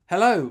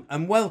Hello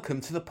and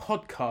welcome to the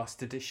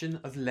podcast edition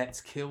of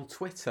Let's Kill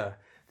Twitter.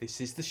 This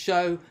is the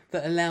show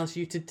that allows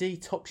you to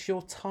detox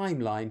your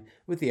timeline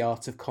with the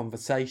art of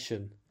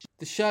conversation.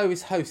 The show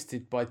is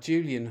hosted by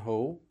Julian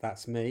Hall,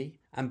 that's me,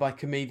 and by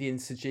comedian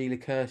Sajeela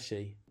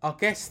Kershi. Our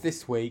guests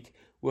this week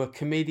were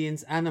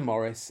comedians Anna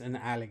Morris and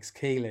Alex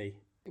Keeley.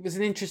 It was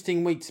an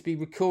interesting week to be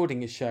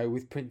recording a show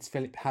with Prince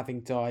Philip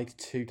having died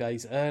 2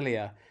 days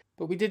earlier.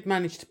 But we did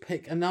manage to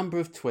pick a number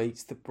of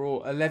tweets that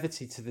brought a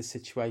levity to the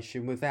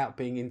situation without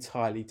being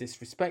entirely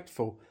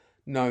disrespectful.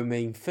 No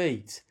mean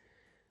feat.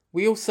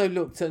 We also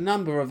looked at a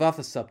number of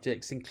other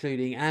subjects,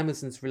 including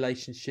Amazon's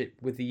relationship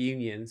with the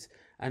unions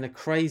and a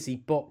crazy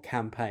bot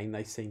campaign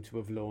they seem to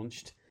have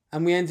launched.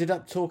 And we ended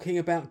up talking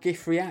about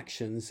GIF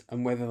reactions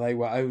and whether they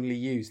were only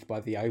used by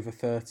the over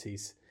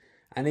 30s.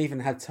 And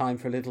even had time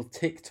for a little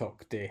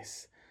TikTok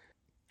diss.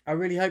 I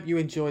really hope you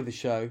enjoy the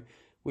show.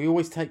 We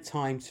always take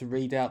time to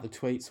read out the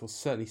tweets or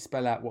certainly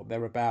spell out what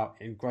they're about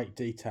in great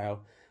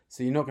detail,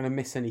 so you're not going to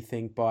miss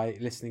anything by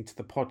listening to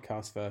the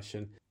podcast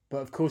version. But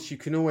of course you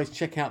can always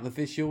check out the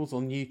visuals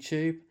on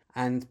YouTube,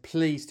 and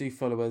please do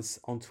follow us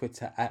on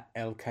Twitter at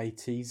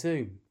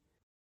LKTZoom.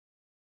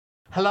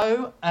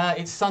 Hello,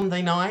 it's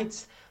Sunday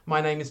night. My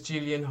name is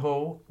Julian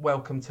Hall.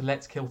 Welcome to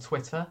Let's Kill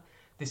Twitter.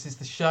 This is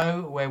the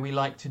show where we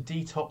like to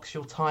detox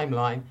your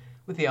timeline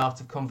with the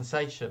art of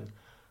conversation.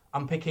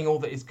 Unpicking all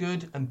that is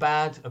good and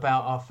bad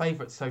about our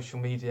favourite social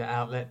media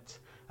outlet,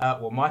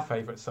 my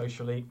favourite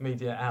social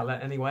media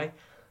outlet anyway.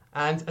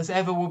 And as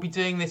ever, we'll be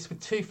doing this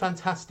with two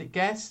fantastic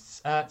guests.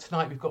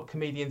 Tonight we've got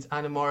comedians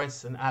Anna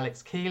Morris and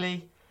Alex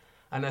Keeley.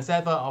 And as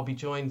ever, I'll be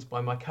joined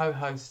by my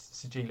co-host,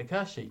 Sajeela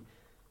Kershi.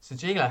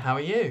 Sajeela, how are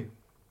you?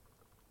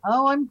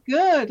 Oh, I'm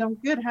good.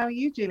 How are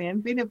you,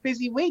 Julian? Been a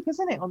busy week,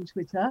 hasn't it, on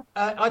Twitter?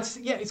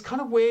 It's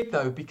kind of weird,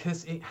 though,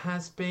 because it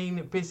has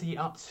been busy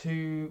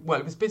it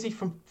was busy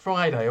from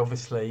Friday,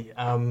 obviously,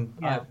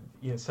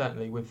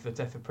 certainly with the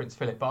death of Prince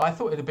Philip. But I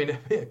thought it had been a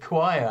bit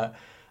quiet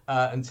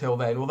until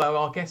then, although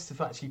our guests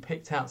have actually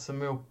picked out some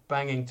real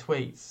banging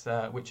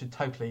tweets, which had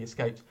totally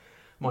escaped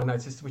my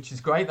notice, which is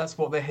great. That's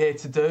what they're here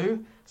to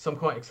do, so I'm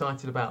quite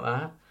excited about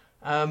that.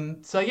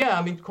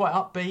 Quite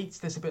upbeat.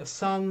 There's a bit of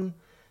sun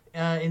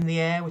in the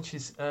air, which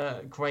is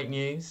great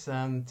news.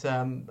 And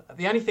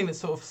the only thing that's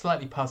sort of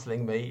slightly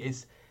puzzling me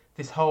is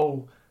this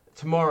whole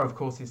tomorrow, of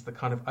course, is the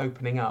kind of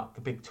opening up,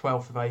 the big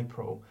 12th of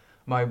April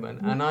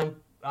moment. And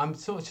I'm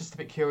sort of just a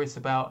bit curious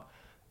about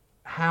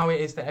how it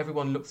is that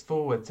everyone looks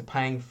forward to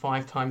paying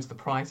 5 times the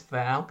price for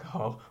their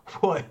alcohol.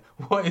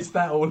 What is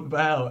that all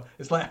about?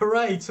 It's like,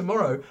 hooray,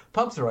 tomorrow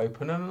pubs are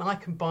open and I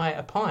can buy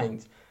a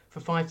pint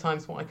for 5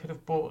 times what I could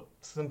have bought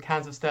some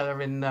cans of Stella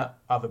in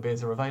other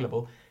beers are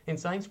available in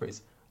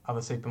Sainsbury's. Other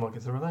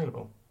supermarkets are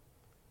available.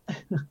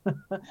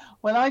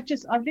 Well, I've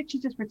literally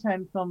just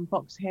returned from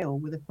Box Hill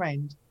with a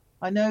friend.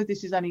 I know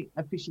this is only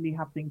officially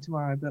happening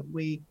tomorrow, but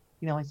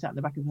I sat in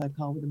the back of her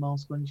car with a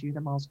mask on. She had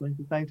a mask on.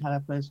 We both had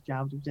our first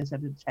jabs. We just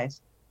had a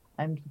test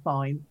and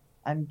fine.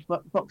 And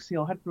Box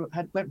Hill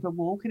went for a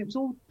walk, and it was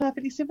all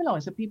perfectly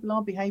civilized. So people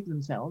are behaving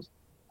themselves.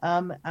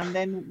 And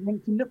then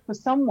went to look for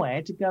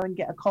somewhere to go and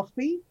get a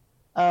coffee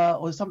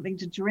or something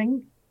to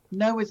drink.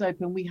 Nowhere's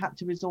open. We had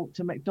to resort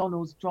to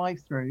McDonald's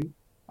drive-through.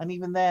 And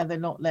even there, they're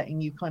not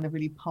letting you kind of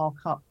really park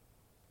up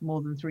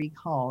more than 3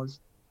 cars.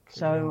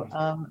 So,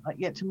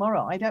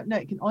 tomorrow, I don't know.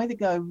 It can either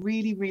go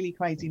really, really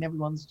crazy and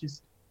everyone's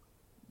just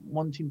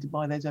wanting to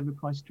buy those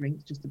overpriced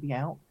drinks just to be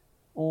out,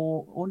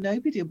 or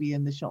nobody will be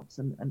in the shops.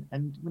 And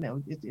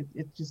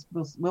it just,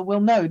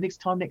 we'll know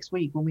next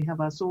week when we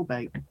have our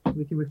sorbet.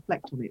 We can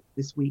reflect on it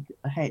this week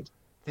ahead.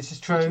 This is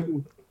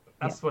true.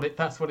 That's what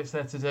it's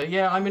there to do.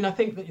 Yeah, I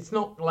think that it's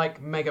not like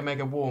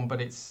mega warm,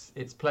 but it's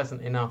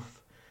pleasant enough.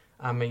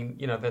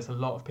 There's a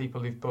lot of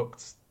people who've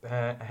booked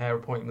hair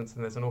appointments,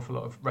 and there's an awful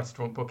lot of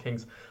restaurant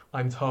bookings,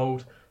 I'm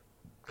told.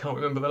 Can't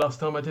remember the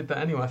last time I did that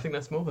anyway. I think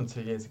that's more than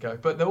 2 years ago.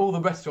 But all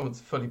the restaurants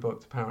are fully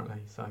booked,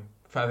 apparently, so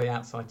for the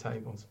outside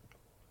tables.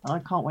 I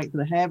can't wait for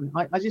the hair.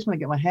 I just want to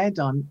get my hair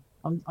done.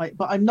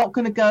 But I'm not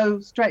going to go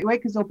straight away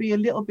because I'll be a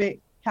little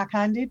bit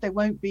cack-handed. They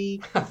won't be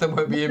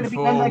informed.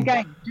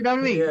 Do you know what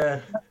I mean?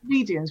 Yeah.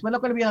 Comedians, we're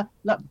not going to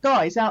be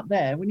guys out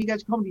there, when you go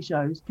to comedy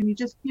shows, can you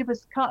just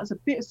cut us a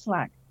bit of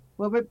slack?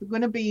 Well, we're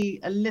going to be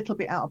a little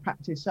bit out of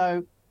practice.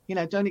 So,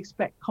 don't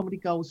expect comedy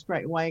gold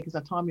straight away because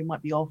our timing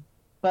might be off.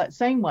 But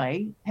same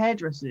way,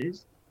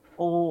 hairdressers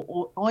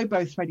or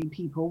eyebrow threading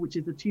people, which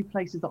are the 2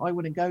 places that I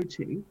want to go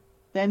to,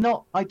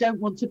 I don't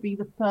want to be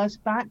the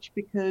first batch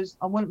because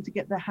I want them to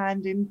get their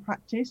hand in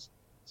practice.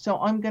 So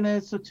I'm going to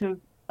sort of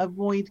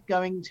avoid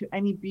going to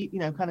any,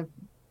 kind of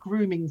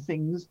grooming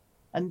things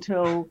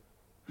until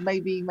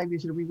maybe I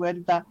should have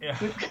reworded that. Yeah.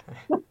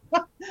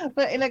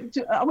 But I'm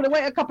going to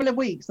wait a couple of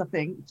weeks, I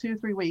think, 2 or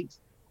 3 weeks,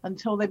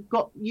 until they've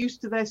got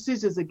used to their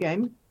scissors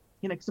again,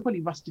 because they're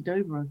probably rusted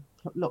over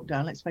a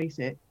lockdown, let's face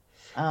it.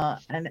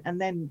 And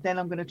then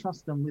I'm going to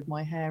trust them with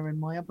my hair and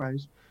my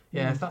eyebrows.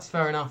 Yeah, that's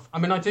fair enough.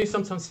 I do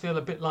sometimes feel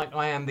a bit like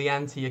I am the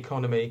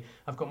anti-economy.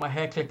 I've got my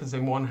hair clippers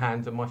in one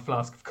hand and my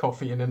flask of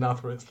coffee in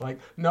another. It's like,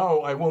 no,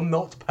 I will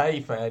not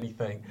pay for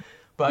anything.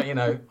 But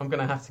I'm going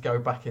to have to go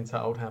back into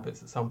old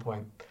habits at some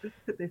point.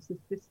 This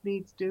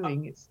needs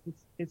doing.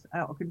 It's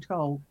out of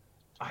control.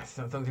 I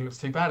don't think it looks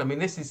too bad. I mean,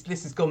 this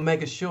has gone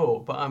mega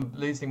short, but I'm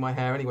losing my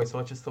hair anyway, so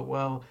I just thought,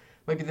 well,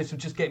 maybe this will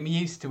just get me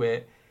used to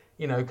it,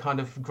 kind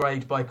of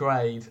grade by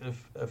grade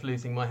of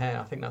losing my hair.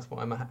 I think that's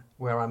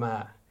where I'm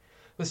at.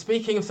 But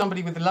speaking of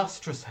somebody with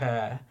lustrous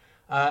hair,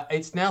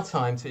 it's now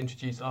time to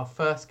introduce our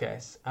first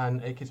guest,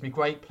 and it gives me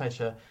great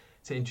pleasure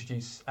to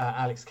introduce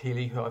Alex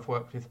Kealy, who I've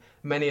worked with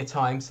many a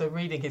time. So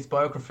reading his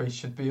biography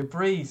should be a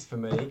breeze for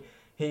me.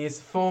 He is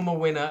former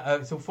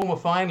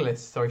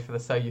finalist, for the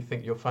So You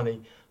Think You're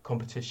Funny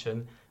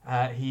competition.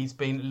 He's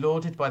been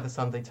lauded by the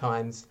Sunday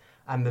Times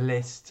and The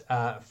List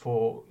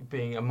for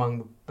being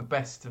among the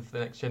best of the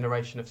next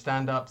generation of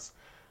stand-ups.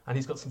 And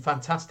he's got some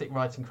fantastic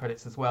writing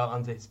credits as well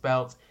under his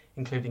belt,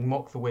 including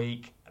Mock the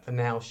Week, The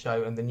Now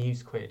Show and The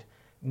News Quid.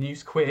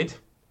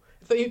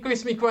 So it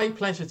gives me great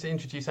pleasure to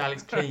introduce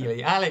Alex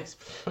Kealy. Alex,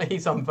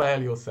 please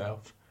unveil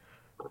yourself.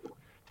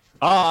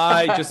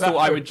 I just thought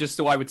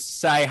I would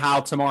say how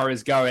tomorrow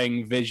is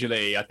going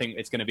visually. I think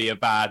it's going to be a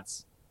bad.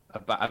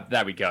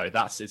 There we go.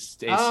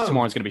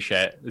 Tomorrow's going to be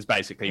shit. Is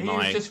basically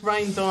You've just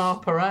rained on our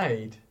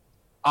parade.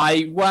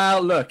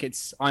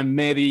 I'm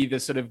merely the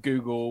sort of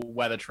Google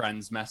weather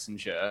trends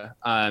messenger.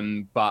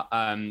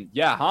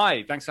 Yeah.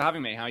 Hi. Thanks for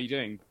having me. How are you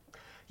doing?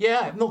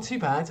 Yeah, not too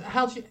bad.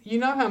 How do you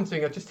know how I'm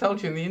doing? I just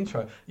told you in the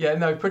intro. Yeah,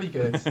 no, pretty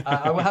good.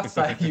 I will have to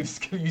say you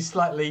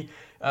slightly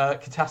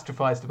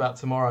catastrophized about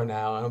tomorrow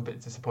now. I'm a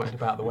bit disappointed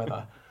about the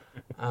weather.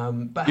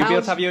 But you'll be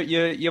able to have you'll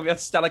be able to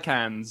Stella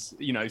cans.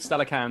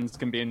 Stella cans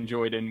can be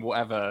enjoyed in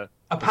whatever.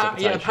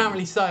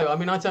 Apparently so. I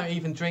mean, I don't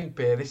even drink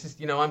beer. This is,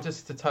 I'm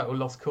just a total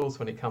lost cause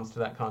when it comes to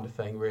that kind of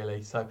thing,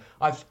 really. So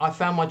I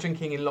found my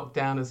drinking in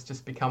lockdown has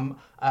just become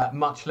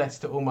much less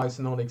to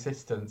almost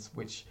non-existence,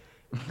 which,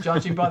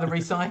 judging by the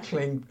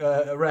recycling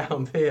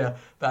around here,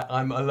 that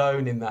I'm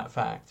alone in that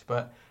fact.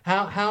 But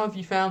how have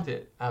you found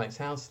it, Alex?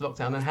 How's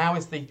lockdown, and how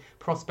is the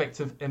prospect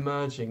of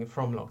emerging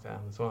from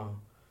lockdown as well?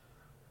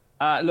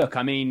 Look,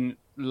 I mean,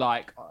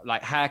 like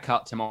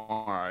haircut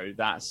tomorrow.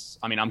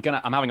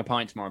 I'm having a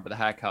pint tomorrow, but the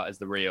haircut is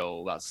the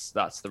real.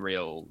 That's the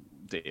real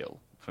deal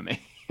for me.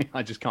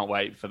 I just can't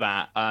wait for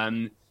that.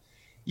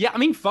 Yeah, I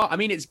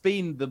mean, it's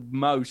been the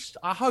most.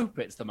 I hope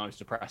it's the most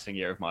depressing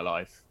year of my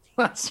life.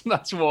 That's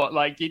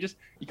what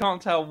you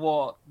can't tell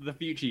what the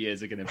future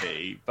years are going to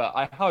be. But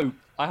I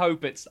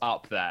hope it's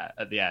up there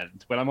at the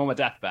end when I'm on my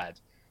deathbed.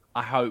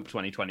 I hope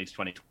 2020 to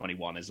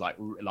 2021 is like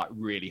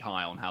really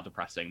high on how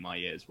depressing my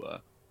years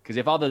were. Because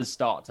if others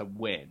start to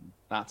win,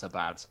 that's a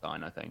bad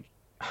sign, I think.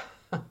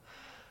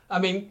 I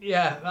mean,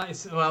 yeah,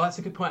 that's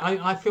a good point.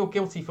 I feel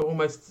guilty for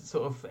almost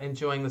sort of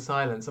enjoying the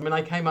silence. I mean,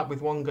 I came up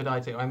with one good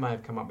idea. I may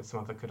have come up with some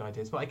other good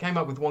ideas, but I came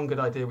up with one good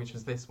idea, which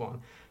was this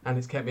one, and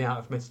it's kept me out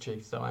of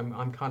mischief. So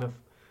I'm kind of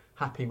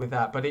happy with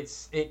that. But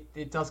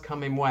it does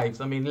come in waves.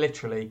 I mean,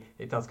 literally,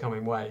 it does come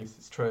in waves.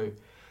 It's true.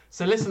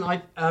 So listen,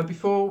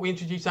 before we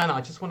introduce Anna,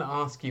 I just want to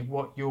ask you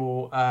what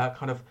your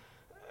kind of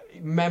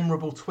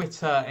memorable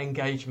Twitter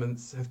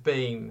engagements have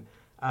been.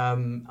 I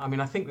mean,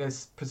 I think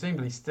there's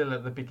presumably still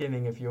at the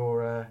beginning of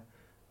your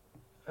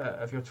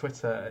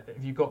Twitter.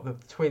 Have you got the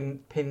twin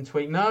pin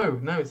tweet? No,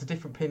 it's a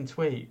different pin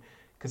tweet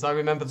because I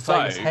remember the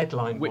famous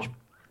headline one.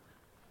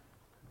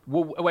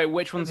 Wait,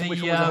 which was the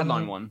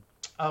headline one?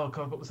 Oh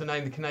God, what was her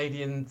name? The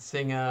Canadian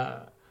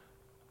singer.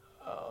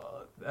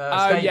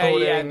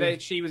 Yeah.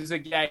 She was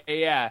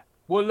yeah.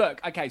 Well,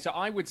 look, okay, so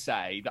I would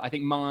say that I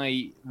think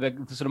the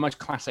sort of most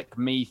classic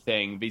me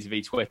thing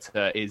vis-a-vis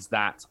Twitter is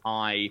that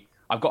I've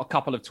got a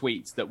couple of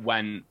tweets that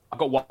I've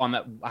got one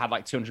that had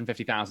like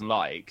 250,000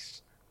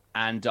 likes,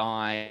 and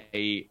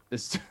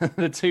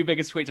the two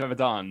biggest tweets I've ever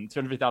done,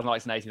 250,000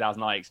 likes and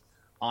 80,000 likes,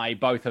 I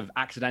both have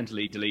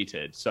accidentally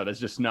deleted. So there's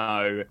just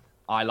no,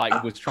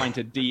 was trying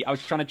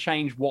to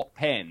change what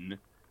pin.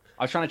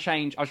 I was trying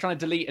to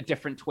delete a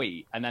different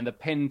tweet, and then the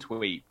pin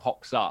tweet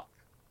pops up.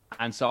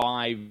 And so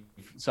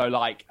sort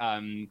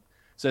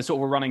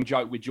of a running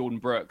joke with Jordan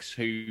Brooks,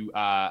 who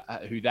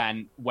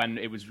then, when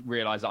it was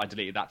realised that I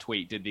deleted that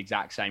tweet, did the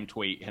exact same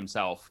tweet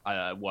himself,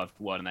 word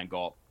for word, and then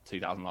got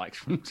 2,000 likes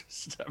from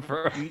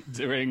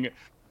doing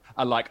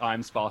a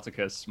I'm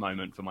Spartacus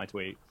moment for my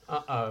tweet.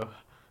 Oh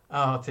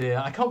dear!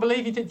 I can't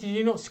believe you did. Did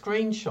you not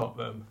screenshot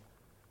them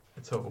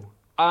at all?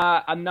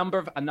 A number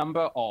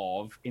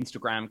of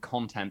Instagram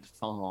content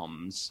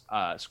farms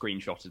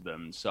screenshotted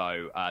them,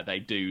 so they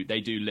do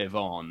live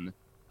on.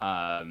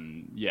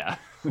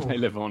 They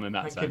live on in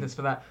that sense. Thank goodness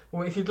for that.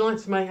 Well, if you'd like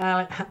to make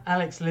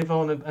Alex live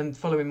on and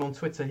follow him on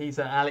Twitter, he's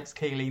at Alex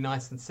Kealy,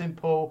 nice and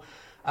simple.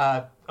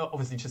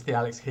 Obviously, just the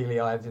Alex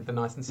Kealy. I did the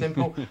nice and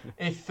simple.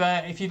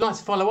 If you'd like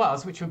to follow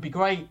us, which would be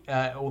great,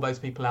 all those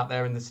people out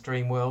there in the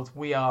stream world,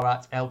 we are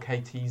at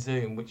LKT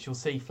Zoom, which you'll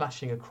see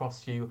flashing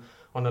across you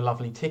on a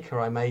lovely ticker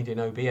I made in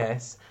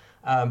OBS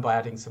by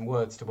adding some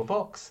words to a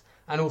box,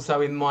 and also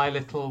in my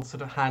little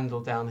sort of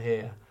handle down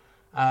here.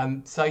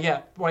 I'm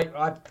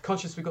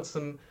conscious we've got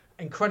some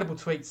incredible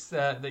tweets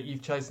that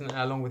you've chosen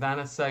along with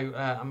Anna, so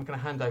I'm going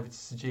to hand over to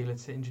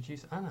Sajila to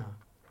introduce Anna.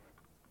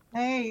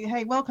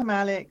 Hey, welcome,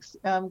 Alex.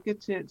 Good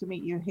to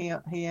meet you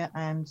here,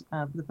 and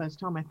for the first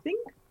time, I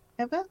think,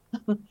 ever.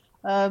 But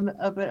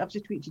I've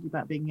just tweeted you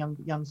about being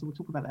young, so we'll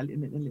talk about that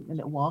in a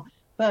little while.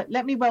 But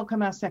let me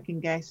welcome our second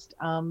guest.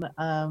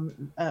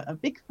 A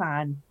big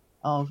fan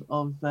of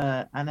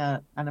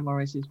Anna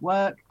Morris's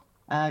work.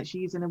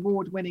 She's an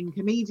award-winning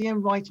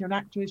comedian, writer, and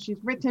actress.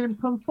 She's written and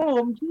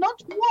performed not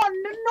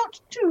one,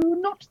 not two,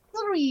 not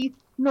three,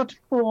 not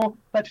four,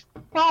 but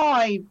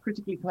 5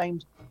 critically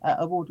acclaimed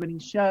award-winning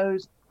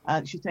shows.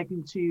 She's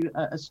taken to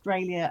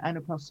Australia and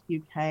across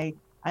the UK.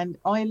 And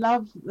I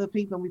love the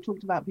people, and we've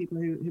talked about people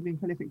who've been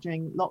prolific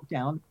during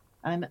lockdown.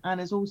 And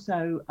Anna's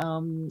also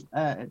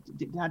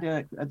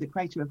the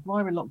creator of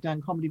viral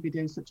lockdown comedy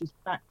videos such as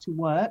Back to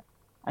Work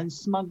and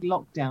Smug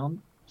Lockdown.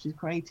 She's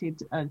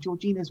created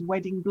Georgina's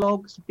Wedding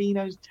Blogs,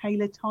 Vino's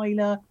Taylor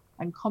Tyler,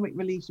 and Comic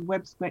Relief's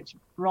web sketch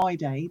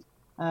Bride Aid.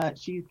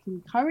 She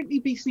can currently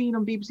be seen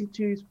on BBC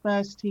Two's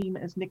First Team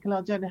as Nicola.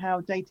 I don't know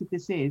how dated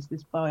this is,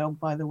 this bio,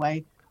 by the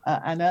way,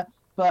 Anna.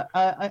 But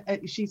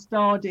she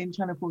starred in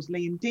Channel 4's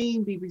Lee and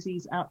Dean,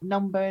 BBC's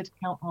Outnumbered,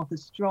 Count Arthur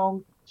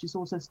Strong. She's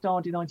also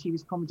starred in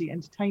ITV's comedy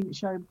entertainment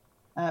show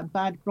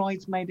Bad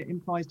Bridesmaid, that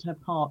improvised her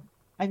part.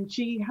 And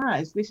she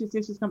has, this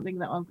is something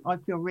that I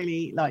feel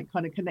really like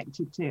kind of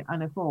connected to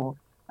Anna for,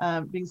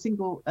 being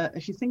single.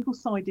 She's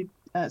single-sided,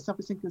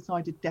 suffers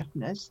single-sided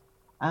deafness,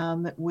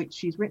 which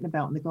she's written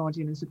about in The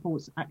Guardian and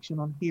supports action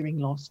on hearing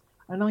loss.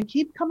 And I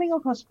keep coming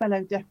across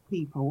fellow deaf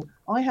people.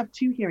 I have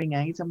 2 hearing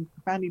aids. I'm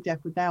profoundly deaf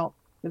without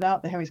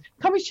the hearing aids.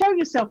 Come and show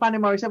yourself, Anna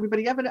Morris,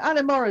 everybody.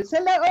 Anna Morris,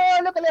 hello. Oh,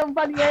 look at little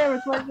funny hair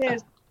as well.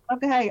 Yes.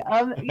 Okay.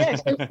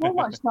 Yes, there's so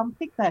much to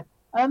unpick there.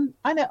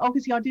 Anna,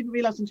 obviously, I didn't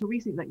realise until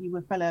recently that you were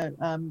a fellow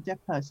deaf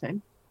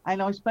person,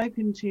 and I've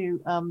spoken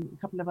to a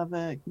couple of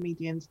other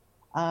comedians.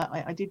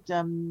 I did.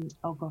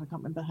 Oh God, I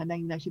can't remember her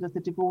name now. She does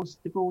the divorce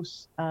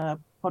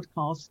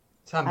podcast.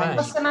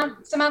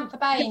 Samantha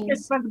Baines.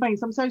 Yes, Samantha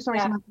Baines. I'm so sorry,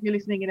 Yeah. Samantha, if you're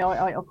listening. You know,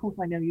 I of course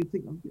I know you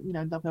think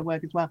love her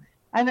work as well.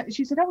 And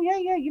she said, oh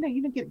yeah,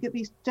 you get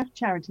these deaf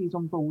charities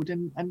on board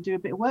and do a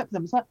bit of work for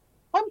them. It's like,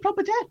 I'm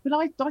proper deaf, but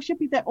I should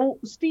be there. Or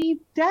Steve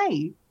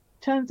Day.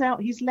 Turns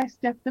out he's less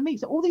deaf than me.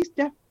 So all these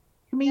deaf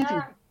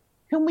comedians,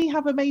 can we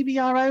have maybe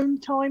our own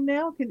time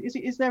now?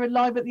 Is there a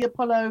Live at the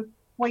Apollo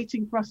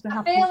waiting for us to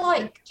happen? I feel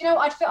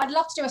like, I'd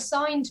love to do a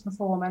signed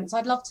performance.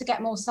 I'd love to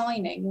get more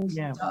signings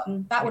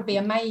done. That would be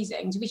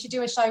amazing. We should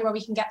do a show where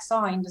we can get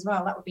signed as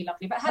well. That would be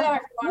lovely. But hello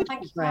everyone,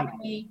 thank you for having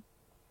me.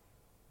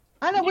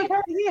 Anna, we've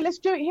had it here. Let's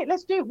do it here.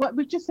 Let's do it. What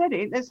we've just said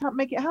it. Let's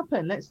make it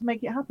happen. Let's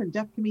make it happen.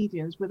 Deaf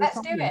comedians with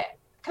Let's do it.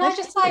 Can I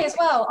just say as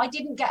well, I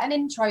didn't get an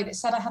intro that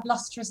said I had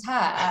lustrous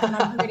hair, and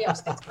I'm really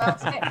upset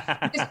about it.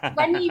 Because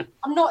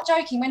I'm not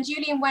joking, when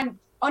Julian went,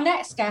 our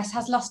next guest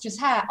has lustrous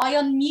hair, I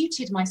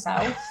unmuted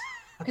myself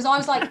because I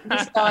was like,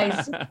 this is going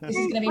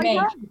to be me.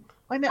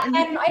 I know. And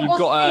then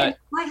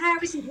my hair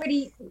isn't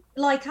really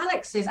like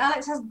Alex's.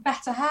 Alex has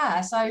better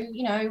hair, so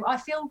I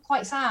feel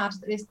quite sad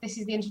that this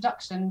is the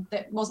introduction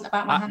that wasn't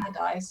about my hair,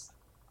 guys.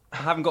 I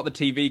haven't got the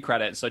TV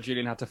credits, so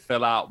Julian had to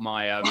fill out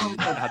my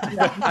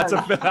had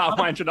to fill out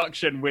my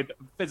introduction with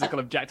physical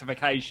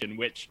objectification,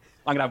 which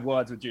I'm gonna have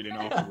words with Julian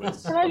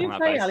afterwards. Can I just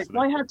say, Alex,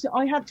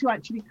 I had to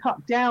actually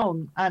cut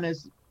down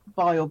Anna's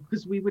bio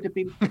because we would have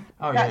been.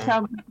 That's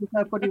how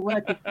her body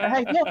works.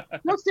 Hey,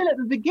 you're still at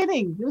the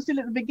beginning. You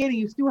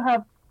still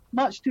have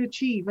much to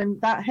achieve,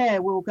 and that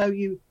hair will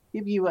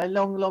give you a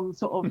long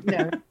sort of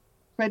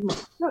treadmill.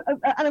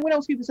 Anna, when I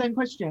ask you the same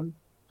question.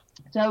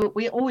 So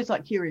we're always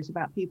curious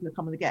about people who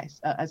come on the guests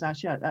as our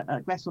show,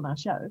 guests on our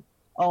show,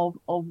 of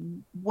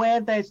where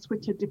their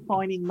Twitter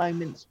defining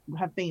moments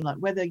have been, like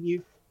whether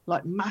you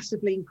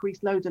massively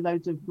increased loads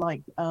of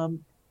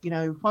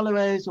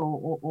followers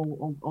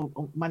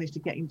or managed to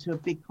get into a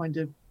big kind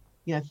of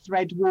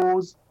thread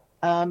wars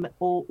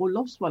or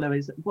lost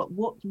followers.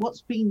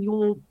 What's been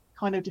your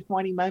kind of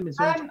defining moments?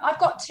 I've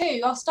got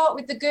 2. I'll start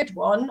with the good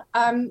one.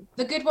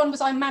 The good one was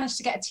I managed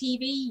to get a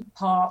TV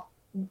part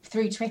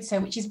through Twitter,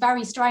 which is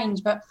very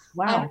strange, but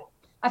wow.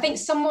 I think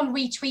someone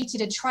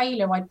retweeted a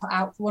trailer I put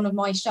out for one of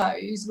my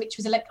shows, which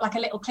was like a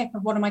little clip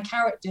of one of my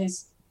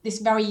characters, this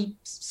very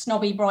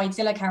snobby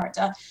Bridezilla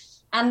character,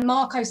 and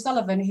Mark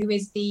O'Sullivan, who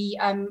is the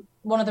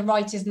one of the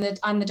writers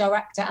and the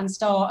director and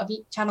star of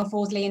Channel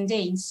 4's Lee and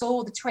Dean,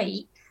 saw the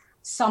tweet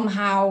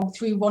somehow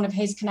through one of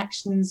his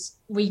connections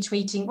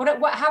retweeting,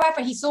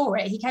 however he saw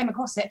it, he came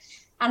across it,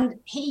 and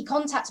he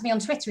contacted me on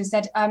Twitter and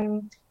said,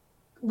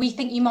 we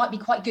think you might be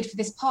quite good for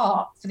this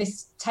part, for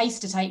this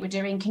taster tape we're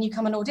doing. Can you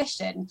come and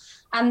audition?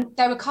 And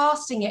they were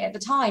casting it at the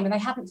time, and they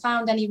hadn't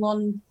found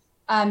anyone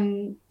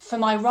for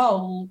my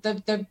role,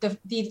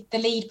 the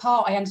lead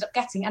part I ended up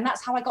getting. And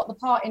that's how I got the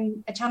part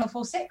in a Channel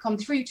 4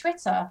 sitcom, through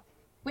Twitter,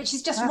 which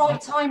is just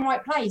right time,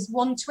 right place.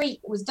 One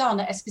tweet was done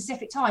at a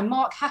specific time.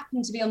 Mark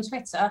happened to be on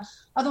Twitter.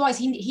 Otherwise,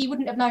 he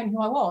wouldn't have known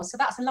who I was. So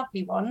that's a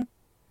lovely one.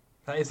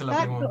 That is a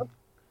lovely one.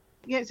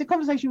 Yeah, it's a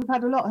conversation we've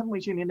had a lot, haven't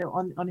we, Julian,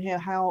 on here,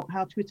 how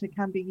Twitter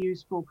can be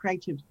used for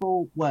creatives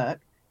for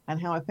work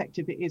and how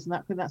effective it is. And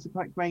that's a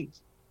quite great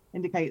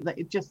indicate that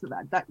it's just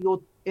that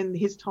you're in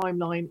his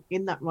timeline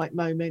in that right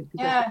moment,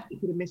 because you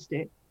could have missed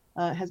it.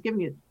 Has given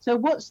you. So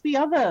what's the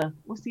other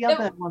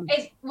one?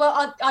 I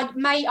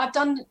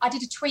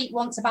did a tweet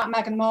once about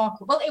Meghan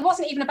Markle. Well, it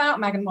wasn't even about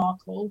Meghan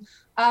Markle.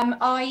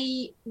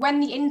 When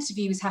the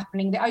interview was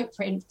happening, the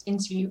Oprah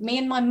interview, me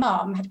and my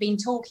mum had been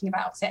talking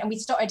about it, and we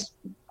started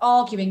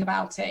arguing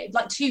about it,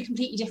 like two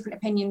completely different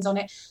opinions on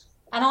it.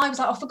 And I was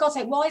like, oh, for God's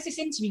sake, why is this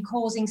interview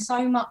causing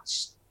so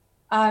much,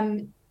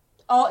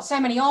 so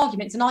many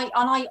arguments? And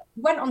I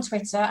went on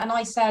Twitter and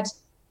I said,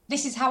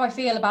 this is how I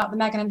feel about the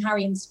Meghan and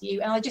Harry interview.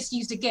 And I just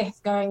used a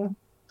GIF going,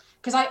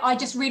 because I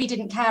just really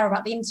didn't care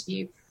about the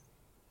interview.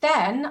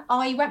 Then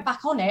I went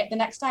back on it the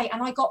next day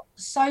and I got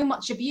so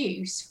much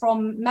abuse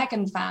from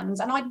Meghan fans.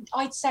 And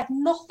I'd said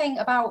nothing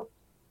about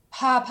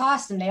her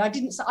personally. I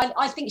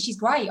think she's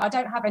great. I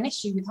don't have an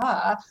issue with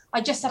her. I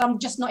just said, I'm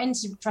just not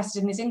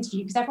interested in this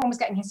interview because everyone was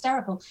getting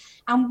hysterical.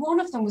 And one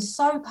of them was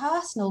so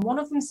personal. One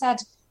of them said,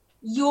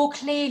 you're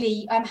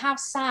clearly, how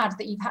sad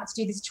that you've had to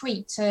do this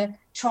tweet to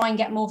try and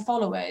get more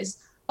followers.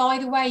 By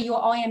the way,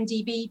 your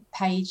IMDb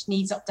page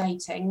needs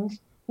updating.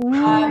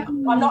 I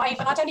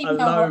don't even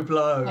know. A low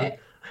blow.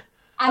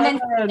 And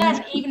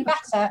then even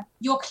better,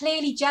 you're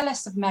clearly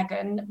jealous of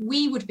Meghan.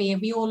 We would be if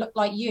we all look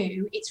like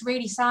you. It's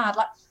really sad.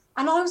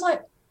 And I was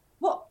like,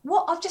 what?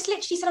 I've just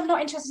literally said I'm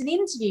not interested in the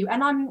interview.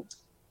 And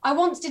I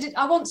once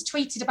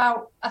tweeted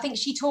about, I think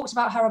she talked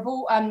about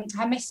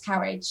her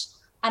miscarriage.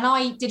 And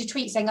I did a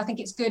tweet saying, I think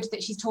it's good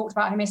that she's talked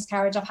about her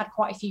miscarriage. I've had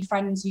quite a few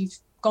friends who've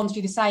gone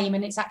through the same,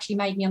 and it's actually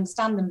made me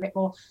understand them a bit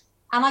more.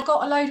 And I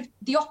got a load of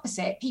the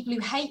opposite, people who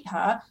hate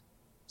her,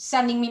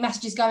 sending me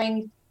messages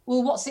going,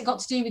 well, what's it got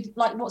to do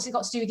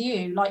with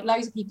you? Like,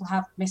 loads of people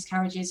have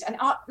miscarriages. And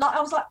I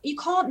was like, you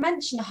can't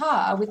mention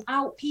her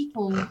without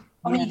people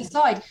on either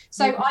side.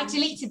 So I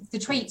deleted the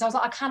tweets. I was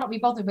like, I cannot be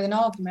bothered with an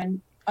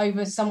argument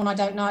over someone I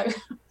don't know.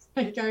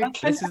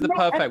 This is the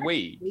perfect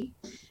week.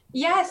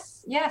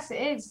 Yes,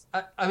 it is.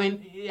 I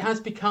mean, it has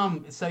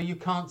become so you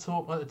can't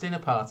talk at a dinner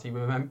party.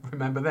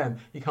 Remember them?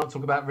 You can't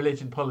talk about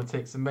religion,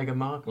 politics, and Meghan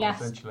Markle,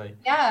 essentially.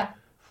 Yeah.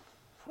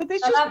 But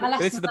this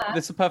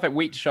is the perfect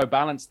week to show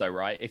balance, though,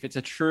 right? If it's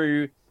a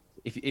true,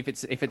 if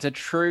it's a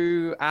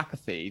true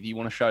apathy that you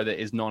want to show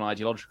that is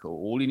non-ideological,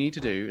 all you need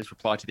to do is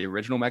reply to the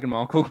original Meghan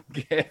Markle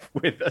GIF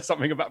with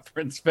something about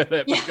Prince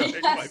Philip and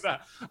going like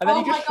that, and then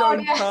you just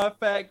show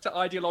perfect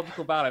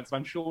ideological balance.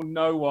 I'm sure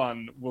no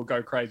one will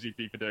go crazy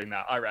for you for doing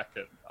that. I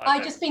reckon.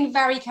 I've just been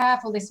very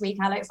careful this week,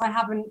 Alex. I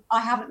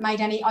haven't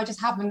made any. I've just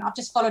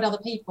followed other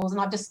people's,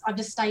 and I've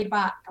just stayed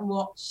back and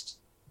watched.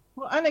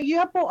 Well, Anna, you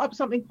have brought up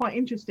something quite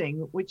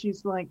interesting, which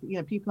is like,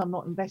 people I'm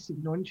not invested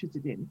in or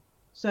interested in.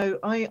 So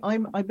I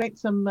met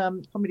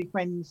some comedy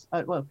friends,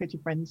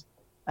 creative friends,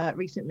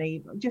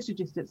 recently, just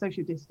at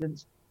social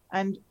distance,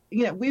 and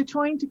we're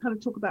trying to kind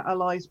of talk about our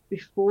lives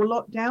before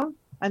lockdown,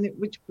 and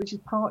which is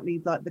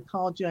partly like the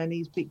car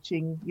journeys,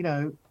 bitching,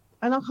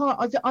 and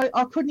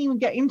I couldn't even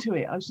get into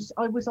it. I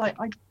was like,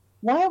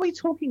 why are we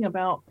talking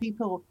about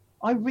people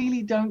I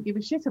really don't give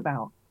a shit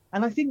about?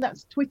 And I think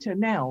that's Twitter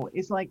now.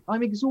 It's like,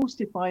 I'm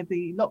exhausted by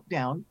the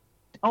lockdown.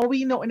 Are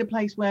we not in a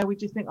place where we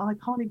just think, I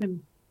can't even,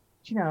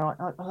 I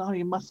can't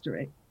even muster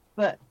it?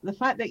 But the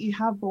fact that you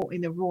have brought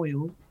in a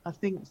royal, I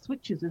think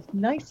switches us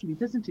nicely,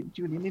 doesn't it,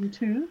 Julian,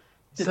 into...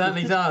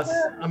 Certainly does.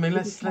 I mean,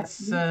 let's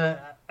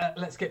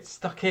get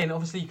stuck in.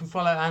 Obviously, you can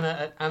follow Anna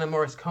at Anna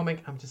Morris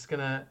Comic. I'm just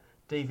going to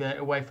deviate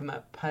away from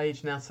that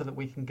page now so that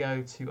we can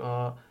go to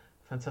our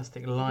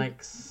fantastic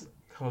likes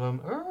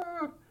column.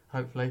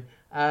 Hopefully.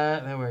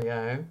 There we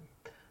go.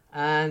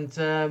 And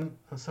so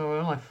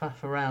I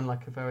faff around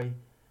like there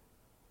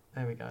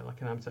we go,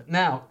 like an amateur.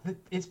 Now,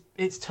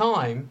 it's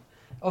time.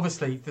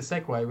 Obviously, the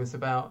segue was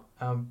about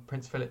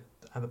Prince Philip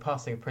and the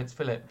passing of Prince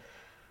Philip.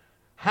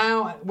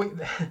 I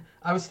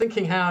was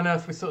thinking how on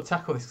earth we sort of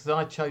tackle this, because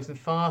I'd chosen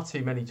far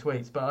too many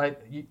tweets,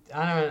 but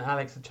Anna and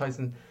Alex have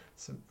chosen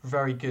some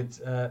very good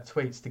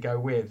tweets to go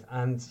with.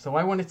 And so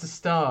I wanted to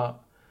start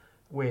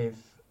with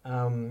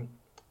a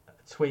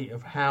tweet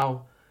of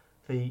how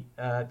the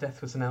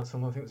death was announced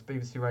on, I think it was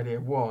BBC Radio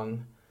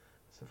 1.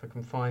 So if I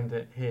can find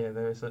it here,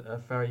 there's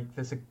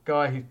a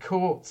guy who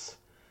caught,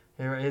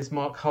 here it is,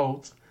 Mark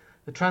Holt,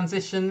 the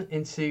transition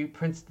into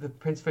the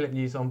Prince Philip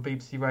news on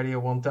BBC Radio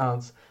 1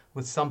 Dance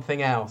was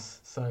something else.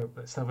 So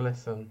let's have a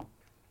listen.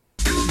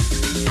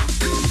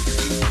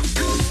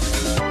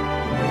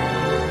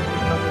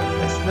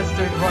 Let's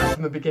do it right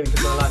from the beginning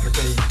because I like the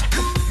beat.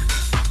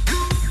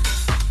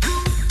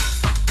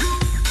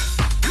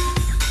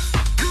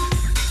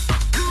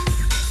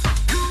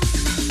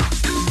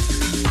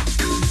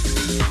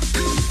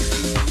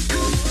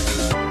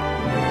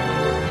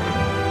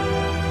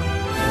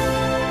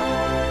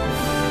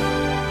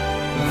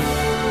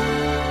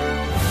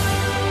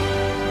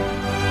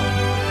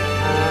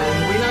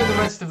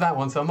 Of that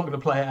one, so I'm not going to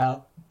play it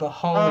out the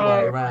whole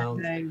way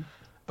around.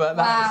 But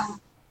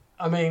that's,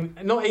 I mean,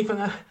 not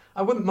even.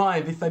 I wouldn't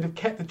mind if they'd have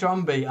kept the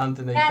drum beat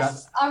underneath.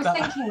 Yes, I was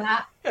thinking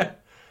that. Yeah,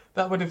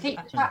 that would have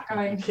keep the track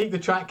going. Keep the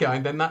track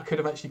going. Then that could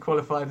have actually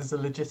qualified as a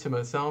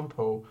legitimate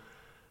sample.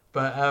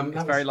 But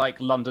it's very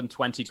like London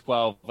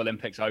 2012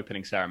 Olympics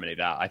opening ceremony.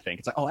 That I think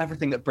it's like, oh,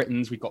 everything that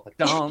Britain's. We've got the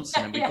dance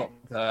and then we've got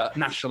the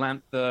national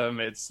anthem.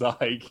 It's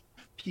like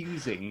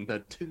fusing the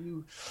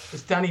two.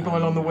 It's Danny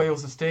Boyle on the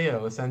wheels of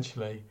steel,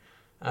 essentially.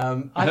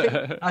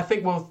 I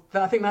think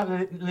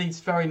that leads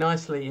very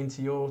nicely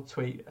into your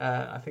tweet.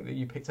 I think that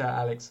you picked out,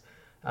 Alex,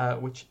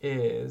 which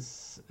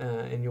is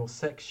in your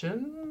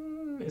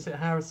section. Is it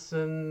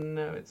Harrison?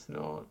 No, it's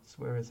not.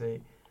 Where is he?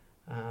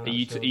 Are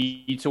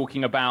you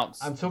talking about?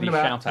 I'm talking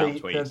about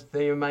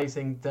the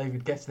amazing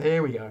David Guetta.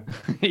 Here we go.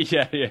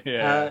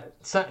 yeah.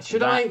 So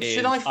should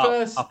I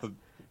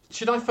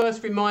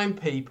first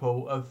remind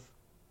people of?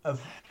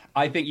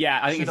 I think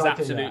it's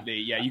absolutely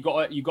You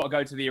got to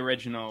go to the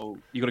original.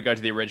 You got to go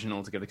to the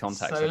original to give the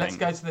context. So let's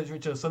go to the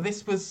original. So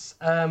this was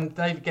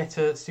David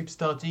Guetta,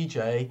 Superstar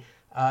DJ.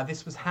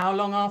 This was how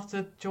long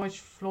after George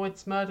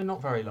Floyd's murder?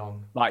 Not very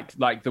long. Like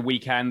the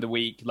week.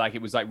 Like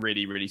it was like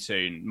really, really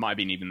soon. Might have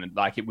been even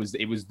like it was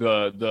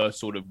the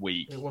sort of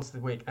week. It was the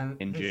week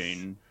in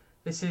June.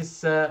 This is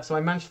so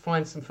I managed to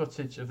find some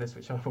footage of this,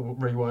 which I will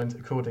rewind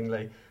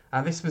accordingly.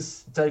 And this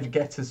was David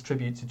Guetta's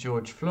tribute to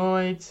George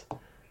Floyd.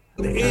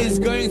 Is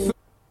going through.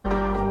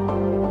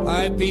 All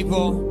right,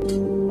 people.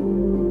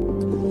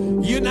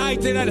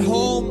 United at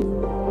home.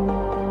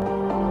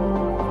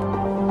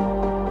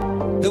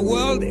 The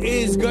world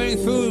is going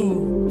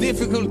through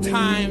difficult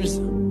times,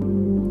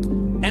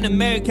 and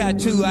America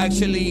too,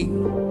 actually.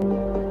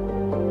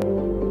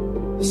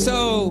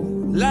 So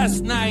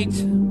last night,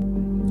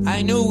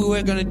 I knew we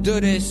were going to do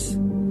this,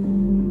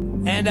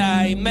 and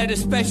I made a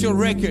special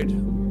record.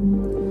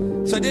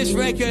 So this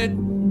record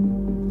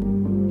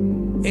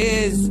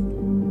is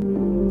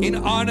in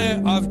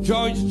honor of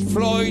George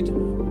Floyd,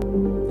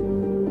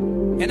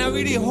 and I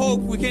really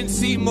hope we can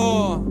see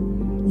more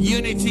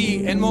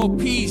unity and more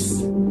peace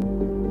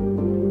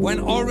when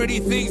already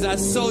things are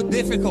so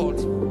difficult.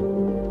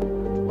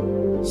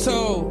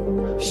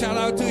 So, shout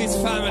out to his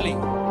family.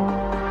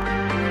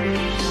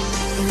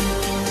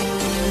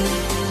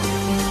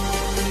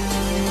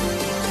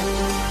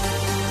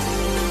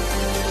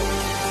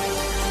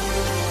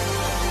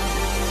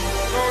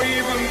 So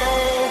even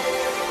though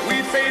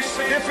we face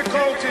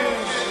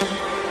difficulties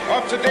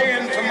of today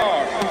and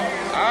tomorrow,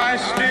 I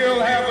still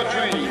have a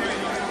dream.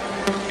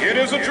 It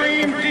is a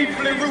dream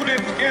deeply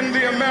rooted in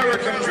the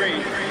American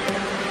dream.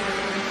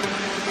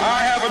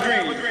 I have a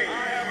dream.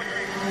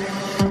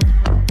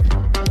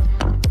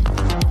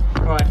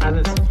 Right, and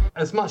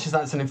as much as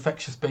that's an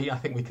infectious beat, I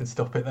think we can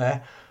stop it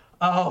there.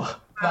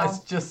 It's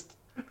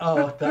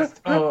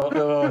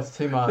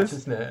too much,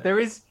 isn't it? There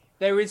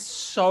is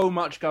so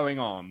much going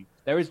on.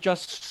 There is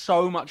just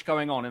so much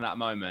going on in that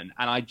moment,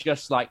 and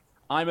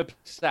I'm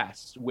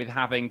obsessed with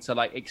having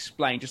to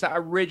explain just that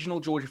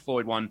original George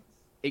Floyd one,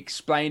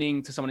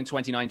 explaining to someone in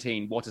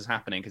 2019 what is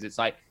happening, because it's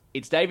like,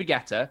 it's David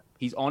Guetta.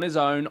 He's on his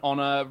own on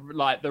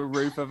the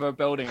roof of a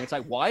building. It's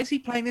like, why is he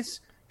playing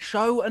this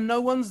show and no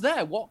one's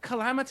there? What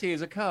calamity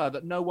has occurred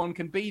that no one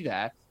can be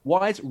there?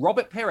 Why is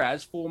Robert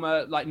Pires,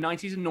 former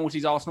 90s and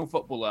noughties Arsenal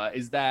footballer,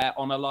 is there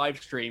on a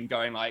live stream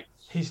going like,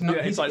 he's not?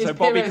 Yeah, so Pires,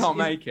 Bobby can't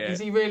make it.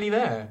 Is he really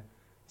there?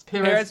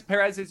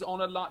 Pires is on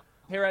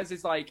Pires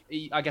is I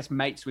guess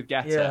mates with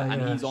Guetta,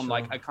 and he's on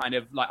a kind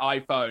of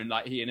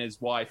iPhone, he and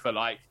his wife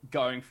are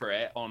going for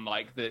it on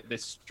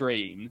this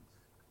stream,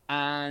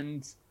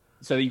 and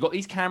so you've got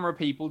these camera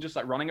people just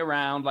running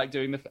around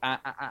doing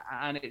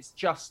and it's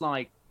just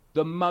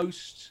the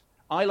most.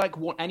 I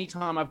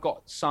anytime I've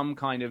got some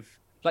kind of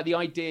the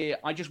idea,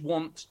 I just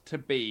want to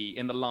be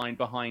in the line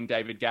behind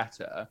David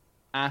Guetta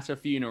at a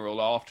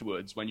funeral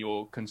afterwards when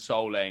you're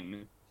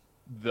consoling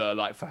the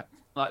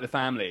the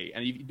family,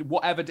 and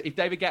if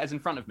David Guetta's in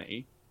front of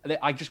me,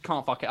 I just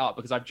can't fuck it up,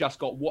 because I've just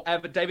got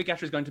whatever. David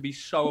Guetta is going to be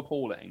so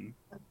appalling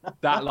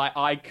that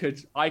I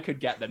could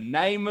get the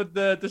name of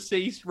the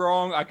deceased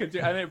wrong. I could do,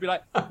 and it'd be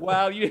like,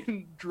 well, you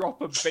didn't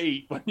drop a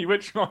beat when you were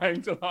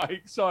trying to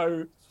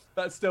so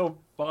that's still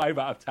 5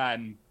 out of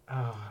 10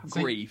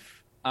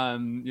 grief.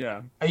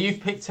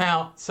 You've picked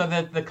out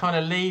the kind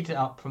of lead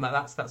up from that.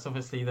 That's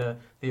obviously the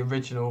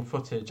original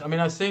footage. I mean,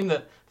 I assume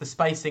that the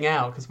spacing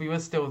out, because we were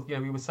still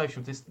we were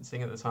social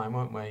distancing at the time,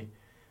 weren't we?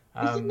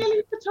 Is it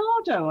Nelly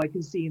Furtado I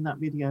can see in that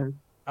video?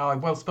 Oh,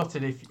 well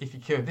spotted if you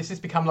could. This has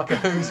become like a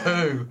who's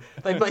who.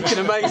 They make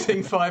an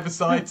amazing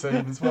five-a-side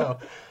team as well.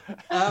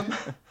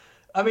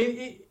 It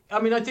did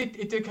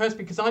occur to me,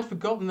 because I'd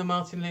forgotten the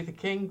Martin Luther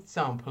King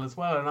sample as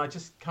well, and I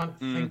just kind of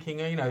thinking,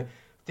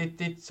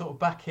 did sort of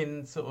back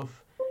in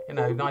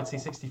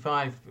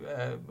 1965,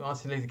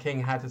 Martin Luther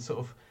King had a sort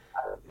of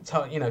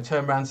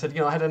turned around and said,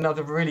 I had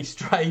another really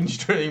strange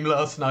dream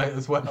last night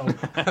as well.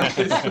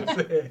 This was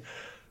it.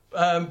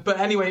 But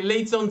anyway, it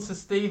leads on to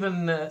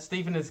Stephen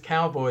as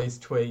Cowboys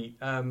tweet,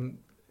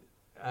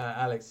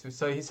 Alex.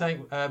 So he's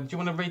saying, do you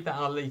want to read that?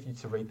 I'll leave you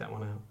to read that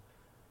one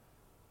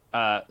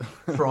out.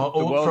 For our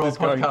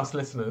podcast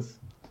listeners.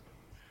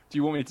 Do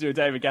you want me to do a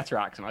David Guetta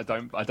accent? I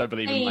don't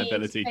believe in my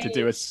ability to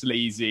do a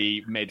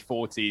sleazy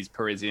mid-40s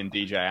Parisian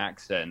DJ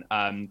accent.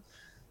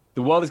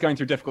 The world is going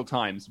through difficult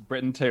times.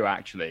 Britain too,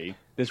 actually.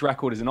 This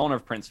record is in honour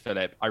of Prince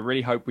Philip. I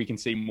really hope we can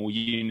see more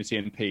unity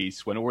and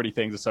peace when already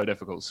things are so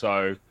difficult.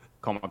 So,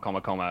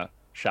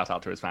 shout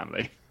out to his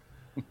family.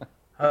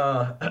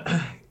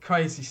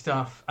 Crazy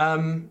stuff.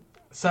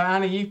 So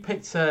Anna, you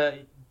picked a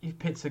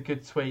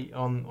good tweet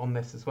on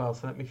this as well.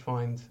 So let me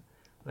find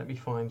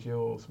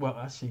yours. Well,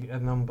 actually, a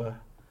number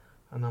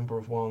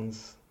of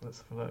ones.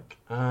 Let's have a look.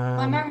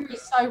 My memory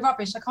is so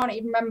rubbish. I can't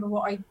even remember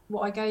what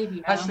I gave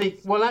you now.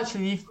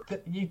 Actually,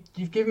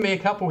 you've given me a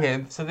couple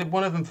here. So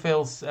one of them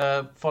follows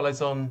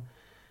on.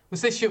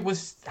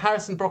 Was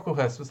Harrison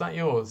Brocklehurst? Was that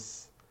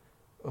yours?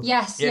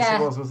 Yes, it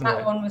was, wasn't it?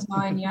 That one was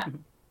mine. Yeah,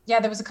 yeah.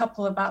 There was a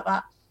couple about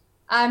that.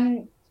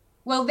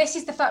 Well, this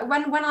is the first.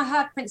 When I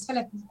heard Prince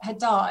Philip had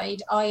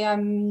died,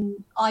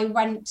 I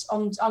went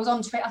on. I was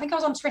on Twitter. I think I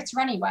was on Twitter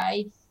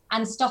anyway,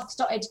 and stuff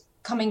started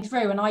coming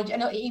through, and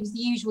it was the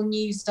usual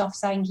news stuff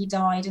saying he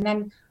died, and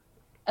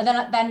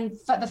then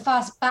for the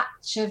first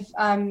batch of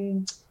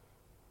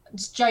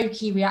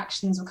jokey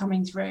reactions were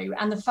coming through,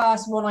 and the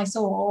first one I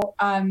saw,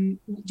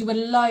 there were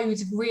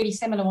loads of really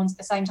similar ones at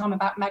the same time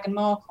about Meghan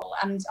Markle,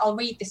 and I'll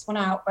read this one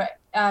out. But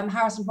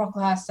Harrison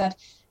Brocklehurst said,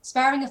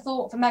 "Sparing a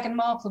thought for Meghan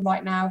Markle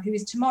right now, who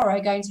is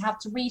tomorrow going to have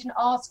to read an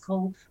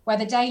article where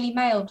the Daily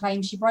Mail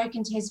claims she broke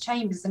into his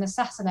chambers and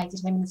assassinated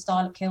him in the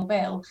style of Kill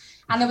Bill."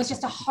 And there was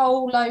just a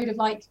whole load of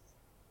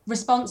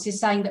responses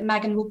saying that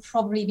Meghan will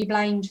probably be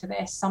blamed for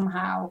this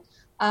somehow,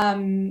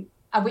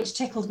 which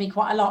tickled me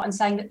quite a lot, and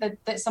saying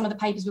that some of the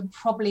papers would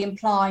probably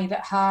imply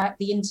that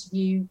the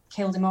interview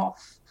killed him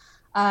off.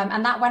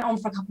 And that went on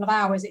for a couple of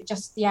hours.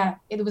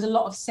 There was a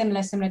lot of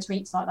similar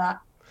tweets like that.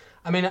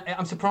 I mean,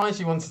 I'm surprised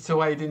you wanted to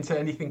wade into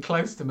anything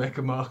close to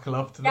Meghan Markle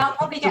after that. Yeah, I'll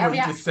probably get a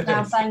reaction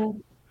now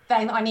saying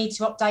that I need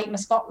to update my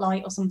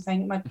Spotlight or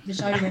something, the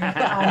showroom.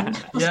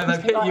 Yeah,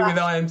 they've hit you with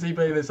IMDb,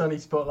 there's only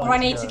Spotlight. Or I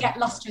need to get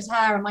lustrous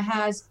hair, and my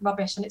hair's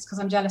rubbish, and it's because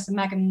I'm jealous of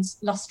Meghan's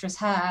lustrous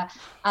hair.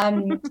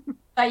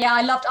 But yeah,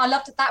 I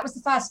loved it. That was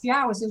the first few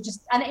hours.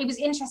 And it was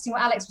interesting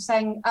what Alex was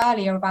saying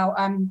earlier about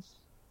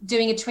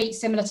doing a tweet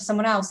similar to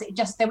someone else.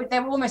 There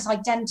were almost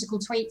identical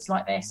tweets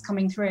like this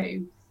coming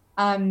through.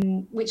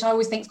 Which I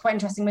always think is quite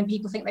interesting when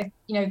people think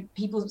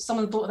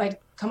someone thought they'd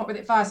come up with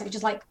it first. It was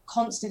just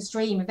constant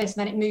stream of this,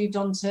 and then it moved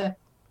on to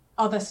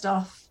other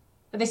stuff.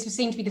 But this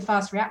seemed to be the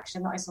first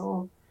reaction that I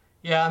saw.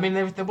 Yeah, I mean,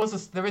 there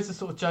is a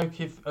sort of joke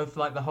of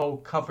the whole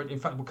coverage. In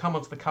fact, we'll come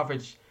on to the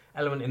coverage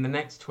element in the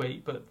next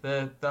tweet, but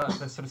the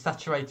sort of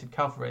saturated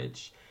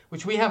coverage,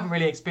 which we haven't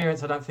really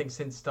experienced, I don't think,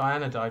 since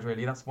Diana died.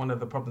 Really, that's one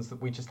of the problems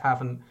that we just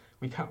haven't.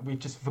 We've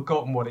just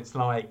forgotten what it's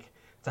like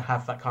to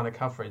have that kind of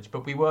coverage.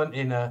 But we weren't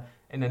in a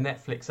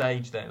Netflix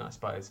age then, I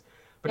suppose.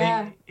 But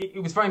yeah.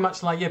 It was very much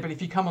but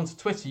if you come onto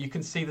Twitter, you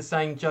can see the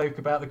same joke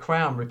about the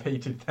Crown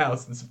repeated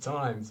thousands of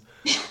times.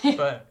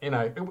 But,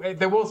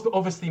 there was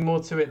obviously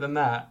more to it than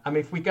that. I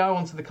mean, if we go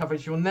on to the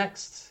coverage, your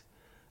next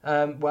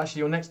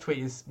tweet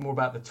is more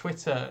about the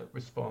Twitter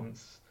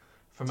response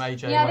from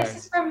AJ West. Yeah, this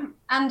is from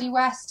Andy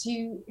West,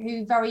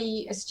 who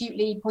very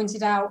astutely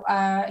pointed out,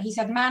 he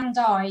said, "Man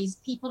dies,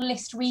 people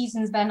list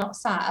reasons they're not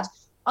sad.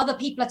 Other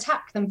people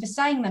attack them for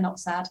saying they're not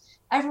sad.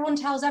 Everyone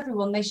tells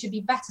everyone they should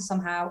be better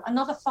somehow.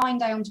 Another fine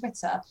day on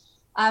Twitter."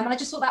 And I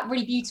just thought that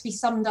really beautifully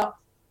summed up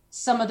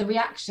some of the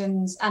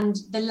reactions and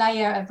the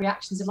layer of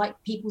reactions of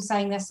people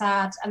saying they're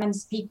sad, and then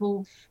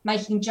people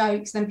making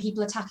jokes, then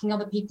people attacking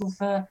other people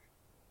for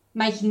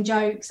making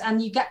jokes.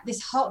 And you get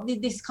this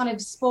kind of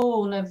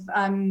spawn of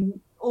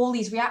all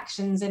these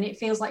reactions, and it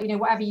feels like,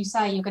 whatever you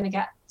say, you're going to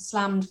get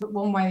slammed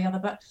one way or the other.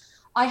 But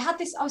I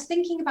was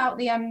thinking about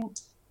the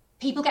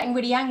people getting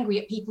really angry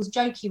at people's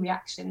jokey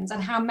reactions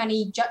and how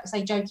many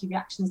jokey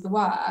reactions there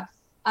were.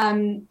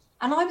 And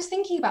I was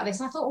thinking about this,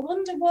 and I thought, I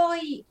wonder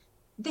why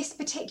this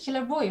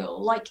particular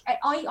royal,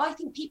 I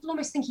think people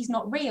almost think he's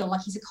not real,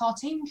 like he's a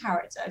cartoon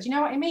character. Do you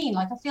know what I mean?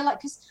 I feel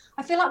like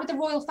with the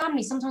royal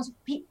family, sometimes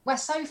we're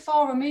so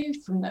far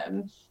removed from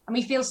them and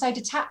we feel so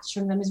detached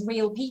from them as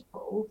real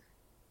people,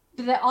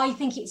 that I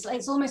think it's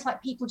almost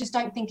like people just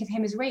don't think of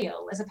him as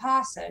real, as a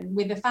person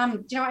with a family.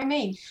 Do you know what I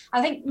mean?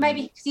 I think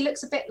maybe because he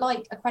looks a bit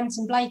like a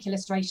Quentin Blake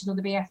illustration or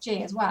the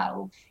BFG as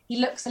well. He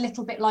looks a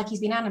little bit like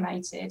he's been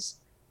animated.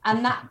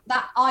 And that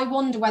I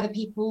wonder whether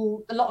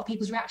a lot of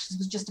people's reactions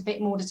was just a bit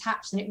more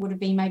detached than it would have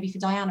been maybe for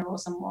Diana or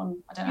someone.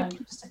 I don't know,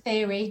 just a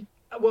theory.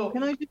 Well,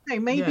 can I just say,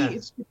 maybe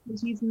it's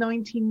because he's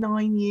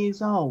 99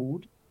 years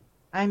old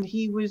and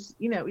he was,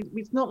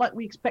 it's not like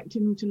we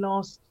expected him to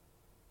last.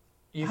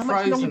 You've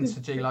frozen,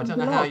 Sajila. I don't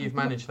know how you've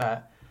managed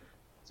that.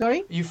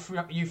 Sorry?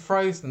 You've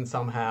frozen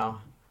somehow.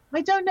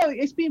 I don't know.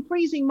 It's been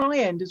freezing my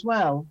end as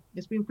well.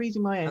 It's been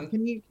freezing my end.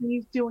 Can you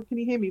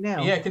hear me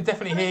now? Yeah, I can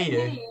definitely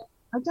hear you.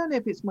 I don't know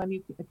if it's my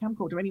new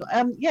camcorder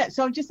anyway.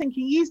 So I'm just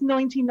thinking he is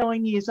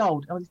 99 years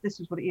old. Oh, this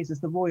is what it is.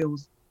 As the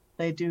royals,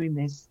 they're doing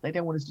this. They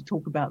don't want us to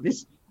talk about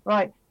this.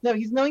 Right. No,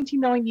 he's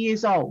 99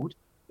 years old.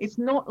 It's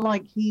not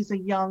like he's a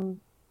young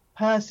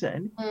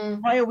person.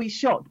 Why are we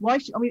shocked?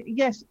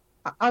 Yes,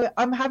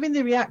 I'm having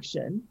the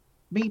reaction,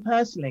 me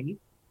personally,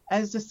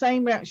 as the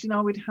same reaction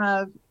I would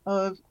have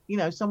of,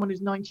 someone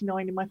who's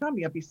 99 in my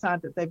family. I'd be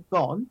sad that they've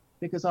gone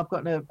because I've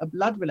got a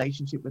blood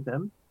relationship with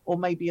them, or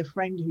maybe a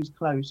friend who's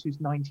close,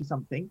 who's 90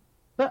 something.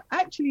 But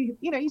actually,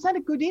 he's had a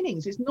good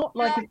innings. It's not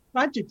like a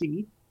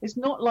tragedy. It's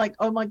not like,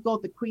 oh my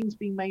God, the Queen's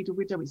being made a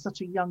widow at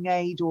such a young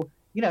age, or,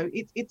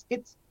 it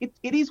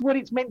is what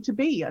it's meant to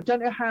be. I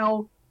don't know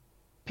how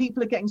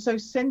people are getting so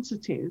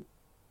sensitive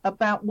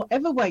about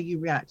whatever way you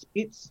react.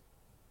 I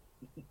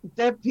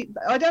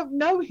don't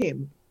know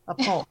him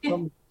apart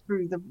from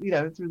through the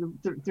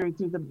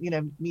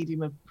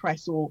medium of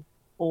press or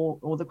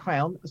the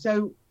Crown.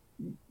 So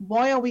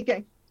why are we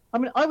getting? I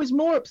mean, I was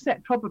more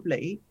upset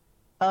probably.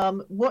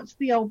 What's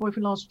the old boy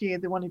from last year,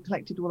 the one who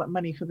collected all that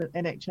money for the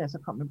NHS? I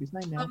can't remember his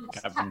name now.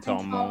 Captain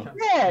Tom.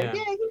 Yeah, he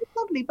was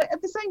lovely. But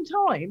at the same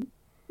time,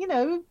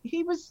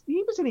 he was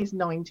in his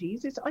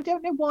 90s. I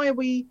don't know why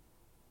we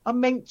are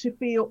meant to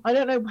feel. I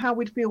don't know how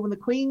we'd feel when the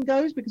Queen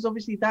goes, because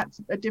obviously that's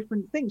a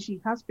different thing.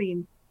 She has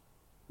been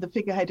the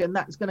figurehead, and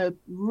that's going to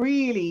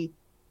really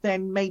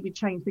then maybe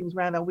change things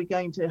around. Are we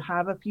going to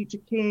have a future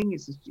king?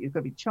 It's going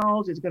to be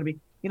Charles. It's going to be,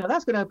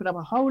 that's going to open up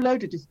a whole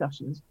load of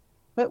discussions.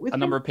 But with a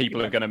number of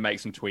people are going to make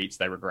some tweets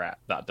they regret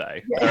that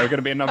day. There are going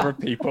to be a number of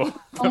people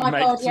that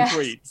make some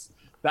tweets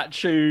that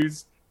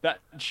choose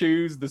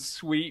the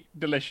sweet,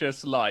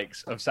 delicious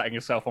likes of setting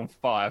yourself on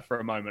fire for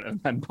a moment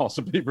and then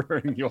possibly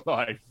ruining your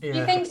life. Yeah. Do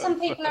you think some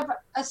people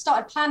have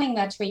started planning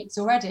their tweets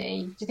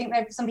already? Do you think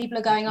some people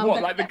are going on?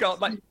 What,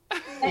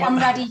 I'm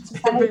ready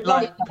to. A bit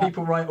like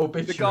people write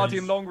obituaries. The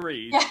Guardian long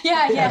read.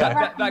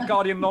 Yeah. That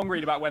Guardian long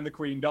read about when the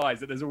Queen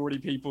dies. That there's already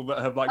people that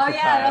have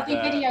there'll be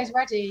videos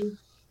ready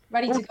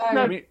to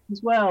go.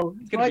 As well.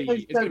 It's going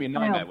to be a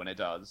nightmare when it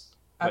does.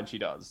 When she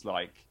does,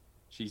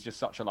 she's just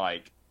such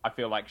a I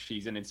feel like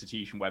she's an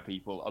institution where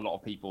a lot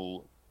of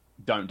people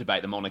don't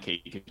debate the monarchy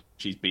because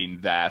she's been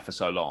there for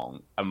so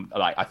long.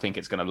 I think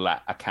it's going to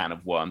let a can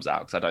of worms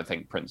out, because I don't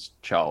think Prince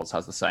Charles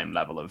has the same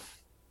level of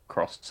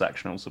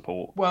cross-sectional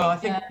support. Well, I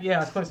think,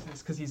 I suppose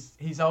it's because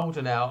he's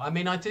older now. I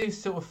mean, I do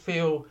sort of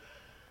feel.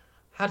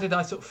 How did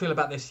I sort of feel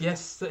about this?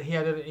 Yes, that he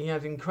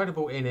had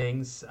incredible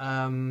innings,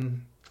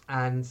 and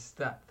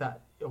that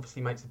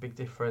obviously makes a big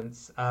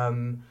difference.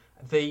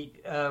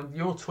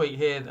 Your tweet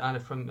here, Anna,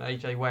 from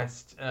AJ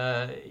West,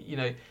 there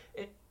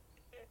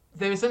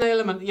is an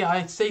element. Yeah,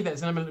 I see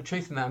there's an element of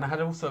truth in that, and I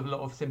had also a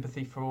lot of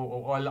sympathy for.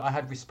 Or I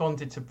had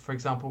responded to, for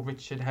example,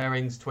 Richard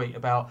Herring's tweet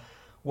about,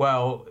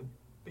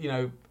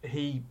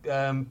 he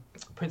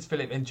Prince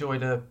Philip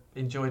enjoyed a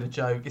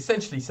joke,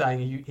 essentially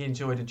saying he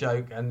enjoyed a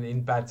joke and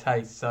in bad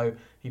taste, so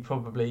he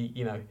probably,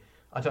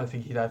 I don't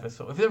think he'd ever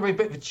there was a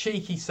bit of a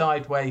cheeky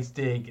sideways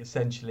dig,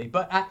 essentially,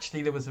 but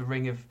actually there was a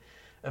ring of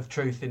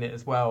truth in it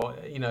as well.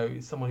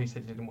 Someone who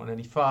said he didn't want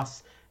any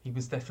fuss. He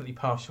was definitely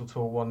partial to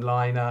a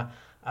one-liner.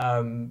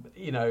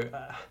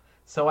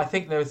 So I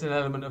think there was an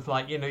element of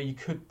you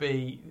could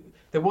be.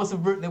 There was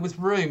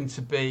room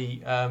to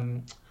be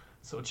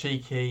sort of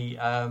cheeky.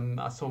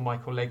 I saw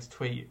Michael Legg's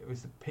tweet. It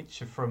was a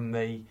picture from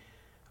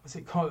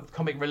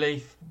Comic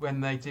Relief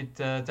when they did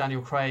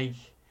Daniel Craig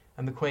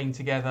and the Queen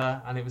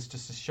together, and it was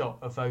just a shot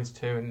of those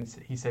two, and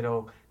he said,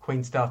 "Oh,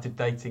 Queen started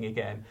dating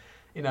again."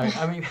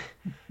 I mean,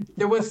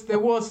 there was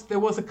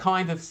a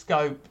kind of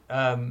scope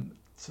to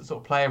sort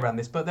of play around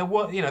this, but there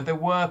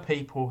were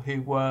people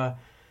who were.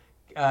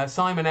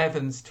 Simon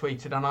Evans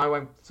tweeted, and I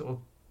won't sort of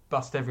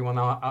bust everyone's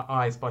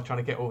eyes by trying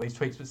to get all these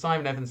tweets, but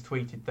Simon Evans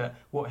tweeted that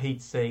what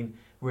he'd seen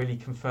really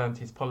confirmed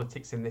his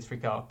politics in this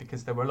regard,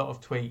 because there were a lot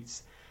of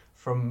tweets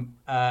from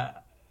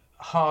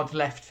hard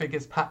left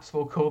figures, perhaps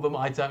we'll call them.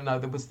 I don't know.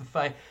 There was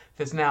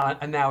there's now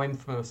a now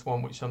infamous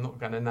one, which I'm not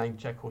going to name,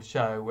 check or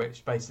show,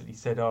 which basically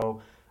said,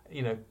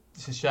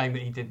 it's a shame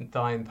that he didn't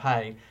die in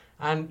pain.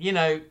 And,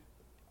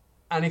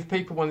 and if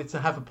people wanted to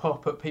have a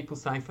pop at people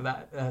saying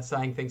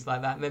things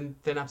like that,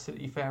 then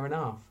absolutely fair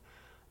enough.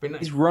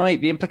 He's right.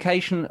 The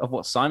implication of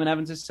what Simon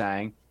Evans is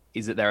saying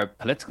is that there are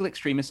political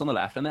extremists on the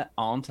left and there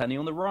aren't any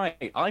on the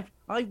right.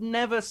 I've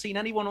never seen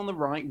anyone on the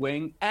right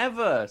wing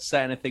ever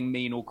say anything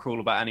mean or cruel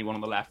about anyone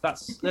on the left.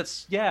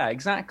 That's yeah,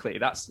 exactly.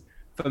 That's,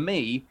 for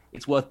me,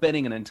 it's worth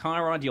binning an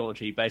entire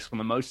ideology based on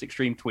the most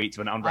extreme tweets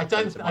of an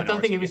unrepresented minority. I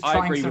don't think he was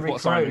trying to recruit.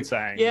 What Simon's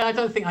saying. Yeah, I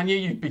don't think. I knew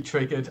you'd be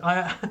triggered.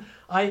 I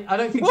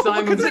don't think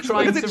Simon's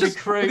trying to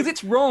recruit. Because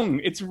it's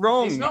wrong. It's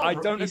wrong. I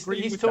don't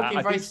agree with that.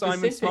 I think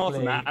Simon's smart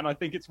on that, and I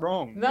think it's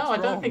wrong. No, I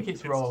don't think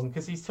it's wrong,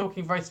 because he's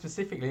talking very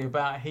specifically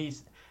about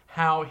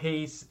how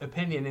his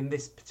opinion in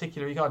this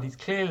particular regard. He's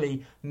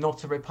clearly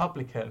not a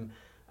Republican.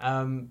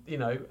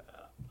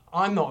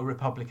 I'm not a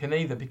Republican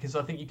either, because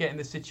I think you get in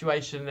this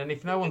situation, and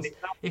if no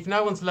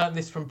one's learnt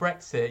this from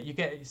Brexit, you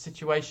get a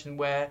situation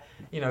where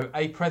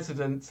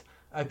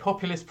a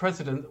populist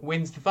president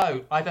wins the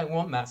vote. I don't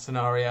want that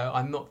scenario.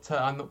 I'm not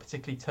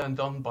particularly turned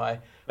on by.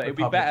 But it'd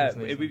be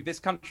better. This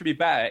country would be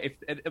better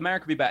if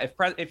America would be better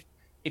if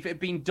it had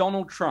been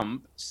Donald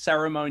Trump,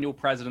 ceremonial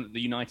president of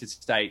the United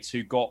States,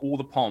 who got all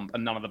the pomp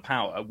and none of the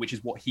power, which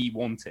is what he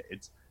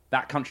wanted.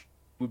 That country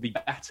would be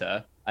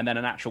better, and then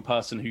an actual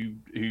person who.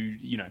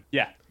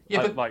 Yeah,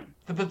 but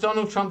the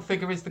Donald Trump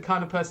figure is the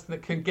kind of person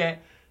that can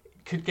get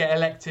could get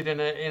elected in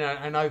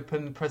an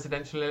open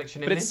presidential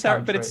election in But this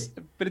country.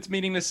 but it's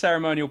meaningless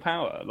ceremonial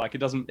power. Like it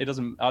doesn't.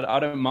 I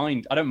don't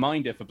mind. I don't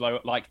mind if a blow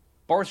like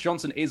Boris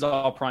Johnson is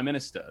our prime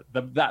minister.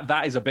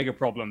 That is a bigger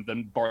problem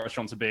than Boris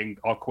Johnson being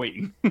our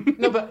queen.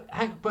 No, but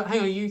hang on.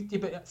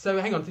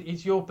 Hang on.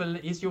 Is your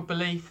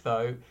belief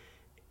though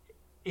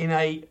in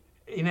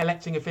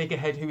electing a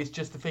figurehead who is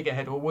just a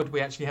figurehead, or would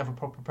we actually have a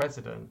proper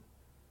president?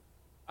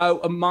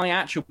 Oh, my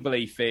actual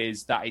belief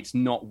is that it's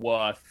not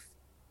worth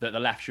that the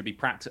left should be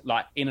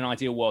like in an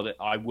ideal world.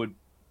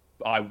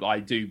 I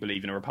do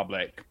believe in a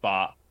republic,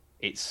 but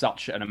it's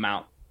such an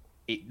amount.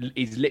 It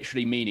is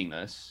literally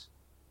meaningless.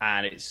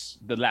 And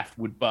the left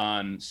would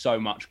burn so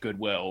much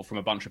goodwill from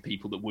a bunch of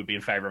people that would be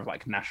in favour of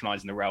like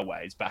nationalising the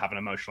railways, but have an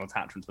emotional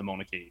attachment to the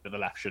monarchy, that the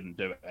left shouldn't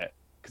do it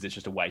because it's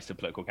just a waste of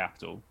political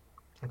capital.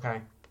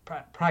 Okay,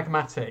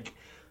 pragmatic.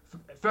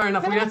 Fair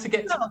enough. We have to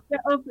get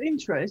of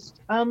interest.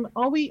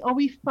 Are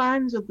we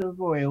fans of the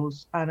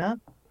royals, Anna?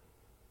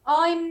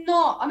 I'm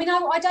not. I mean,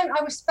 I don't.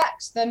 I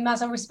respect them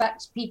as I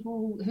respect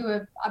people who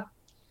are.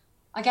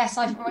 I guess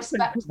I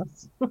respect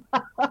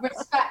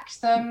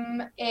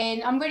them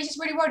in. I'm really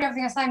worried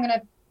everything I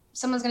say.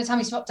 Someone's gonna tell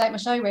me to update my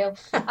show reel.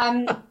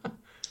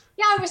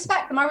 Yeah, I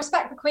respect them. I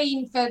respect the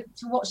Queen for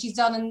what she's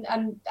done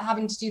and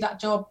having to do that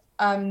job,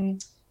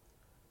 kind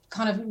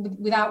of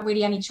without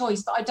really any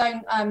choice. But I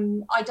don't.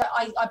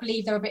 I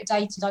believe they're a bit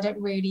dated. I don't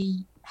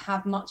really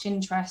have much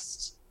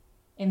interest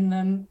in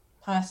them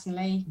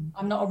personally.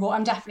 I'm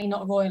definitely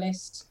not a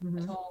royalist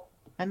at all.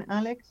 And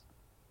Alex?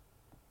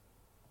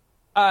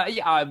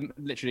 Yeah, I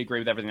literally agree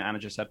with everything that Anna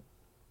just said.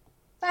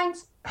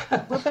 Thanks.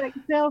 What about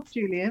yourself,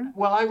 Julian?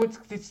 Well,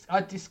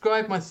 I'd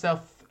describe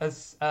myself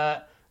as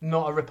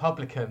not a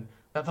Republican.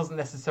 That doesn't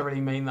necessarily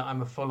mean that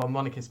I'm a full-on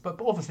monarchist, but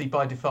obviously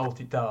by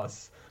default it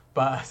does.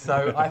 But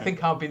so I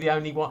think I'll be the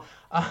only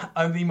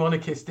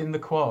monarchist in the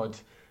quad.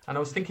 And I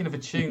was thinking of a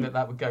tune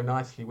that would go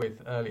nicely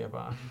with earlier,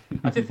 but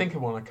I did think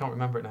of one. I can't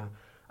remember it now.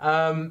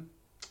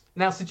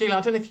 Now, Sajeela,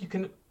 I don't know if you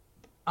can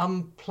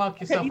unplug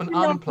yourself and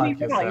unplug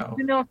yourself. You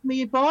didn't ask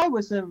me if I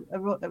was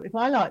if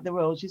I like the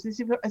royals. Is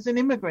this as an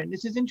immigrant?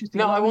 This is interesting.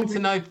 No, I want to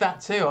know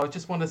that too. I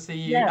just want to see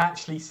you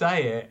actually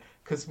say it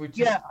because we.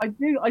 Yeah, I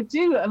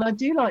do, and I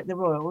do like the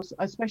royals,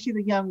 especially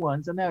the young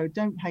ones. I know,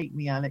 don't hate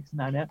me, Alex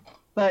and Anna,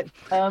 but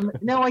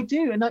no, I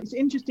do, and it's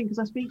interesting because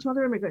I speak to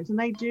other immigrants, and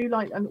they do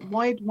like. And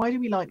why do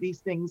we like these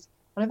things?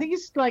 And I think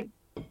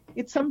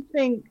it's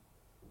something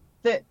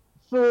that.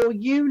 For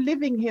you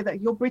living here,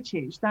 that you're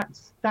British,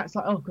 that's like,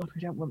 oh God,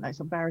 we don't want that.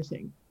 It's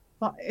embarrassing.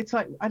 But it's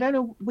like, I don't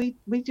know. We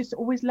just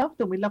always loved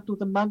them. We loved all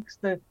the mugs,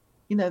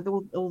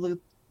 all the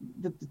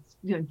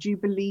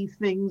Jubilee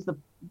things, the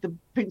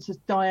Princess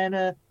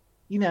Diana,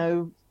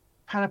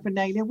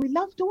 paraphernalia. We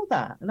loved all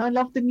that, and I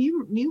loved the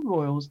new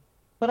royals.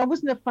 But I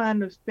wasn't a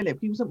fan of Philip.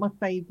 He wasn't my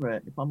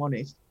favourite, if I'm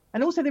honest.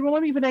 And also, they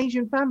remind me of an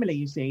Asian family.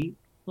 You see,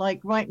 like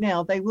right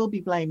now, they will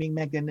be blaming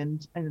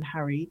Meghan and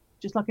Harry,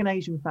 just like an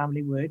Asian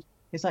family would.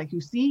 It's like,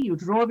 you see, you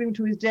drove him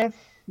to his death.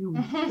 You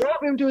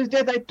drove him to his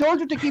death. I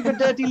told you to keep a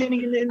dirty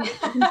linen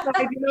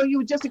inside.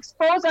 You just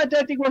expose our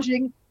dirty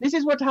washing. This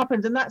is what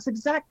happens, and that's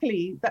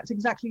exactly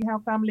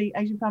how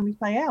Asian families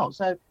play out.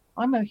 So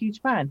I'm a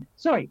huge fan.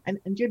 Sorry, and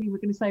Julie, we're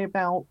going to say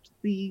about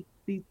the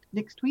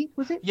next tweet,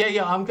 was it?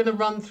 Yeah. I'm going to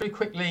run through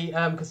quickly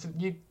because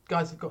you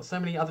guys have got so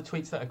many other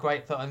tweets that are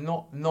great that are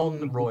not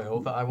non-royal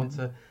that I want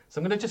to.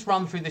 So I'm going to just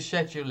run through the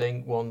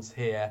scheduling ones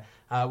here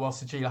while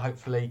Sajeela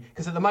hopefully,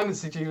 because at the moment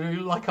Sajeela, you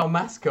look like our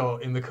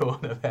mascot in the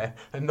corner there,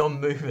 a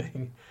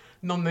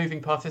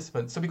non-moving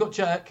participant. So we've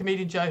got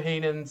comedian Joe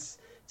Heenan's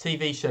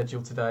TV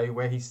schedule today,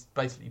 where he's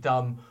basically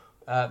done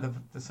the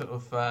sort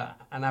of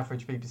an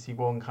average BBC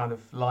One kind of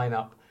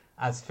lineup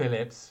as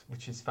Phillips,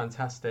 which is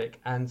fantastic,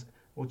 and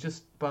we'll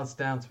just buzz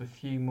down to a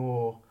few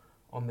more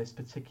on this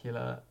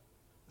particular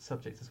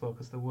subject as well,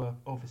 because there were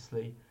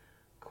obviously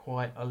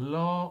quite a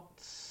lot.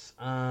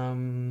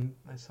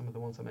 There's some of the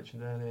ones I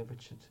mentioned earlier.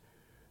 Richard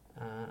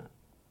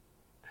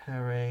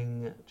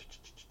Herring.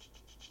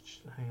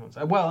 Hang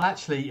on. Well,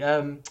 actually,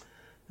 the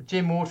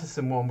Jim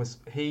Waterson one was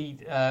he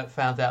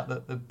found out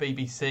that the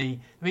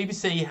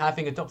BBC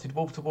having adopted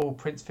wall-to-wall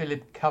Prince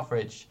Philip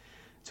coverage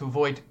to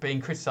avoid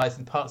being criticised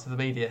in parts of the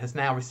media, has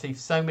now received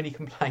so many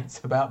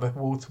complaints about the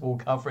wall-to-wall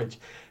coverage,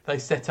 they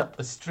set up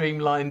a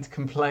streamlined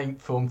complaint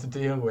form to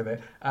deal with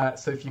it.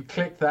 So if you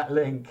click that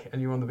link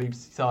and you're on the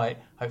BBC site,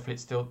 hopefully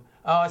it's still...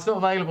 Oh, it's not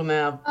available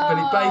now, but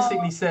it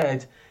basically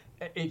said...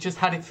 It just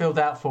had it filled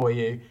out for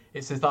you.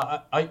 It says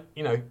that,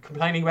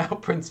 complaining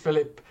about Prince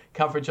Philip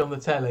coverage on the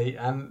telly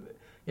and,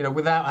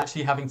 without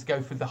actually having to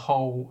go through the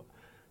whole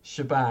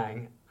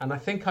shebang. And I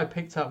think I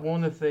picked up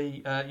one of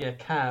the,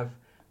 Cav,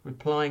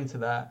 replying to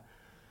that.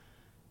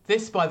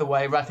 This, by the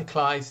way,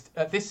 radicalised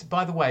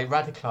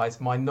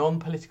my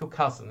non-political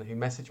cousin who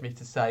messaged me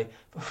to say,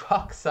 for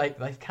fuck's sake,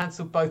 they've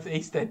cancelled both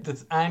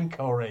EastEnders and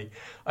Corrie.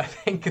 I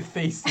think a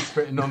thesis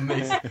written on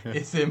this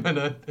is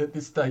imminent at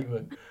this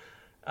statement.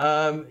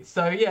 It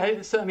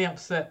certainly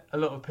upset a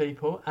lot of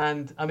people.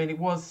 And, I mean,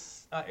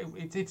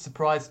 it did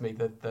surprise me,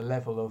 the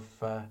level of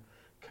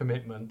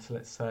commitment,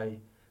 let's say,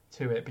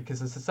 to it,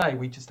 because, as I say,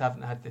 we just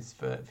haven't had this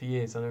for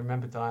years. And I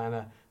remember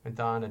when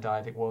Diana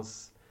died, it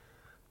was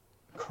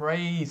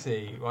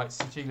crazy. Right,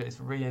 Sajila is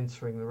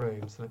re-entering the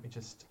room, so let me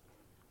just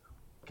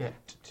get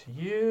to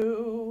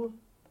you.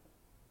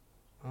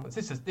 Oh,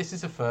 this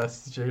is a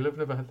first, Sajila. I've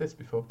never had this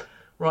before.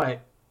 Right,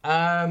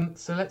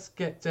 so let's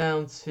get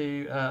down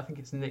to, I think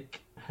it's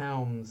Nick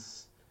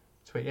Helm's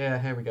tweet. Yeah,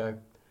 here we go.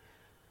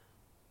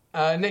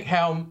 Nick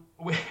Helm,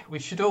 we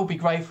should all be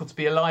grateful to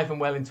be alive and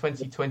well in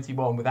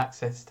 2021 with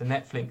access to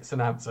Netflix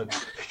and Amazon,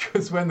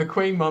 because when the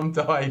Queen Mum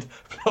died,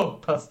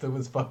 Blockbuster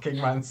was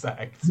fucking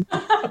ransacked.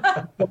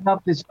 I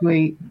love this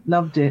tweet.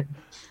 Loved it.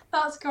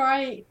 That's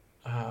great.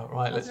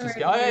 Right, let's just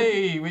go.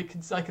 Hey,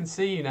 I can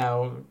see you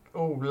now,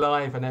 all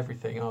live and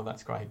everything. Oh,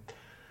 that's great.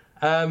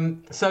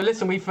 So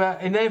listen, we've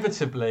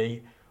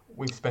inevitably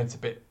spent a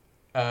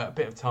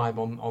bit of time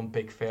on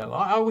Big Phil.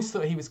 I always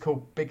thought he was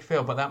called Big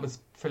Phil, but that was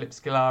Philip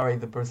Scolari,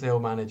 the Brazil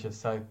manager.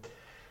 So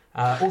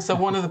also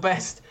one of the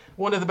best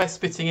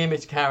Spitting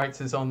Image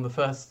characters on the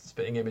first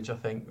Spitting Image, I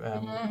think,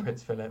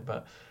 Prince Philip.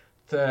 But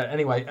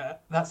anyway,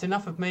 that's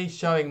enough of me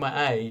showing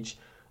my age.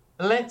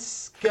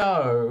 Let's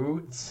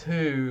go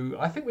to,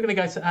 I think we're going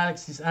to go to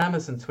Alex's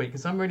Amazon tweet,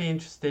 because I'm really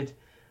interested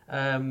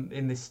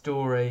in this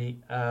story.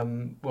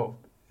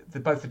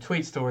 Both the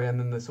tweet story and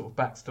then the sort of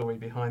backstory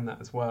behind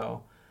that as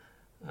well.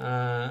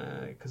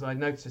 Because I did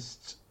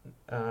notice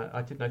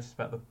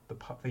about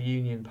the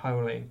union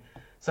polling.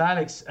 So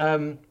Alex,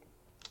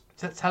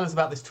 tell us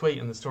about this tweet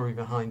and the story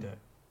behind it.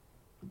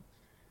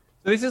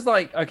 So this is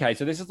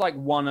like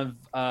one of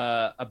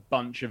a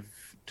bunch of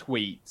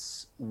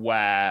tweets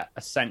where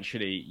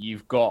essentially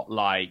you've got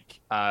like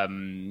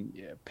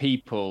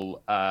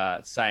people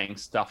saying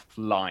stuff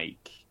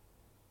like,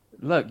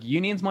 look,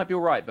 unions might be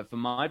all right, but for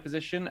my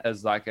position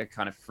as like a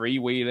kind of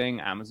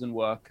freewheeling Amazon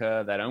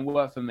worker, they don't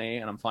work for me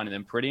and I'm finding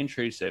them pretty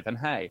intrusive. And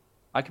hey,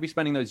 I could be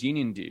spending those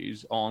union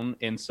dues on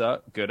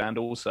insert good and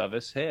all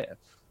service here.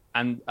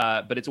 And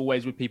but it's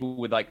always with people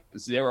with like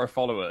 0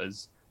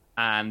 followers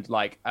and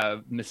like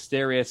a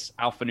mysterious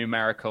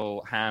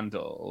alphanumerical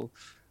handle.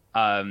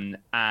 And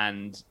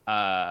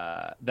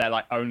their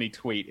like only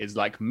tweet is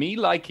like, me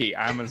likey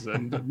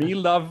Amazon, me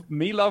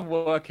love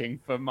working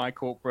for my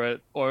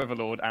corporate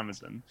overlord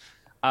Amazon.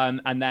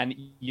 And then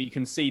you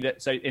can see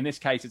that, so in this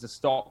case it's a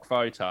stock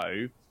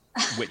photo,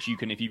 which you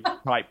can, if you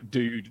type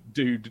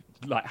dude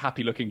like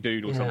happy looking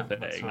dude or something,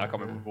 right, I can't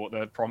remember what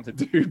the prompt is,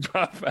 dude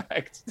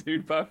perfect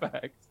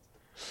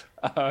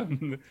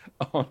on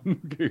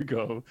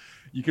Google,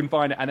 you can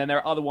find it. And then there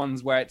are other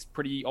ones where it's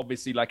pretty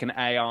obviously like an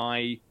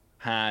AI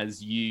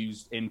has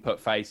used input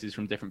faces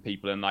from different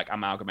people and like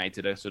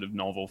amalgamated a sort of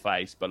novel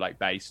face, but like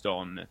based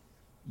on,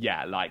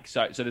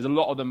 so there's a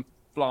lot of them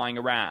flying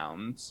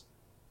around,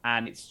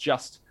 and it's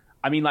just,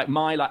 I mean, like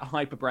my like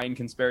hyperbrain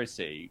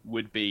conspiracy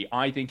would be,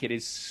 I think it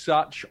is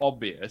such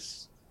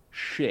obvious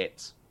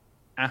shit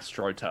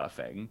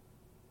astroturfing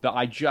that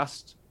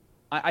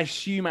I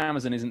assume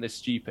Amazon isn't this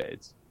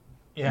stupid.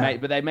 Yeah.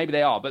 Maybe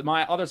they are, but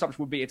my other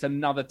assumption would be it's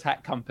another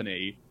tech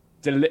company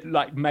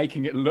like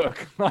making it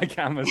look like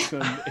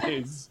Amazon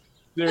is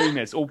doing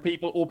this, or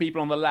people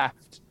on the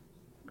left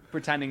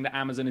pretending that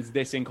Amazon is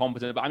this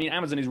incompetent. But I mean,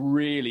 Amazon is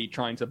really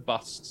trying to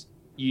bust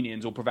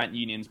unions or prevent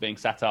unions being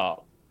set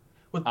up.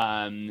 Well,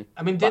 I mean,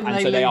 didn't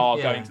they lose?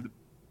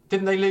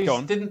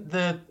 Didn't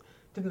the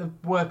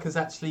workers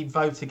actually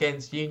vote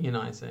against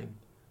unionising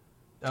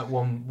at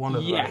one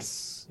of the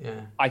yes.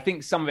 Yeah, I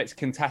think some of it's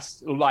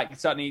contest. Like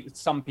certainly,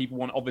 some people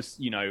want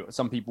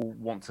some people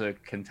want to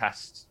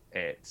contest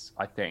it.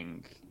 I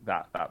think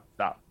that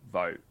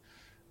vote,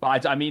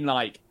 but I mean,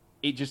 like,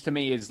 it just to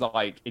me is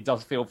like, it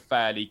does feel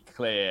fairly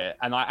clear.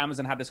 And like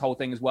Amazon had this whole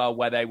thing as well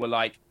where they were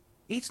like,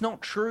 it's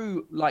not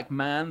true, like,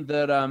 man,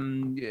 that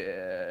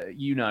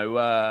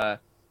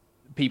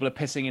people are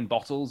pissing in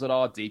bottles at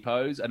our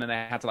depots, and then they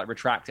had to like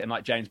retract it. And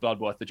like James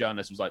Bloodworth, the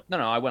journalist, was like, no,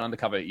 I went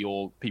undercover.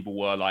 Your people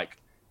were like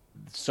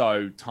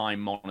so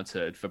time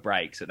monitored for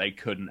breaks that they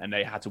couldn't, and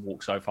they had to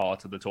walk so far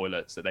to the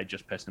toilets that they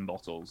just pissed in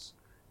bottles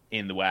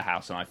in the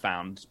warehouse, and I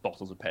found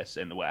bottles of piss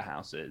in the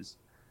warehouses.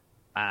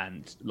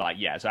 And like,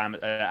 so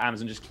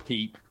Amazon just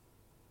keep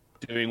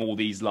doing all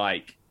these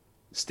like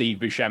Steve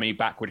Buscemi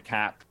backward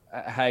cap,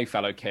 hey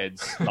fellow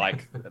kids,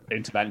 like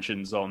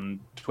interventions on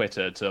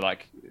Twitter to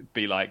like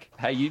be like,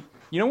 hey, you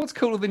know what's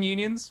cooler than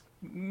unions?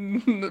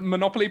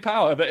 Monopoly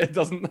power, that it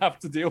doesn't have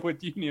to deal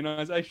with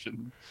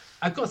unionization.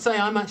 I've got to say,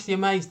 I'm actually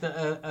amazed that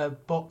a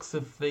box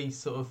of these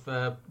sort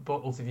of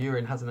bottles of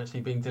urine hasn't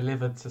actually been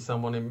delivered to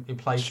someone in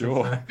place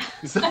of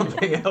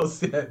something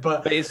else yet.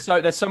 But there's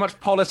so much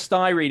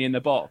polystyrene in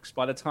the box.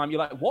 By the time you're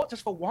like, what?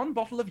 Just for one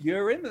bottle of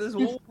urine? There's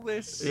all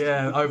this.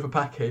 Yeah,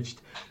 overpackaged.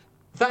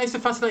 That is a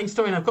fascinating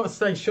story, and I've got to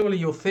say, surely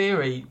your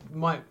theory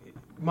might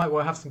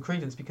well have some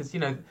credence, because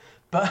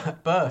Bert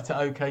at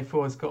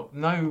OK4 has got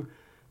no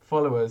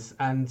followers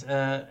and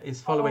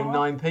is following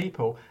 9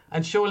 people,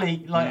 and surely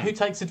who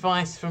takes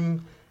advice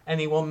from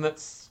anyone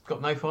that's got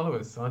no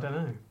followers? I don't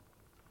know.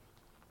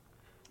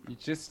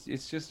 It's just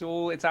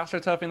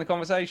astroturfing the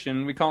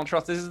conversation. We can't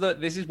trust.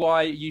 This is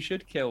why you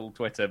should kill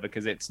Twitter,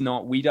 because it's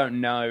not. We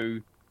don't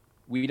know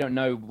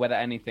whether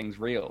anything's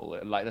real.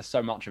 Like, there's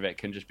so much of it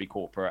can just be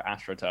corporate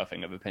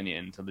astroturfing of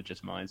opinion to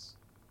legitimize.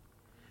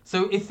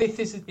 So if this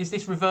is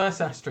this reverse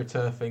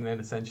astroturfing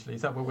then, essentially?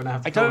 Is that what we're gonna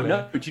have to I call don't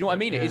know. it? Do you know what I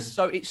mean? Yeah.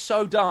 It's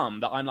so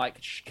dumb that I'm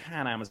like,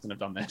 can Amazon have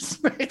done this?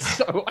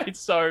 it's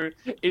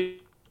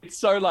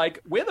so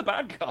like, we're the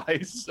bad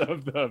guys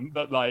of them,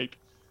 but like,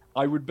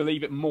 I would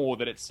believe it more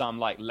that it's some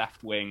like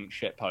left-wing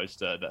shit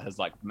poster that has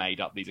like made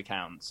up these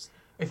accounts.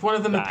 If one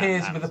of them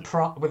appears with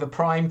a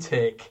prime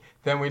tick,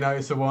 then we know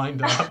it's a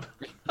wind-up.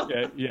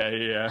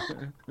 yeah.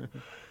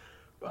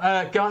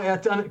 Guys,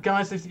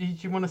 do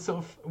you want to sort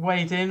of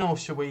wade in, or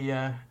should we?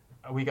 Are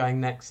we going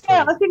next?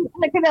 Yeah, I think.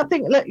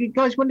 Look, you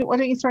guys, why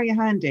don't you throw your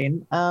hand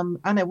in?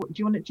 Anna, do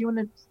you want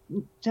to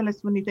tell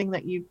us anything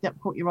that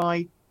caught your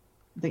eye,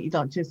 that you'd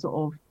like to sort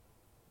of,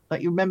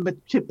 that you remember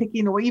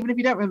picking, or even if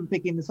you don't remember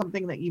picking, there's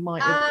something that you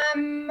might.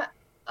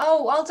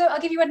 I'll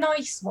give you a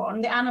nice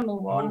one, the animal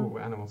one. Oh,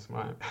 animals,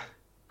 right.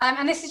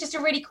 And this is just a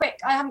really quick.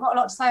 I haven't got a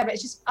lot to say, but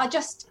it's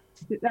just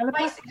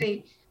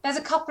basically there's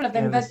a couple of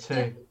them. Yeah, there's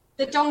two.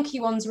 The donkey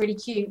one's really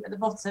cute at the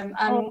bottom.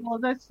 Oh,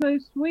 that's so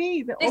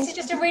sweet. This is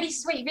just a really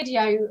sweet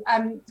video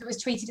that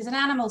was tweeted as an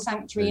animal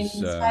sanctuary in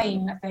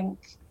Spain, I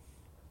think.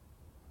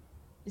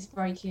 It's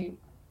very cute.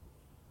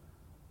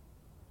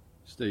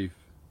 Steve,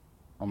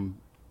 I'm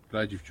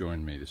glad you've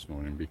joined me this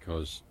morning,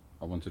 because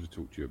I wanted to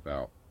talk to you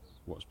about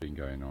what's been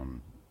going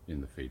on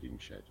in the feeding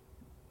shed.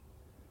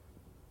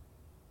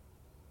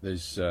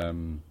 There's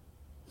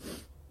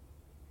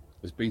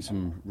been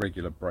some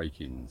regular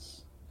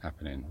break-ins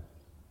happening,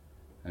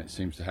 and it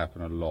seems to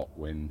happen a lot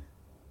when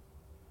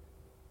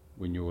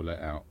you're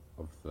let out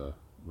of the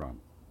run.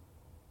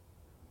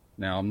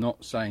 Now, I'm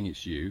not saying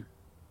it's you.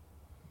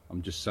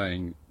 I'm just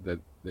saying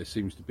that there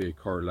seems to be a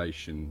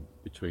correlation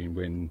between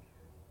when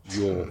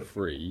you're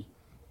free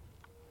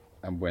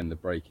and when the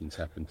break-ins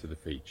happen to the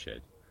feed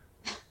shed.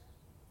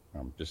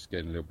 I'm just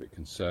getting a little bit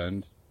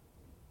concerned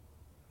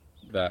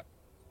that,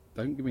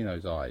 don't give me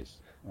those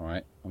eyes, all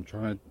right? We're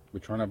trying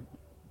to,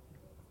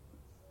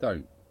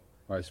 don't.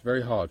 Right, it's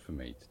very hard for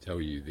me to tell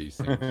you these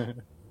things.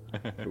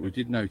 But we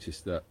did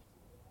notice that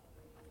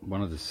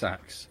one of the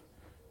sacks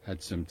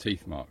had some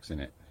teeth marks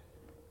in it.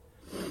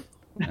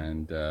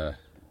 And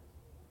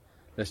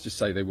let's just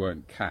say they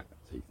weren't cat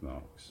teeth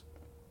marks.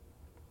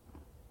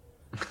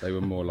 They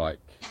were more like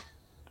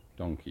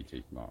donkey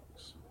teeth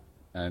marks.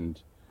 And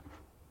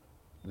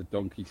the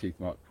donkey teeth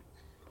mark,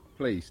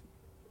 please,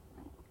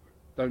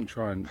 don't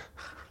try and...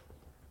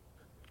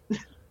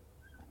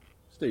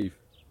 Steve,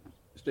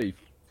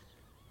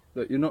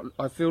 look, you're not.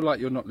 I feel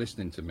like you're not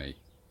listening to me.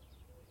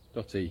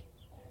 Dottie,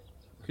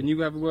 can you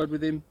have a word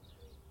with him?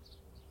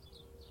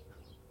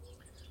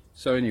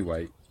 So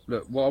anyway,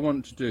 look, what I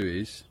want to do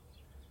is,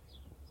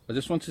 I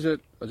just wanted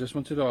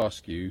to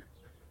ask you,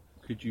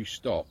 could you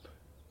stop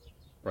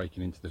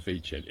breaking into the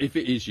feed shed? If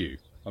it is you,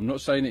 I'm not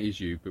saying it is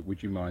you, but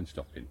would you mind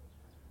stopping?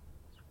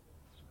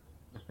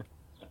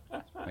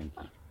 Thank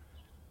you.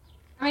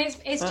 I mean,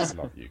 it's just,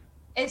 I love you.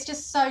 It's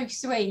just so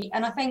sweet,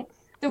 and I think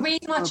the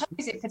reason I chose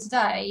it for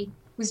today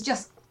was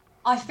just,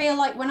 I feel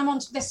like when I'm on,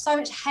 there's so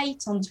much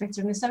hate on Twitter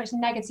and there's so much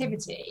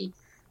negativity,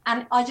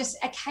 and I just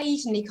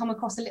occasionally come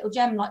across a little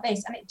gem like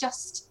this, and it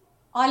just,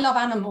 I love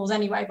animals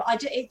anyway,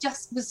 but it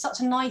just was such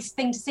a nice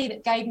thing to see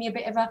that gave me a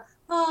bit of a,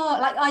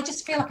 like, I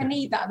just feel like I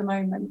need that at the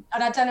moment,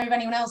 and I don't know if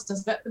anyone else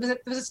does, but there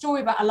was a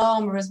story about a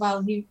llama as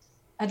well who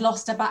had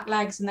lost her back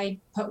legs and they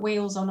put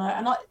wheels on her,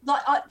 and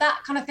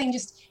that kind of thing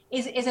just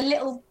is a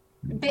little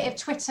bit of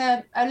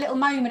Twitter, a little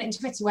moment in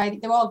Twitter where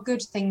there are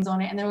good things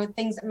on it and there are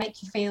things that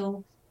make you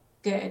feel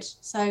good.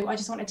 So I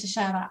just wanted to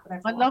share that with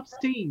everyone. I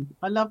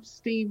love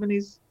Steve and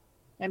his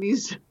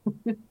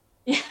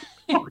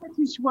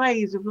British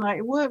ways of like,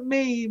 it weren't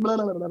me, blah,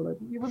 blah, blah, blah.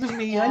 It wasn't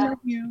me, I love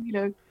you, you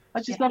know.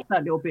 I just love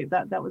that little bit.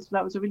 That was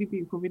a really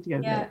beautiful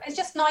video. Yeah, it's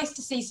just nice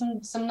to see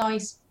some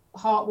nice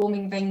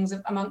heartwarming things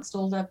amongst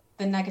all the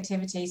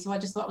negativity. So I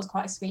just thought it was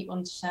quite a sweet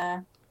one to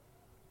share.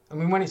 I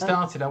mean, when it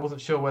started, I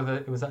wasn't sure whether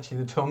it was actually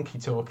the donkey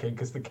talking,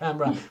 because the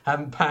camera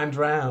hadn't panned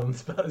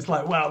round. But it's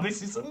like, wow,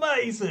 this is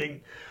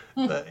amazing.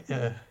 But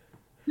yeah.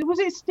 Was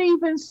it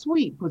Stephen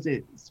Sweep? Was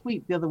it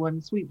Sweep? The other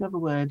one, Sweep. The other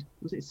word,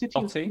 was it Sooty?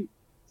 Dottie?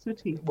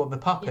 What the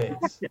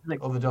puppets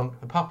or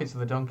the puppets or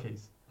the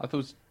donkeys? I thought it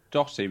was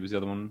Dottie was the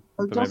other one,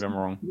 but maybe I'm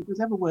wrong. It was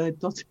ever word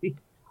Dottie.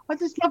 I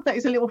just love that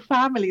it's a little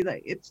family.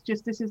 That it's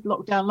just, this is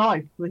lockdown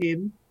life for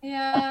him.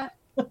 Yeah.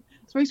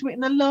 It's very sweet,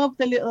 and I love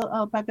the little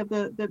alpaca,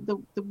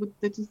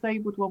 the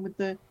disabled one with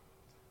the.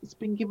 It's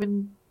been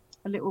given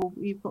a little.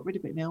 You've got rid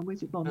of it now.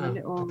 Where's it gone? Oh, the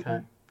little. Okay.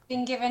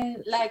 Been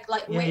given like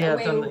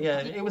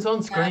it was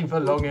on screen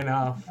for long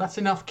enough. That's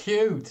enough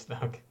cute.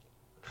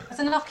 That's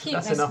enough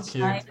cuteness. That's enough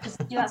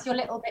cute. That's your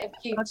little bit of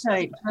cute.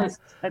 Okay,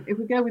 if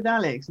we go with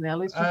Alex now,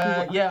 let's just.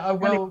 I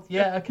will.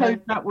 Yeah, okay.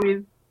 That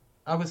with.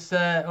 I was all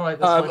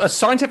right.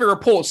 Scientific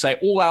reports say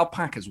all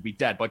alpacas will be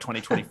dead by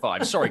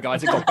 2025. Sorry,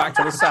 guys, it got back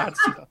to the sad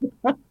stuff.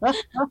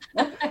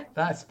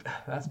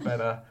 That's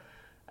better.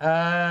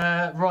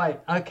 Right.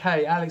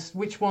 Okay, Alex.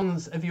 Which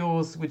ones of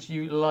yours would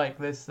you like?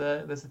 There's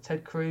a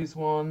Ted Cruz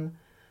one.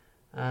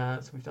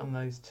 So we've done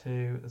those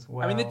two as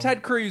well. I mean, the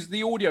Ted Cruz,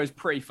 the audio is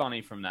pretty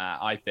funny from that,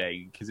 I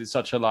think, because it's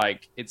such a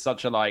like.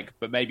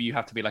 But maybe you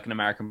have to be like an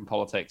American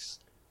politics,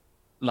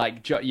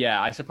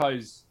 yeah. I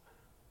suppose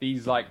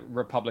these like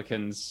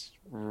Republicans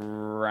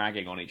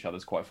ragging on each other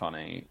is quite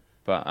funny.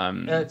 But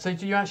so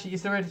do you actually?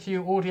 Is there any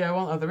audio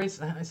on? Oh, there is.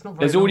 It's not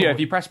very. There's audio.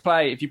 If you press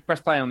play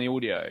on the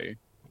audio.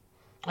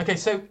 Okay,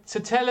 so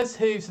tell us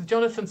who. So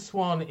Jonathan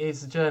Swan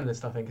is a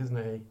journalist, I think, isn't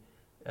he?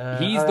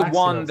 He's the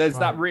one. There's right.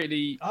 that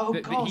really. Oh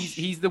gosh.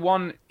 He's the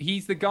one.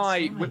 He's the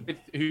guy right.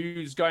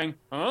 who's going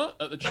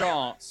at the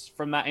charts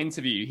from that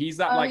interview. He's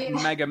that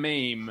mega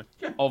meme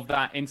of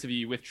that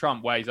interview with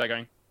Trump where he's like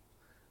going.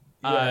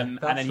 And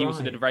then he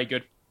also did a very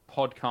good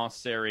podcast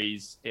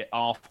series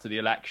after the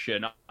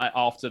election,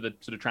 after the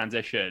sort of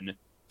transition,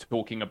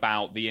 talking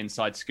about the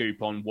inside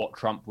scoop on what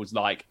Trump was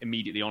like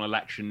immediately on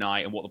election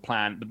night and what the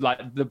plan, like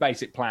the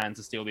basic plan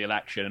to steal the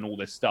election and all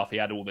this stuff. He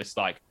had all this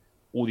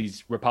all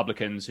these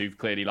Republicans who've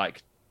clearly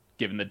like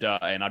given the dirt,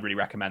 and I'd really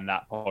recommend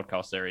that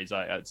podcast series.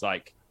 It's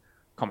like,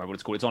 I can't remember what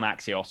it's called. It's on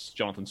Axios.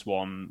 Jonathan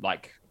Swan,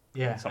 something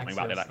Axios,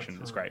 about the election.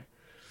 It's great.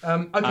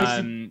 Okay,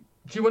 so do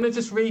you want to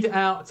just read it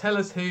out? Tell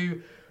us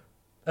who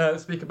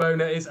Speaker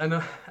Boner is,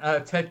 and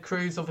Ted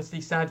Cruz, obviously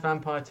sad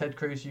vampire Ted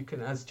Cruz. You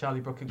can, as Charlie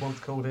Brooker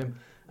once called him,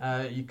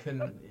 you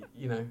can,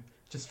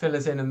 just fill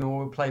us in, and then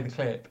we'll play the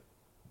clip.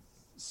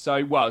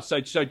 So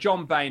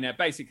John Boehner,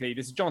 basically,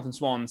 this is Jonathan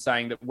Swan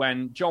saying that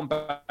when John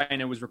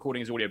Boehner was recording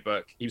his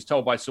audiobook, I was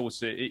told by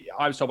sources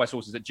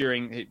that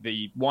during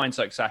the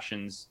wine-soaked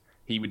sessions,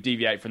 he would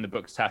deviate from the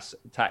book's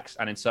text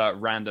and insert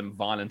random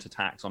violent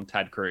attacks on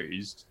Ted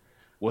Cruz.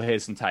 Well,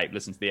 here's some tape,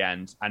 listen to the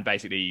end. And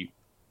basically,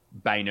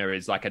 Boehner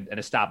is like an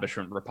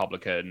establishment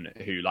Republican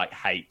who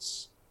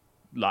hates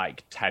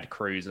Ted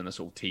Cruz and the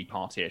sort of Tea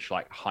Party-ish,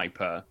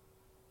 hyper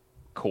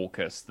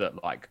caucus that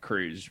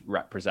Cruz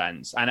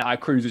represents, and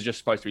Cruz is just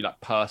supposed to be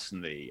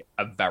personally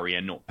a very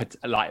annoying,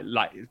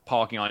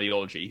 parking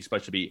ideology. He's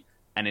supposed to be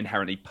an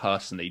inherently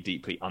personally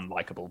deeply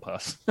unlikable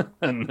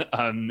person,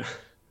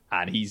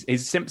 and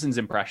his Simpsons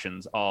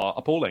impressions are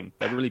appalling.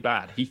 They're really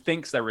bad. He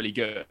thinks they're really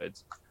good.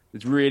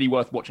 It's really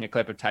worth watching a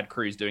clip of Ted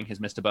Cruz doing his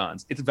Mr.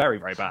 Burns. It's very,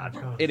 very bad.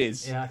 Oh, it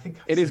is. Yeah, I think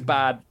it is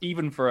bad,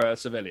 even for a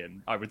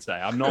civilian. I would say.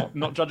 I'm not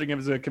judging him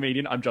as a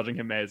comedian. I'm judging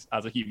him as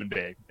a human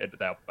being.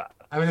 They're bad.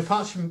 I mean,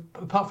 apart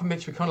from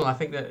Mitch McConnell, I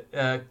think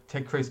that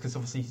Ted Cruz, because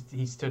obviously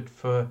he stood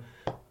for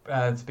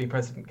to be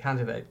presidential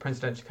candidate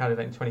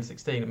in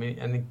 2016. I mean,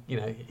 and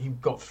he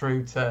got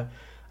through to.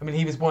 I mean,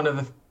 he was one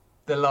of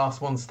the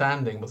last one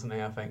standing, wasn't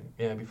he? I think,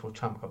 before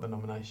Trump got the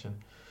nomination.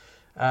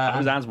 I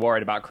was as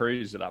worried about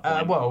Cruz at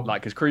that point.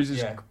 Because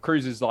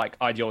Cruz's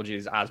ideology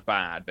is as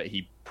bad, but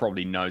he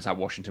probably knows how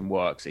Washington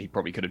works. He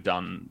probably could have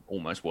done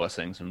almost worse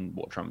things than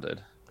what Trump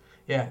did.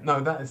 Yeah, no,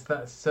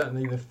 that's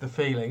certainly the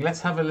feeling. Let's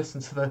have a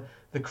listen to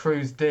the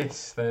Cruz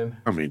diss then.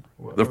 I mean,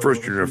 the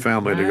first in your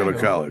family to go to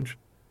college.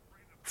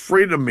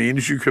 Freedom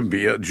means you can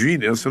be a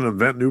genius and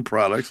invent new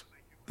products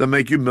that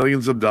make you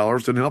millions of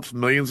dollars and helps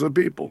millions of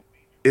people.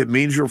 It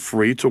means you're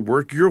free to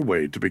work your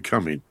way to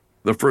becoming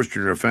the first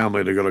in your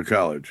family to go to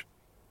college.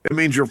 It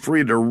means you're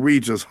free to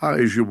reach as high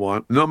as you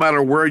want, no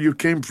matter where you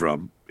came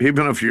from,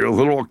 even if you're a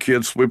little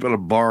kid sweeping a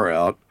bar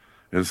out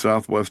in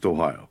Southwest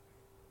Ohio.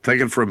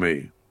 Take it from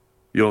me.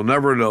 You'll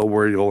never know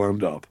where you'll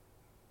end up.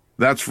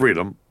 That's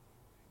freedom.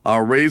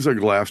 I'll raise a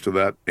glass to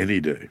that any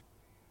day.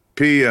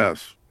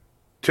 P.S.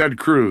 Ted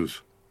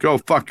Cruz, go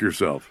fuck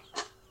yourself.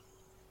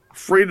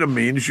 Freedom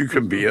means you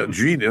can be a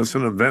genius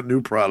and invent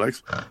new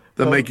products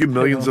that make you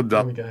millions of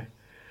dollars.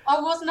 I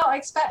was not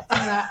expecting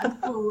that at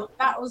all.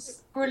 That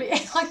was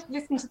brilliant. I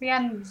listened to the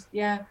end.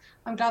 Yeah,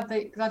 I'm glad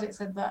it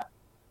said that.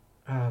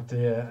 Oh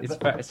dear,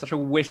 it's such a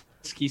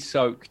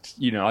whiskey-soaked.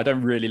 I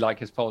don't really like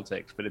his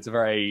politics, but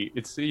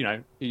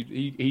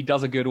he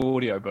does a good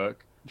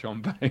audiobook,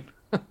 John Boehner.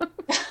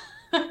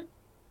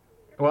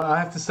 Well, I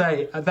have to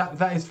say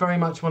that is very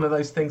much one of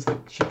those things that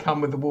should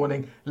come with the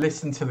warning.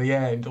 Listen to the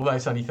end, although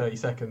it's only 30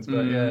 seconds.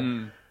 But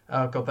yeah,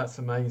 oh god, that's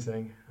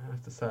amazing. I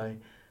have to say.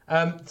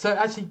 So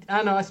actually,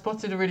 Anna, I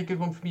spotted a really good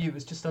one from you. It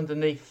was just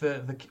underneath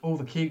all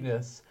the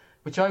cuteness,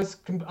 which I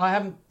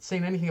haven't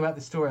seen anything about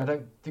this story. I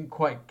didn't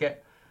quite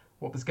get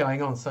what was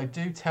going on. So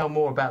do tell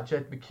more about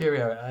Jed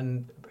Mercurio,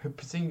 and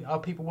are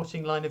people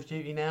watching Line of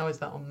Duty now? Is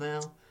that on now?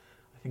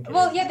 I think.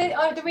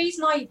 The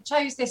reason I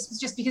chose this was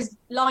just because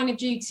Line of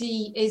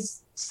Duty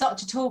is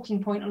such a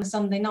talking point on a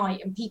Sunday night,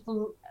 and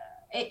people.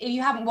 If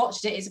you haven't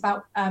watched it, it's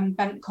about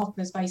bent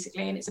coppers,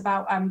 basically, and it's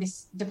about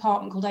this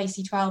department called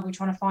AC12. We're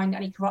trying to find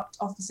any corrupt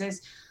officers.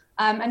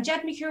 And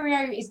Jed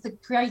Mercurio is the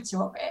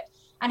creator of it.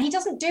 And he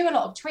doesn't do a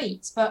lot of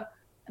tweets, but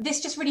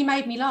this just really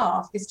made me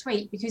laugh, this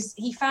tweet, because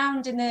he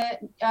found in the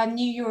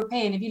New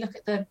European, if you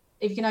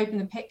can open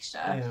the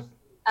picture,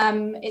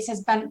 it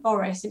says Bent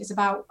Boris, and it's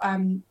about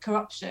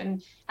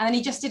corruption. And then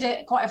he just did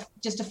a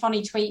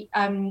funny tweet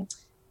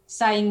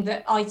saying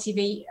that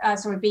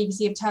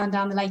BBC have turned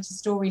down the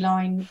latest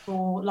storyline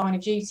for Line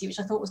of Duty,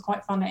 which I thought was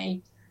quite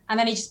funny. And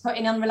then he just put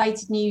in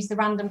unrelated news, the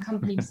random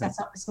company we set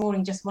up this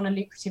morning just won a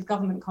lucrative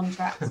government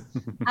contract.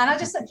 And I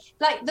just,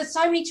 like, there's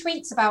so many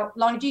tweets about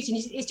Line of Duty,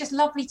 and it's just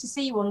lovely to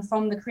see one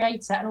from the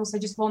creator, and also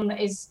just one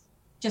that is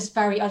just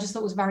I just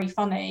thought was very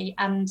funny.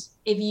 And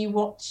if you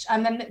watch,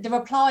 and then the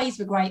replies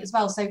were great as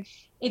well. So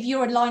if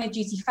you're a Line of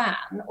Duty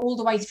fan, all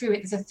the way through it,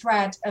 there's a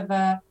thread of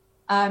a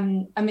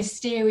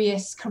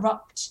mysterious,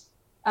 corrupt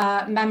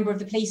member of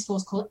the police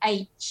force called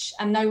H,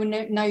 and no one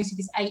knows who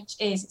this H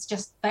is. It's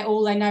just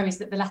all they know is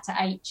that the letter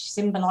H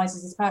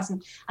symbolises this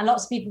person. And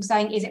lots of people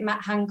saying, "Is it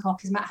Matt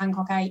Hancock? Is Matt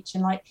Hancock H?"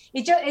 And like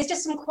it's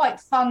just some quite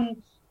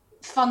fun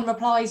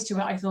replies to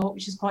it, I thought,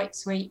 which is quite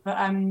sweet. But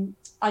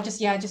I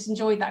just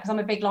enjoyed that because I'm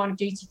a big Line of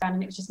Duty fan,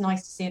 and it was just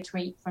nice to see a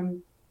tweet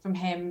from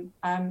him.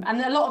 And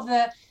a lot of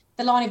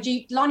the Line of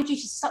Duty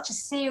is such a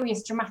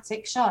serious,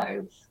 dramatic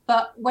show.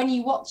 But when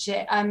you watch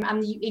it,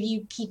 if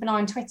you keep an eye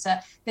on Twitter,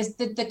 there's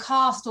the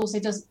cast also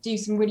does do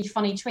some really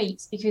funny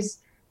tweets, because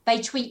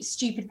they tweet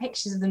stupid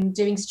pictures of them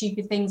doing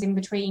stupid things in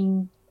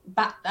between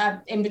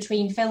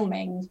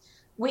filming.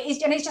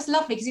 And it's just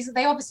lovely because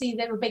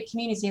they're a big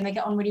community and they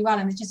get on really well,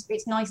 and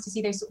it's nice to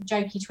see those sort of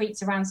jokey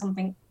tweets around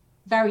something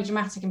very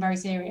dramatic and very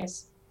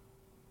serious.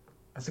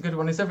 That's a good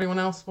one. Is everyone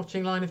else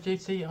watching Line of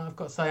Duty? I've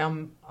got to say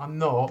I'm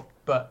not,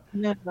 but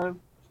No.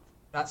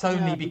 that's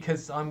only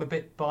because I'm a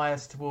bit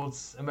biased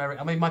towards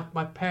America. I mean,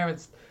 my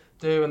parents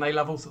do, and they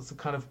love all sorts of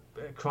kind of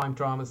crime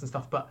dramas and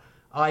stuff, but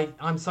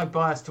I'm so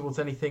biased towards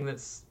anything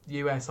that's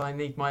US. I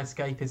need my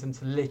escapism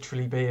to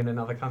literally be in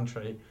another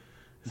country,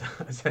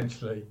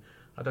 essentially.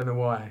 I don't know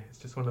why. It's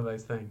just one of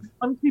those things.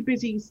 I'm too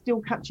busy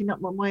still catching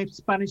up on my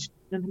Spanish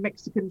and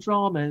Mexican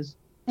dramas.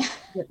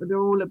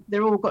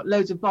 They're all got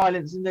loads of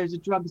violence and loads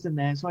of drugs in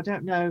there. So I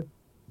don't know.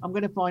 I'm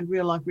going to find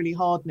real life really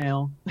hard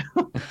now.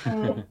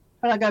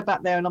 When I go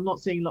back there and I'm not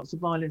seeing lots of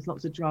violence,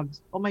 lots of drugs,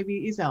 or maybe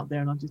it is out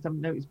there and I just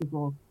haven't noticed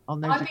before. I've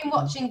been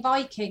watching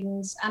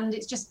Vikings, and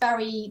it's just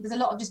there's a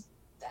lot of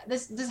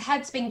there's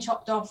heads being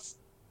chopped off,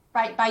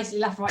 right, basically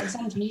left, right, and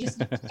centre. And you just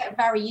get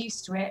very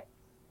used to it.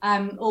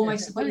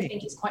 Almost to the point you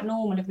think it's quite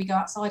normal if we go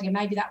outside again.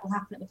 Maybe that will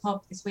happen at the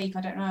pub this week.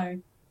 I don't know.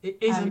 It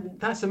isn't.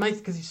 That's amazing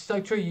because it's so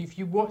true. If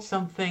you watch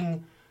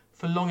something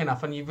for long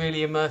enough and you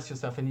really immerse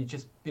yourself and you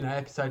just,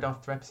 episode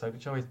after episode,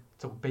 which I always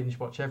sort of binge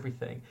watch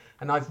everything.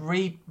 And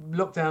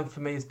lockdown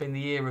for me has been the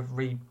year of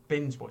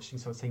binge watching.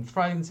 So I've seen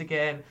Thrones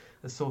again.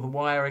 I saw The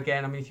Wire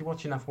again. I mean, if you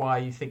watch enough Wire,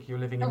 you think you're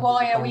living in The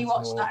Wire. We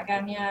watched that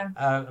again, yeah.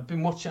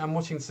 I'm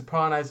watching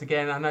Sopranos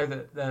again. I know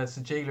that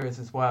Sajila is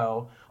as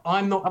well.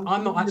 I'm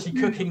not actually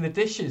cooking the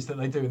dishes that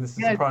they do in the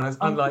Sopranos,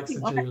 unlike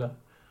Sajila.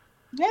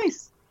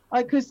 Yes.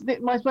 Because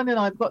my husband and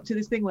I have got to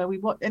this thing where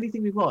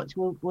anything we watch,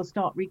 we'll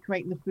start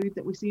recreating the food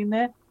that we see in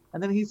there.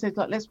 And then he says,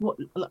 like,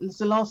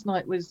 so last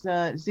night was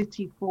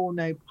Zitti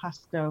Forno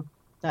Pasto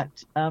that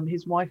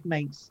his wife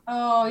makes.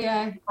 Oh,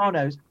 yeah.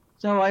 Sopranos.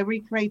 So I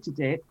recreated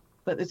it,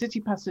 but the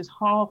Zitti Pasto is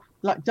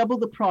double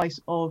the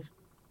price of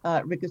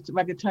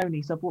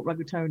rigatoni. So I bought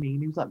rigatoni,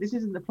 and he was like, this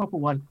isn't the proper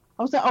one.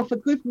 I was like, oh, for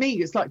good me,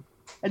 it's like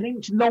an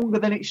inch longer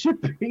than it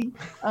should be.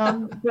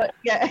 But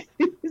yeah,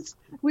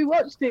 we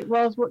watched it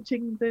while I was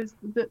watching the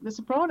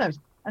Sopranos,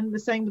 and the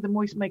same with the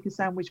moist maker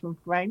sandwich from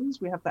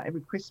Friends. We have that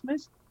every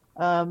Christmas.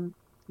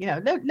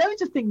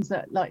 Loads of things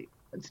that like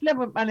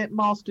Clever Mallet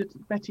mastered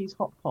Betty's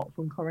hot pot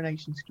from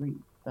Coronation Street.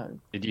 So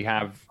did you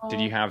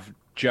have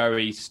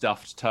Joey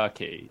stuffed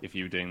turkey if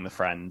you were doing the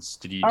Friends?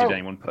 Did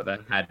anyone put their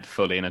head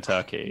fully in a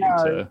turkey?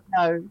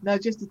 No,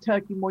 just a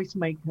turkey moist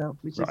maker,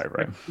 which is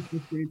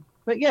Christmas food.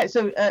 But yeah,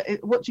 so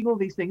watching all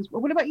these things.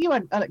 What about you,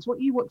 Alex? What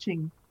are you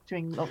watching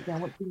during lockdown?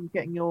 What are you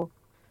getting your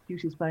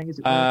juices flowing, as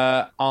it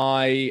were?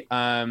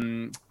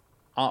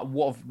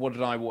 What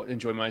did I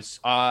enjoy most?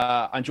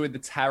 I enjoyed The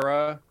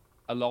Terror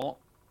a lot.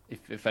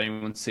 If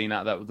anyone's seen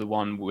that was the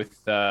one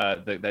with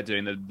they're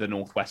doing the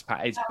Northwest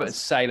Passage, but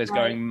sailors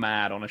going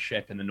mad on a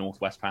ship in the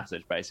Northwest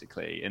Passage,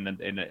 basically.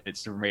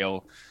 It's a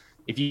real.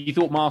 If you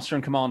thought Master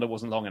and Commander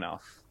wasn't long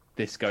enough,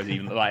 this goes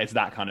even like it's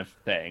that kind of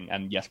thing.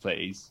 And yes,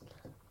 please.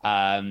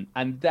 And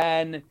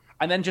then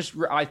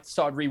I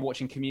started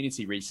rewatching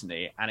Community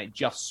recently, and it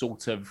just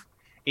sort of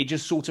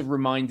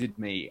reminded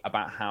me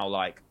about how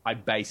like I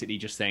basically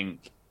just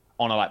think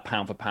on a like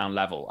pound for pound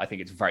level, I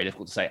think it's very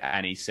difficult to say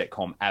any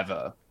sitcom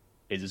ever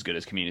is as good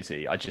as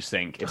Community. I just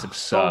think it's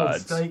absurd.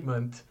 Bold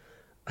statement.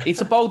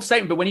 It's a bold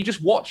statement, but when you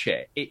just watch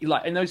it,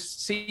 like in those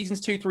seasons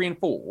 2, 3, and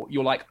 4,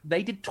 you're like,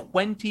 they did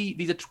 20.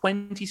 These are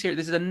 20 series.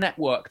 This is a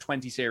network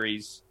 20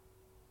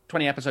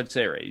 episode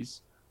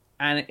series.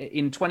 And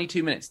in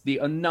 22 minutes, the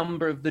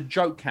number of the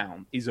joke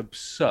count is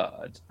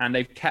absurd, and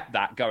they've kept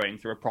that going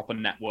through a proper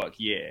network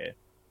year.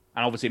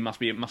 And obviously, it must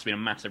be a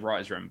massive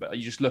writers' room. But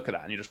you just look at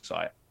that, and you're just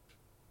like,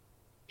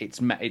 it's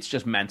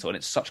just mental, and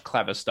it's such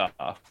clever stuff.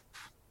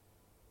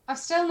 I've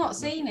still not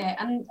seen it,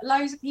 and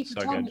loads of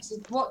people told me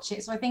to watch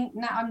it. So I think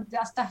now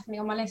that's definitely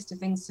on my list of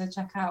things to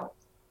check out.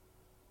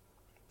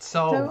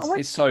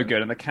 It's so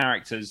good, and the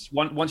characters.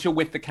 Once you're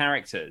with the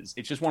characters,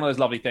 it's just one of those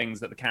lovely things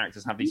that the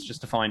characters have these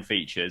just defined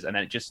features, and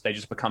then they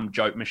just become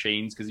joke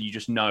machines because you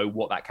just know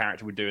what that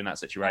character would do in that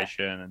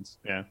situation, and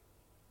yeah.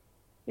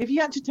 If you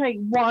had to take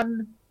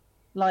one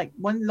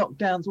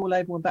lockdown's all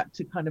over and back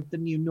to kind of the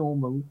new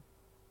normal,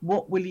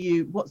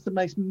 what's the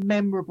most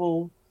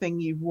memorable thing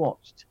you've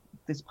watched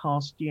this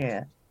past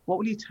year? What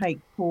will you take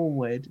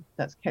forward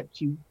that's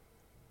kept you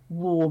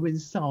warm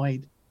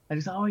inside? And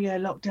it's like, oh yeah,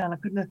 lockdown, I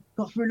couldn't have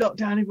got through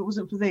lockdown if it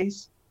wasn't for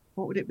this.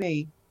 What would it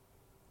be?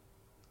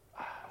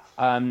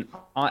 I've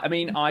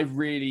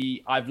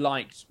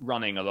liked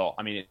running a lot.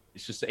 I mean,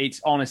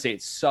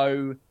 it's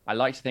so, I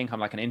like to think I'm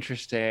like an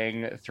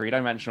interesting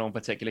 3-dimensional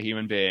particular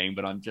human being,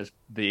 but I'm just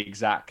the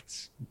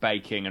exact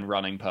baking and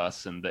running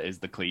person that is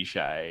the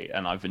cliche.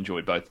 And I've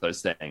enjoyed both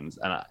those things.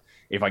 And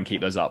if I can keep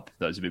those up,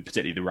 those would be,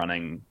 particularly the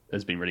running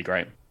has been really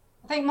great.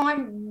 I think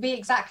mine would be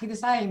exactly the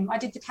same. I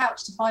did the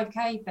couch to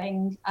 5K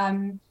thing.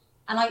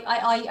 And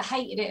I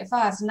hated it at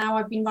first, and now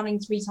I've been running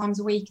 3 times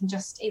a week, and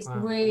it's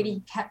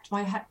really kept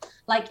my head,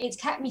 like it's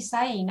kept me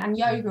sane. And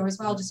yoga as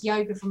well, just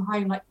yoga from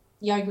home, like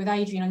Yoga with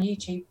Adriene on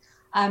YouTube.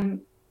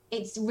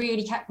 It's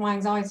really kept my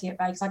anxiety at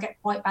bay, because I get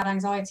quite bad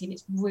anxiety, and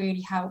it's really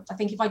helped. I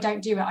think if I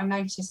don't do it, I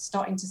notice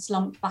starting to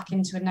slump back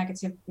into a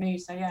negative mood.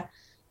 So yeah,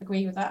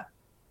 agree with that.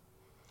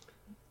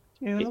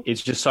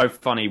 It's just so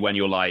funny when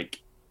you're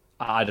like,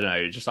 I don't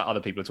know, just like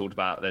other people have talked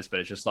about this, but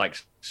it's just like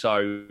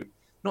so.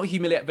 Not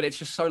humiliate, but it's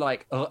just so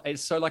like,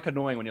 it's so like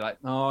annoying when you're like,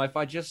 oh, if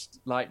I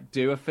just like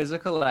do a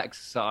physical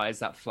exercise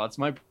that floods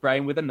my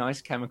brain with a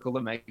nice chemical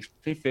that makes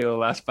me feel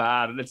less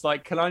bad. And it's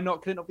like, can it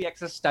not be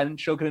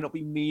existential? Can it not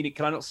be meaning?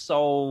 Can I not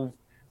solve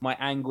my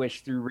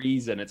anguish through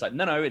reason? It's like,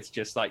 no, it's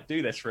just like,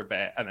 do this for a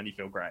bit and then you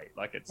feel great.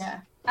 Like it's.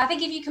 Yeah. I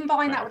think if you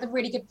combine that with a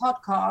really good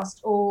podcast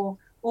or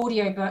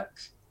audiobook,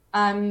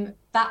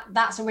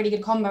 that's a really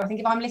good combo. I think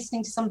if I'm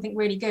listening to something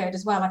really good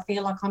as well, I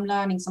feel like I'm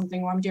learning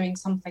something or I'm doing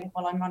something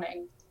while I'm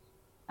running.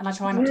 And I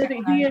try not to. You heard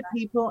it here,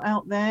 people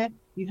out there.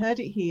 You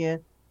heard it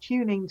here.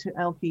 Tuning to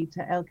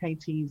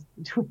LKTs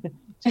to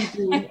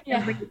do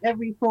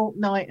every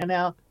fortnight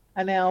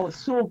and our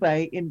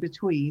sorbet in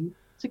between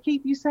to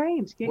keep you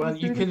sane. To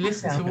get you can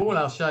listen to all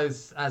our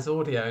shows as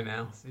audio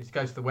now. So you just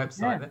go to the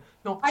website.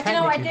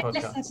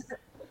 Yeah.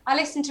 I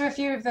listened to a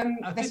few of them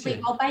this week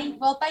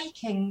while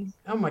baking.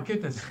 Oh my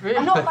goodness! Really?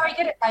 I'm not very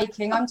good at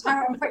baking. I'm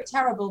pretty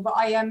terrible, but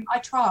I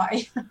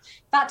try.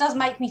 That does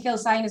make me feel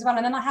sane as well.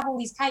 And then I have all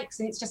these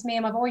cakes, and it's just me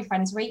and my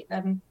boyfriend to eat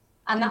them.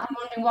 And that I'm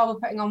wondering why we're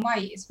putting on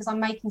weight. It's because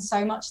I'm making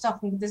so much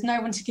stuff, and there's no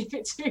one to give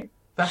it to.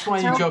 That's why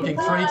you're jogging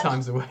 3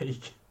 times a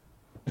week.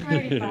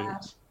 Really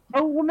bad.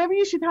 Oh well, maybe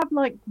you should have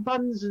like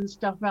buns and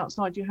stuff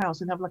outside your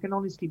house, and have like an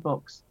honesty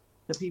box.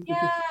 I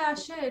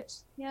should.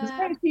 Yeah. Because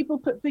most people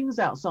put things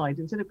outside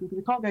instead of, because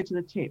they can't go to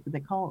the tip and they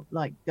can't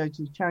like go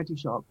to the charity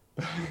shop.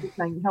 Just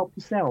saying, help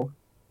yourself.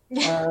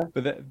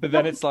 But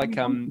then it's like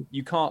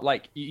you can't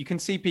like you can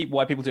see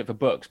why people do it for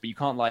books, but you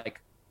can't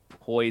like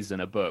poison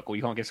a book, or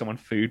you can't give someone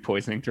food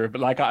poisoning through it. But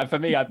like for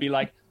me, I'd be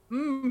like,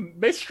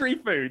 mystery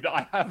food that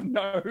I have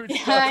no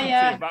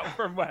certainty about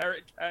from where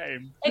it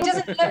came. It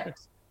doesn't look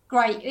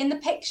great in the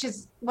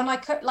pictures. When I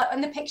cook, like in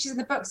the pictures in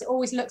the books, it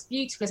always looks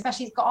beautiful,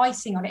 especially it's got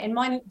icing on it, and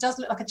mine does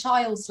look like a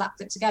child slapped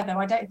it together.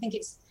 I don't think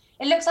it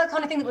looks like the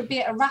kind of thing that would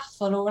be at a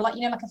raffle, or like,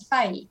 you know, like a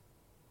fete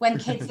when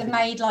kids have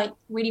made like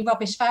really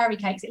rubbish fairy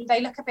cakes. They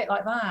look a bit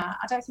like that.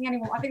 I think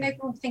they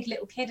all think a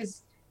little kid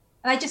is,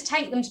 and they just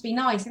take them to be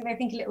nice, and they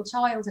think a little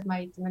child had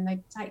made them, and they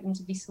take them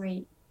to be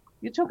sweet.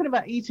 You're talking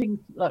about eating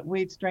like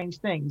weird, strange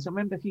things. I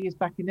remember a few years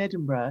back in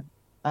Edinburgh,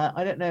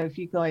 I don't know if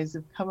you guys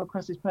have come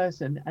across this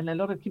person, and a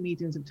lot of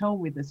comedians have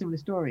told me the similar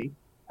story,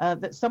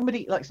 that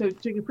somebody, like, so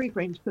doing a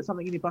pre-frame, put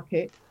something in your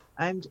bucket,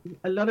 and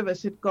a lot of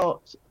us had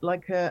got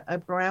like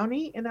a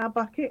brownie in our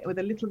bucket with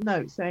a little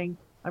note saying,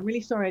 I'm really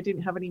sorry I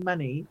didn't have any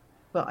money,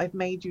 but I've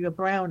made you a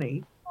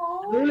brownie.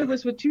 And all of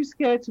us were too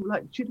scared to,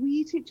 like, should we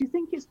eat it? Do you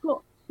think is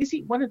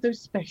it one of those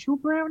special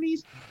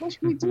brownies? What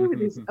should we do with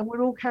this? And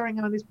we're all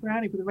carrying on this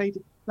brownie for the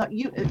radio, like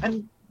you,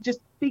 and just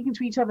speaking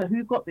to each other,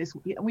 who got this?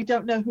 And we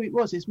don't know who it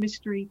was, this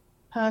mystery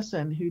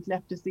person who'd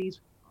left us these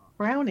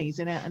brownies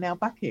in our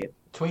bucket.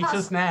 Tweet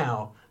us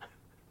now.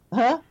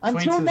 Huh?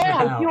 Until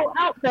now, if you're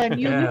out there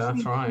and you're listening.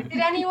 That's right. Did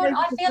anyone?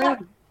 I feel like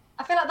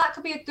that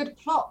could be a good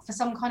plot for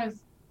some kind of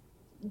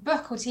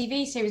book or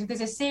TV series. There's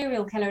a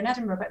serial killer in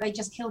Edinburgh, but they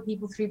just kill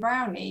people through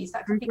brownies.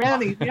 That could be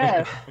brownies,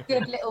 yeah. A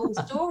good little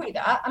story.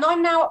 That, and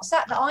I'm now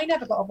upset that I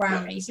never got a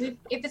brownie. So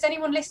if there's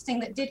anyone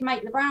listening that did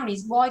make the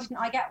brownies, why didn't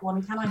I get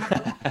one? Can I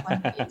have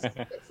one?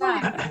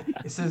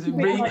 It says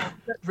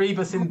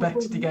Rebus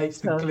investigates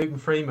the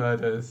gluten-free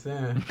murders.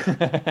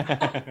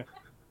 Yeah.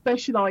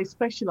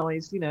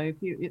 Specialised. You know, if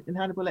you in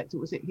Hannibal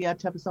Lecter, he had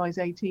to have a size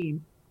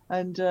 18,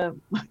 and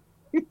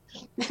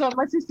it's like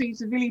my sister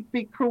used to really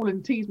be cruel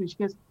and tease me. She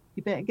goes,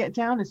 you better get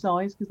down a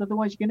size, because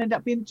otherwise you're going to end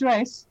up being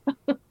dressed.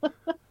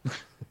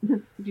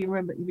 Do you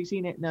remember? Have you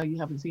seen it? No, you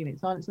haven't seen it.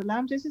 Silence of the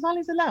Lambs. Is it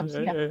Silence of the Lambs?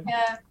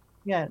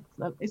 Yeah.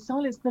 It's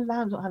Silence of the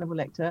Lambs, not Hannibal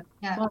Lecter.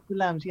 Yeah. Silence of the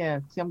Lambs.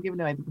 Yeah. See, I'm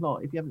giving away the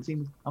plot. If you haven't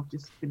seen, I've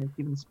just been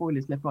given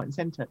spoilers left, right, and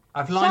centre.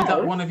 I've lined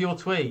up one of your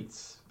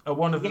tweets, or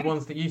one of the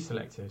ones that you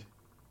selected.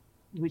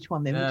 Which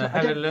one then?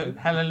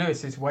 Helen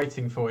Lewis is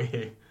waiting for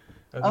you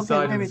at the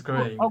side of the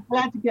screen. Oh,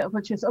 glad to get off my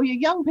chest. Oh, you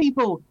young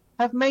people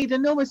have made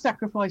enormous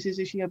sacrifices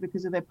this year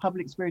because of their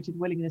public spirited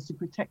willingness to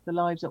protect the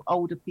lives of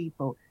older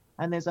people.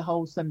 And there's a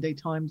whole Sunday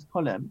Times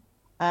column.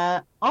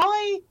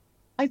 I,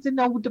 as an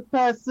older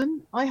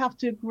person, I have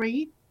to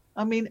agree.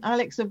 I mean,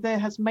 Alex of there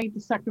has made the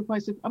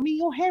sacrifice of, I mean,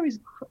 your hair is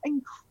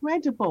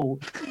incredible.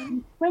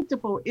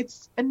 Incredible.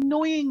 It's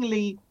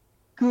annoyingly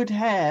good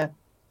hair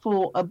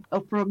for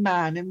a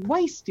man, and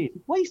wasted,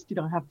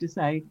 I have to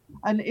say.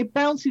 And it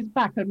bounces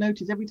back. I've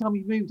noticed every time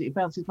you've moved it, it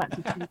bounces back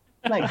to the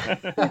place.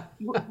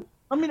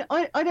 I mean,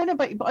 I don't know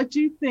about you, but I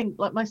do think,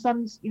 like, my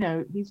son's, you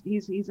know,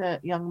 he's a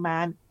young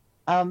man,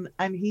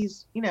 and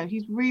he's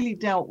really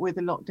dealt with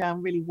the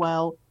lockdown really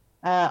well.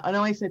 And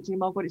I said to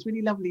him, oh God, it's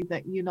really lovely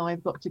that you and I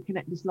have got to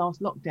connect this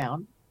last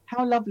lockdown.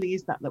 How lovely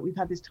is that we've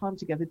had this time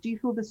together? Do you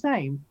feel the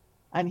same?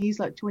 And he's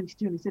like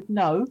 22, and he said,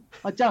 no,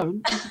 I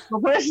don't. This is my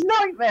worst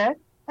nightmare.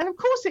 And of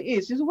course it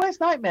is. It's the worst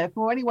nightmare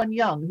for anyone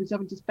young who's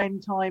having to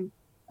spend time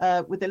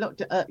with their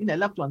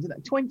loved ones. And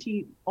at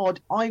 20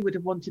 odd, I would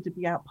have wanted to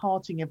be out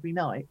partying every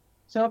night.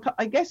 So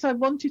I guess I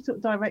wanted to sort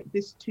of direct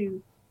this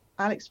to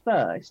Alex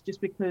first,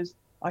 just because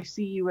I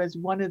see you as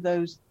one of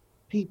those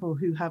people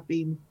who have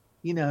been,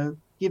 you know,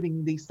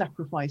 giving these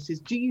sacrifices.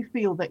 Do you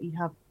feel that you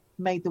have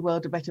made the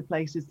world a better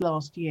place this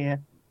last year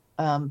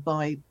and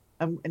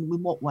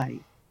in what way?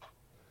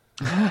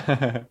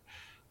 Yeah,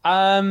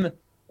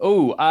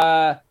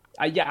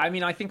 I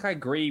mean, I think I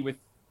agree with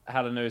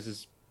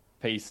Helena's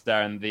piece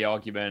there and the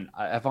argument.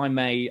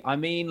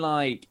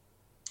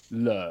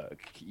 Look,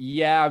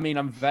 yeah, I mean,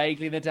 I'm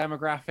vaguely the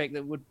demographic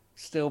that would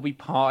still be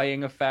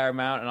partying a fair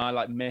amount, and I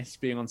like miss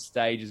being on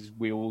stage as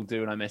we all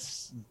do, and I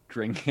miss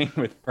drinking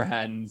with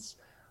friends.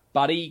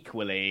 But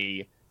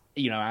equally,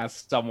 you know,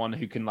 as someone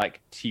who can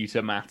like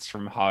tutor maths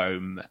from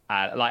home,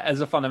 like as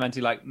a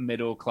fundamentally like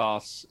middle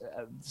class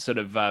sort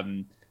of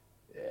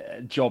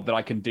job that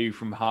I can do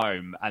from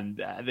home, and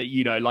that,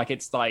 you know, like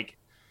it's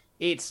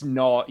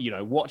not, you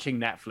know, watching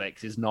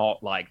Netflix is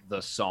not like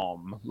the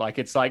Somme. Like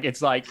it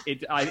depends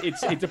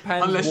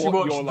unless what you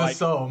watch you're the like.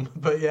 Somme,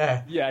 but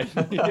yeah,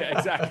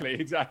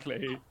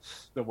 exactly.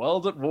 The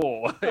world at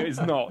war is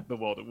not the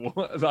world at war.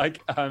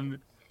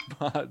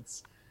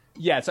 But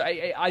yeah, so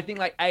I think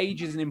like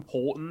age is an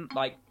important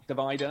like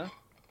divider,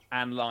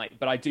 and like,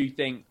 but I do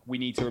think we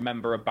need to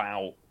remember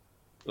about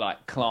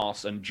like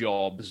class and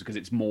jobs, because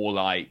it's more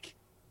like,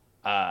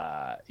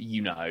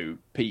 you know,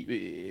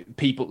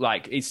 people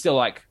like, it's still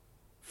like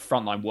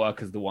frontline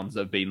workers, the ones that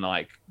have been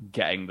like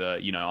getting the,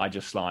 you know, I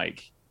just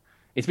like,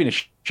 it's been a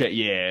shit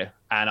year,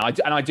 and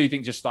I do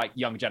think just like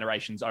young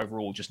generations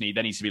overall just there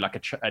needs to be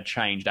like a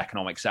changed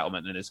economic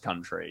settlement in this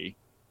country,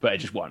 but it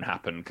just won't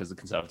happen because the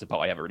Conservative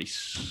Party have a really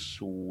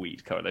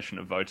sweet coalition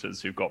of voters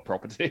who've got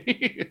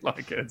property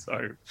like it.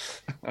 So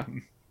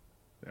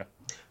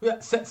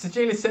yeah,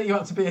 Julia set you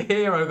up to be a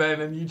hero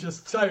then, and you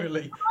just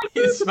totally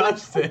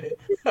smashed it.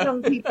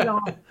 Young people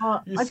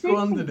are you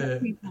squandered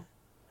it. People,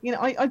 you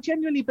know, I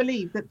genuinely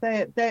believe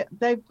that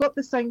they've got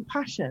the same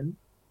passion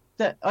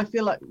that I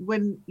feel like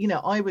when, you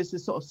know, I was the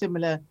sort of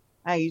similar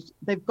age.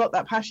 They've got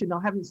that passion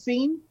I haven't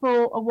seen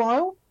for a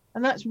while,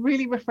 and that's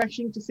really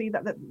refreshing to see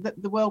that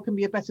the world can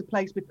be a better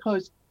place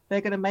because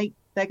they're going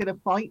to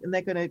fight, and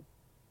they're going to,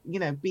 you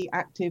know, be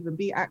active and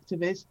be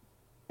activists.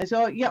 And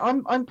so yeah,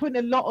 I'm putting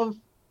a lot of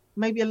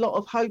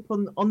hope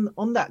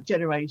on that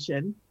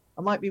generation.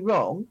 I might be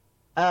wrong,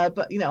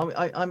 but you know,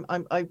 I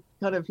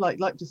kind of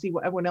like to see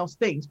what everyone else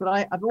thinks. But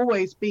I've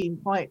always been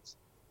quite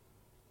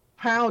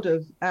proud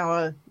of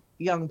our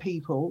young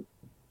people.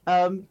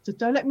 So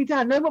don't let me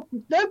down. No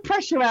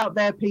pressure out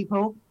there,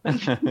 people. No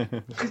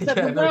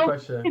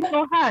pressure. In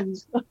your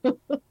hands.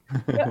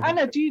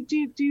 Anna, do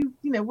you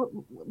know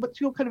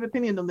what's your kind of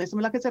opinion on this? I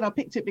mean, like I said, I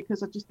picked it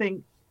because I just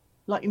think,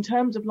 like, in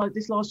terms of like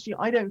this last year,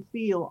 I don't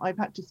feel I've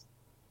had to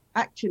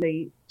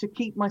actually, to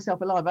keep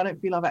myself alive, I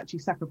don't feel I've actually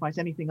sacrificed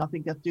anything. I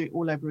think I'll do it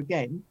all over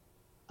again.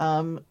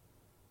 I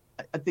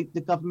think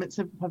the governments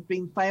have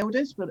been failed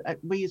us, but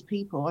we as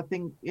people, I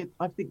think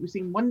we've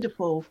seen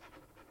wonderful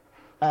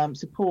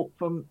support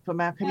from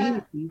our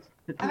communities.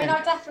 I mean,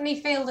 I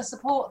definitely feel the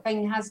support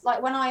thing has,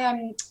 like, when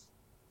I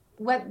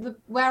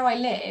where I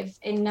live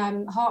in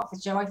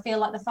Hertfordshire, I feel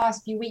like the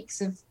first few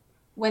weeks of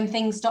when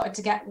things started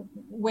to get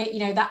weird, you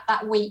know,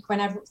 that week when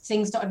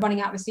things started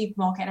running out of the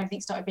supermarket and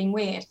everything started being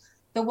weird,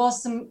 there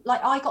was some,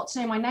 like, I got to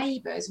know my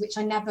neighbours, which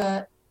I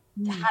never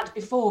had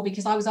before,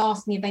 because I was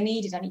asking if they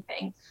needed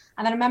anything.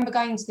 And then I remember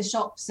going to the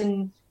shops,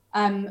 and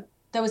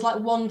there was like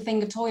one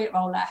thing of toilet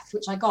roll left,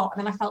 which I got,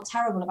 and then I felt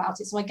terrible about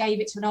it, so I gave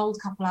it to an old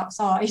couple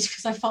outside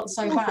because I felt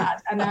so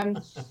bad.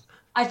 And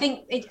I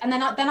think and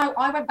then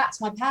I went back to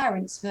my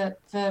parents for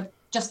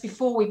just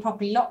before we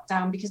properly locked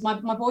down, because my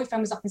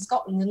boyfriend was up in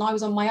Scotland and I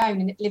was on my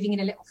own and living in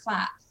a little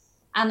flat.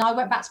 And I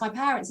went back to my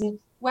parents, and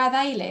where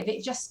they live,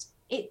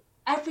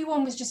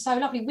 everyone was just so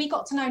lovely. We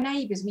got to know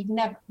neighbours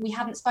we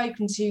hadn't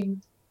spoken to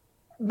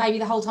maybe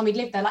the whole time we'd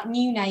lived there, like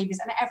new neighbours,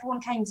 and everyone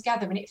came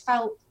together, and it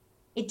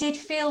did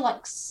feel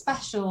like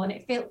special, and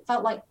it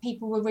felt like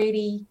people were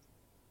really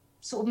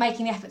sort of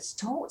making the effort to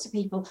talk to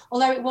people.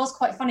 Although it was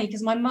quite funny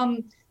because my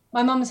mum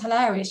was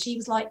hilarious. She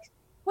was like,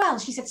 well,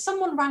 she said,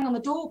 someone rang on the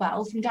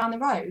doorbell from down the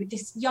road,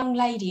 this young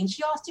lady, and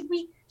she asked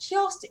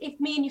if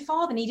me and your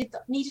father needed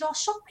our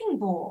shopping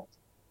bought.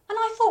 And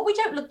I thought, we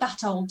don't look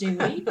that old, do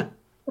we?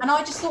 And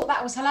I just thought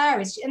that was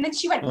hilarious. And then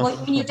she went, well,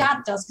 I mean, your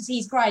dad does, because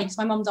he's grey, because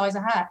my mum dyes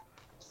her hair.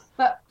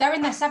 But they're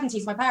in their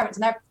 70s, my parents,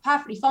 and they're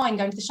perfectly fine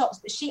going to the shops.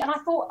 But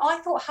I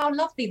thought how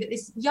lovely that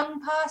this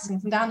young person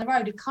from down the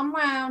road had come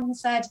round and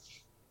said,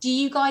 do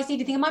you guys need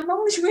anything? And my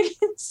mum was really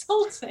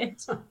insulted,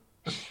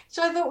 which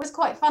I thought was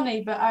quite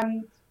funny. But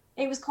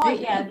it was quite,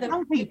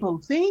 young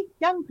people, see?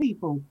 Young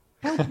people.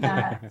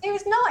 Yeah, it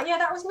was not. Yeah,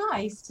 that was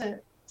nice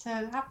to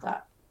have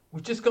that.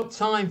 We've just got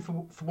time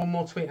for one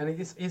more tweet, and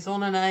it's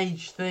on an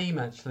age theme,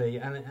 actually.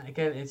 And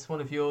again, it's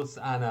one of yours,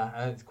 Anna.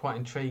 It's quite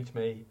intrigued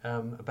me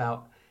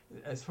about...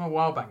 It's from a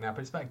while back now,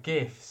 but it's about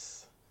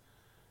GIFs.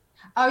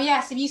 Oh,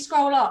 yes. If you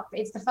scroll up,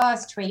 it's the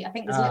first tweet. I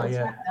think there's a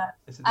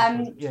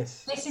little tweet.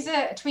 Yes. This is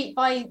a tweet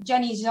by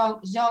Jenny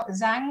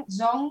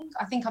Zong.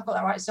 I think I've got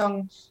that right,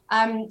 Zong.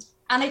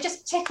 And it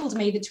just tickled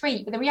me, the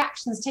tweet, but the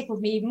reactions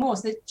tickled me even more.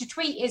 So the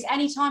tweet is,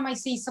 anytime I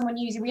see someone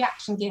use a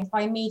reaction GIF,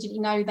 I immediately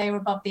know they were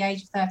above the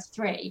age of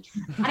 33.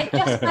 And it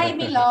just made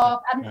me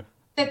laugh. And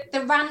the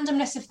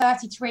randomness of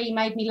 33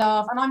 made me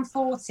laugh. And I'm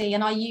 40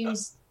 and I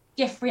use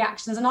GIF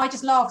reactions. And I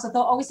just laughed. I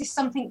thought, oh, is this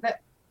something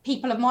that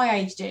people of my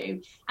age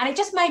do? And it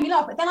just made me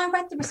laugh. But then I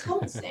read the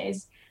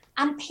responses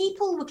and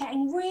people were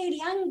getting really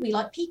angry.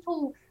 Like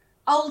people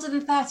older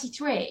than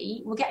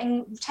 33 were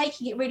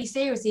taking it really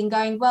seriously and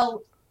going,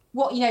 well,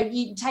 what,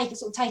 you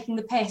taking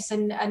the piss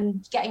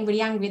and getting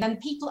really angry. And then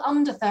people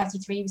under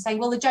 33 were saying,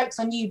 well, the joke's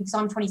on you because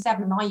I'm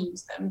 27 and I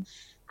use them.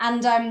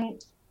 And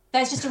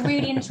there's just a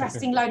really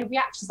interesting load of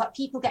reactions, like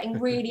people getting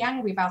really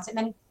angry about it. And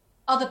then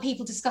other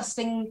people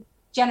discussing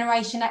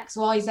Generation X,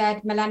 Y, Z,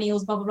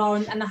 millennials, blah, blah, blah,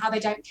 and how they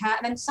don't care.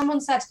 And then someone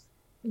said,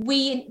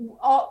 we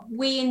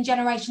in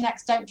Generation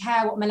X don't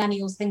care what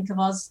millennials think of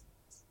us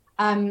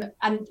and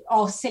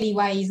our silly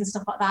ways and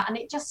stuff like that. And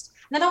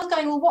then I was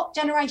going, well, what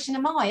generation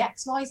am I?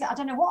 X, Y, Z? I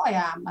don't know what I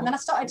am. And then I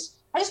just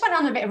went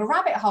down a bit of a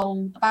rabbit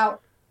hole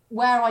about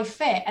where I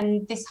fit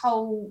and this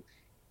whole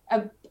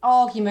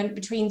argument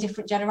between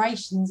different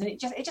generations. And it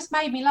just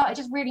made me laugh. It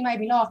just really made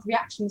me laugh. The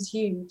reaction was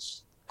huge.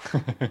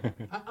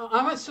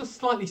 I'm actually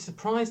slightly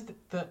surprised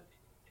that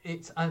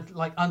it's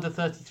like under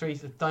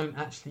 33s that don't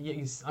actually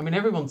use. I mean,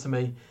 everyone to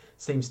me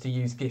seems to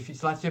use GIF.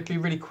 It's like you have to be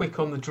really quick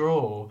on the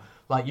draw.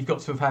 Like you've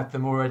got to have had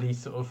them already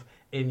sort of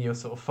in your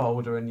sort of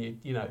folder, and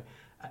you know.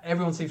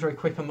 Everyone seems very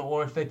quick on the,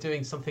 or if they're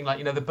doing something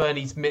like, the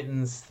Bernie's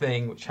Mittens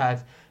thing, which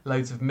had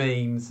loads of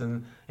memes,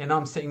 and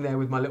I'm sitting there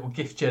with my little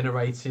GIF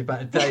generator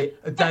about a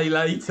day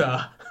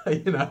later,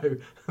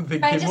 I'm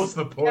thinking, what's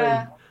the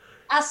point?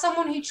 As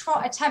someone who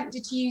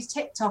attempted to use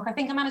TikTok, I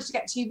think I managed to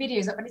get 2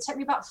 videos up, but it took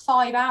me about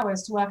 5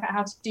 hours to work out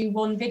how to do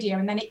one video,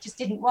 and then it just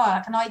didn't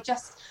work. And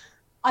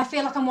I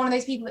feel like I'm one of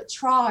those people that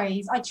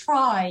tries. I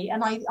try,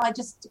 and I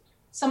just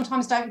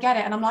sometimes don't get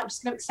it, and I'm like,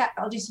 just going to accept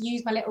that I'll just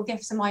use my little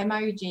GIFs and my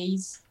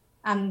emojis.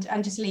 And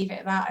just leave it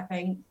at that, I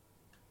think.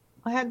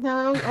 I had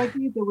no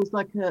idea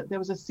there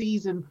was a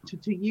season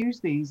to use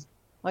these.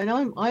 I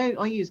know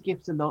I use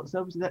GIFs a lot, so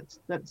obviously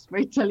that's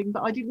very telling.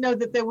 But I didn't know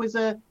that there was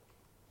a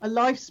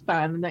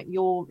lifespan and that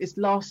it's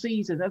last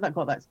season. I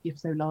got that GIF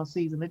so last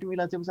season. I didn't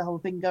realise there was a whole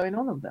thing going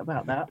on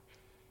about that.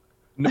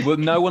 Well,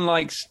 no one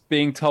likes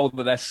being told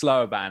that they're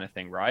slow about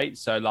anything, right?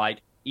 So like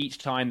each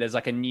time there's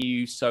like a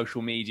new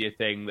social media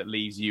thing that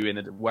leaves you in.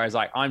 Whereas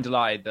like I'm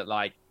delighted that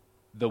like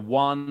the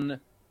one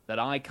that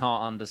I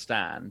can't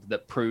understand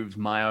that proves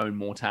my own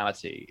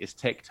mortality is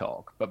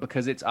TikTok, but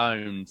because it's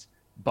owned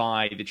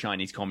by the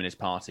Chinese Communist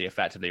Party,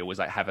 effectively, or was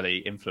like heavily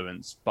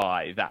influenced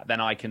by that, then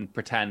I can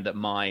pretend that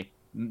my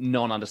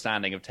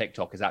non-understanding of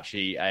TikTok is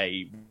actually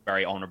a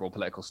very honourable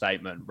political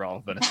statement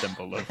rather than a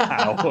symbol of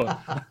how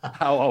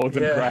old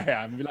and grey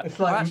I am.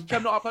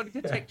 I'm not uploading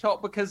to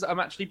TikTok because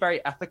I'm actually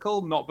very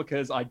ethical, not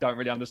because I don't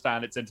really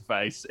understand its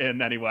interface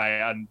in any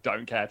way and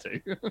don't care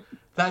to.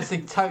 That's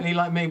totally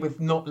like me with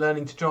not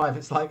learning to drive.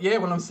 It's like,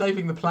 I'm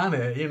saving the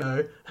planet,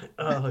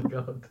 Oh,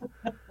 God.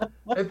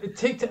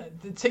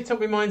 TikTok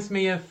reminds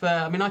me of...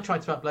 I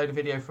tried to upload a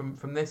video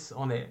from this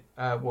on it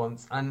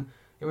once, and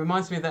it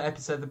reminds me of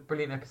the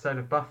brilliant episode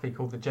of Buffy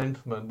called The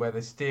Gentleman, where they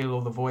steal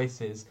all the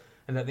voices,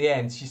 and at the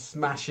end she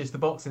smashes the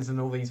boxes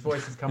and all these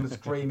voices come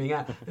screaming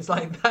out. It's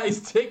like, that is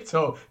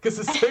TikTok, because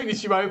as soon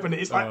as you open it,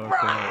 it's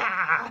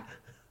like,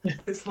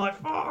 it's like,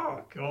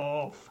 fuck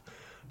off.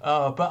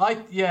 But I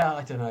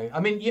don't know. I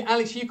mean,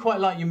 Alex, you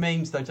quite like your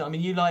memes, though. I mean,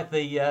 you like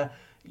the,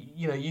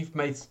 you've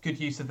made good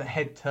use of the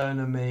head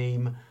turner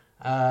meme.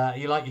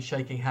 You like your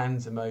shaking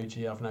hands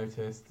emoji, I've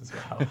noticed as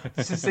well.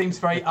 This just seems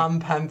very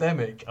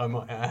un-pandemic, I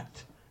might add.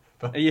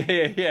 But...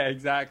 Yeah,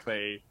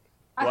 exactly.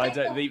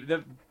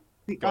 The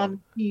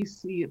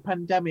un-PC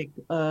pandemic.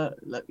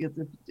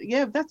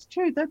 That's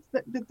true.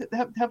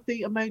 Have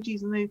the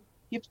emojis and the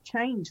GIFs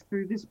changed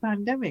through this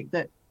pandemic?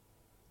 That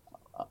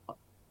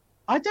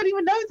I don't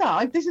even know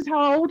that. This is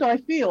how old I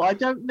feel. I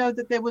don't know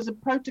that there was a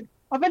protocol.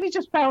 I've only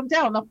just found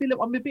out. And I feel like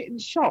I'm a bit in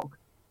shock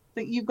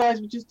that you guys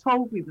have just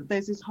told me that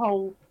there's this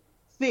whole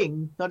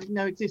thing that I didn't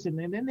know existed.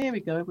 And then there we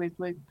go.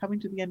 We're coming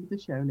to the end of the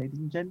show, ladies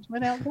and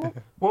gentlemen out there.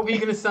 What were you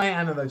going to say,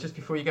 Anna, though, just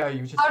before you go?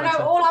 You were just Oh,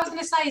 no, all I was going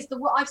to say is that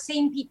I've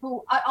seen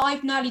people,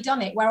 I've nearly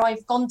done it, where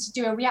I've gone to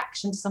do a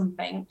reaction to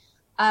something,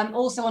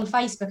 also on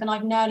Facebook, and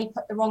I've nearly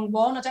put the wrong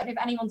one. I don't know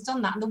if anyone's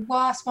done that. And the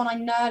worst one I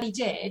nearly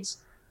did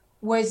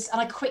was, and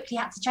I quickly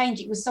had to change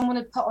it, was someone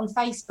had put on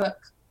Facebook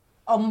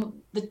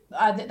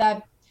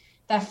that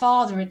their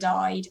father had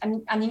died.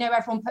 And you know,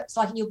 everyone puts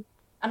like,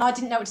 and I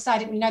didn't know what to say. I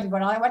didn't really know the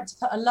word. I went to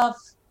put a love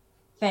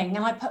thing,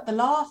 and I put the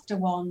laughter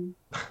one.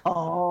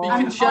 Oh, you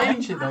can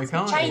change it though,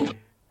 can't you?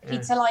 Yeah.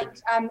 To like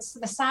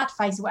the sad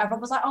face or whatever. I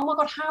was like, oh my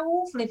god, how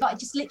awful! If I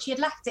just literally had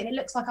left it, and it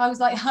looks like I was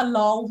like,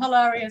 hello,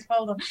 hilarious,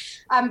 well done.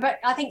 But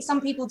I think some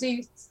people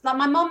do. Like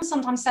my mum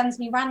sometimes sends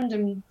me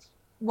random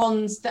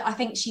ones that I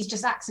think she's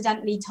just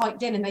accidentally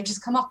typed in, and they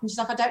just come up, and she's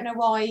like, I don't know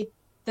why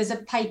there's a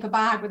paper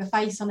bag with a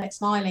face on it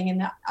smiling,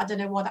 and I don't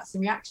know why that's the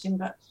reaction,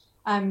 but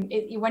when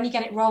you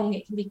get it wrong,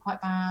 it can be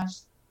quite bad.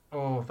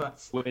 Oh,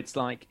 that's. Well, it's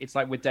like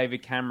with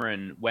David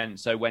Cameron when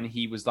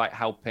he was like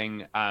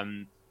helping.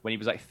 When he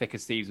was like thick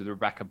as thieves with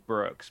Rebecca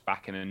Brooks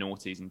back in the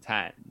noughties and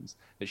tens,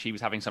 that she was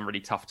having some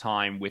really tough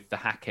time with the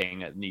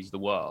hacking at News of the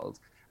World.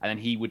 And then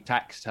he would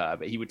text her,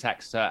 but he would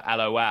text her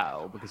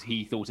LOL because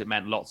he thought it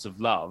meant lots of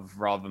love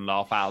rather than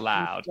laugh out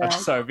loud. Yeah.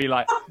 So it'd be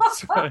like,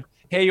 so,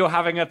 here you're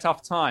having a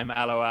tough time,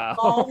 LOL.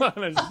 Oh.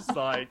 And it's just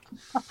like...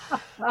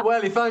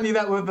 Well, if only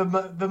that were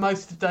the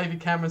most of David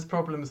Cameron's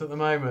problems at the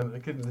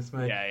moment. Goodness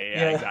me. Yeah,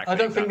 exactly. I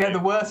don't think they're the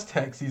worst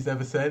texts he's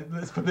ever said.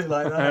 Let's put it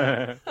like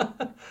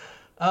that.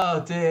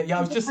 Oh dear. Yeah,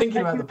 I was just thinking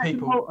about the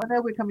people. I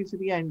know we're coming to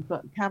the end,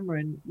 but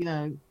Cameron, you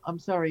know, I'm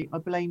sorry, I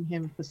blame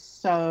him for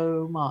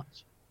so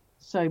much,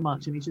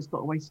 and he's just got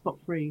away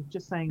scot-free.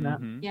 Just saying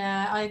that. Mm-hmm.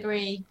 Yeah, I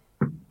agree.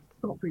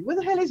 Scot-free. Where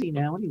the hell is he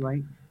now,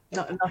 anyway?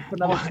 Not enough for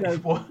another show.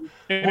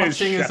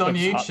 Watching us on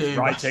YouTube,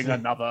 writing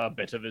another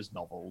bit of his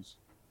novels.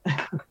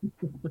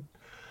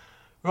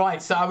 Right,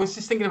 so I was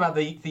just thinking about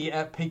the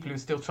people who are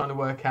still trying to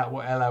work out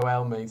what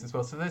LOL means as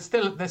well. So they're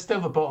still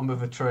the bottom of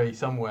the tree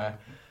somewhere.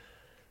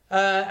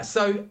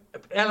 So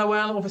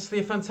LOL, obviously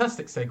a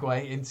fantastic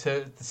segue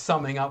into the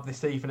summing up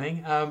this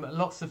evening.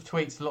 Lots of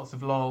tweets, lots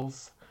of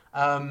lols.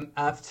 I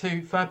have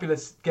two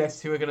fabulous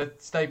guests who are going to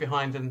stay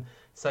behind and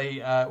say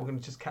we're going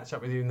to just catch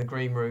up with you in the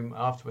green room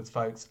afterwards,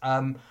 folks.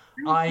 Karen,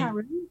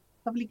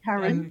 lovely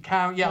Karen.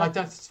 Karen, yeah, I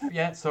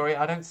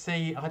don't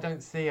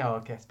see our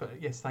guest, but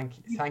yes, thank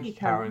you,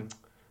 Karen.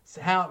 So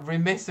how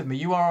remiss of me!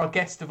 You are our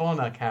guest of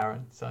honour,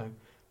 Karen. So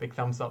big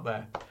thumbs up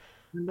there.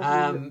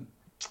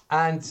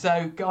 And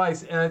so,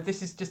 guys,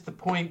 this is just the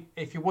point.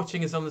 If you're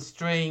watching us on the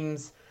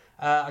streams,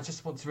 I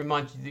just want to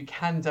remind you that you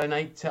can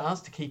donate to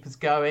us to keep us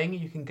going.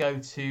 You can go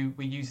to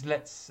we use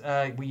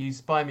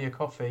Buy Me a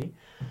Coffee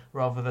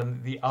rather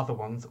than the other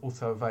ones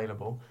also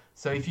available.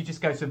 So if you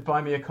just go to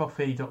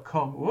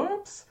buymeacoffee.com,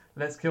 whoops,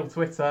 Let's Kill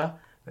Twitter,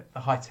 the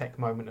high-tech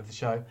moment of the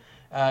show.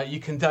 You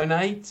can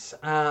donate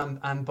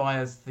and buy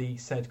us the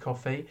said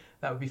coffee.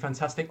 That would be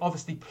fantastic.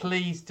 Obviously,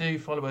 please do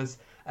follow us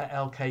at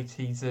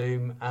LKT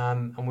Zoom,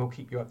 and we'll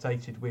keep you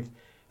updated with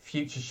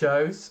future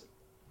shows.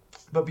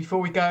 But before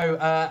we go,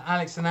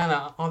 Alex and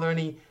Anna, are there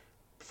any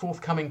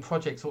forthcoming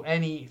projects or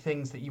any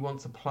things that you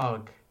want to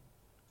plug?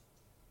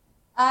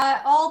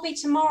 I'll be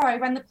tomorrow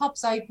when the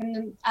pub's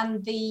open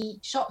and the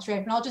shops are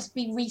open. I'll just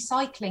be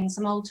recycling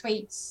some old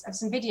tweets of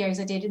some videos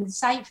I did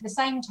for the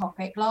same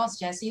topic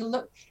last year.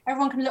 So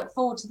everyone can look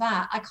forward to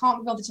that. I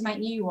can't be bothered to make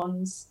new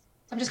ones.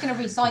 So I'm just going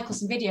to recycle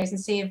some videos and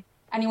see if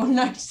anyone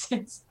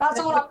notices.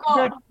 That's all I've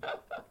got.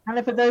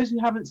 And for those who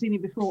haven't seen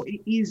it before, it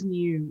is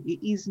new.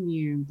 It is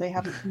new. They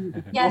haven't seen it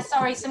before. Yeah,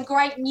 sorry, some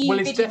great new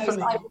videos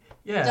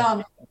I've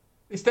done.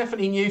 It's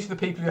definitely new to the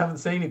people who haven't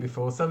seen it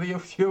before, so you're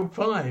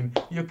fine.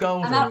 You're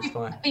golden. And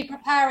I'll be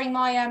preparing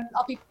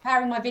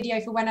my video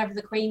for whenever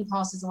the Queen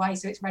passes away,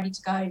 so it's ready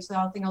to go. So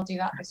I think I'll do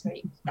that this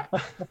week.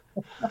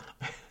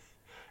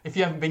 If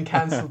you haven't been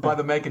cancelled by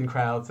the Meghan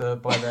crowd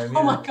by then.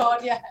 Oh my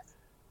God, yes.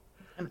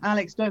 And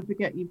Alex, don't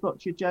forget you've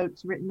got your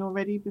jokes written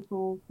already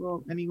before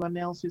anyone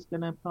else is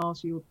going to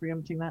pass you or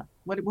preempting that.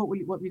 What have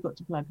you got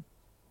to plug?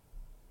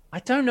 I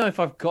don't know if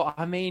I've got.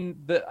 I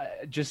mean,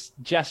 just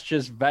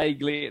gestures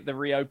vaguely at the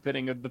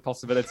reopening of the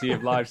possibility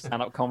of live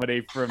stand-up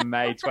comedy from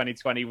May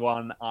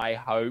 2021. I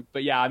hope,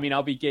 but yeah, I mean,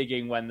 I'll be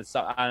gigging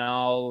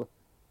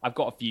I've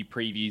got a few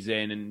previews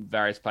in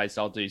various places.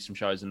 I'll do some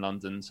shows in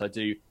London. So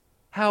do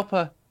help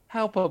a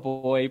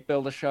boy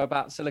build a show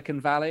about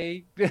Silicon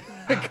Valley.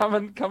 come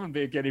and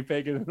be a guinea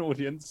pig in an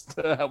audience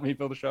to help me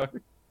build a show.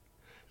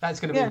 That's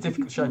going to be a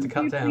difficult show to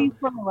cut down. Do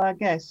follow our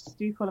guests.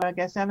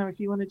 Anna, if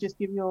you want to just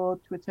give your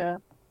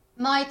Twitter.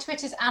 My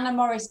Twitter's Anna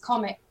Morris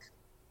Comic.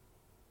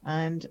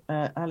 And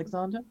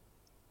Alexander?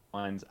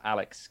 Mine's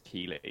Alex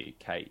Keeley,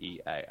 Kealy.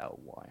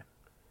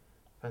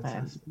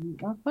 Fantastic.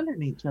 Are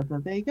following each other.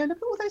 There you go. Look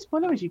at all those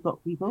followers you've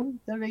got, people.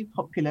 They're very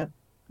popular.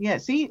 Yeah,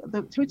 see,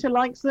 the Twitter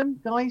likes them.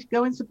 Guys,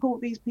 go and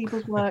support these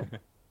people's work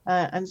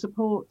and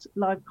support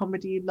live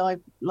comedy, live,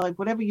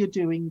 whatever you're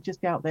doing.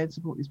 Just go out there and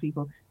support these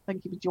people.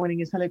 Thank you for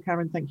joining us. Hello,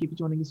 Karen. Thank you for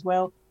joining us as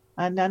well.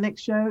 And our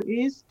next show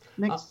is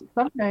next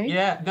Sunday.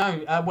 Yeah,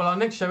 no. Well, our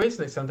next show is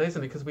next Sunday,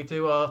 isn't it? Because we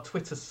do our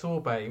Twitter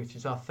sorbet, which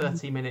is our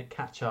 30-minute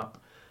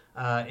catch-up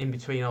in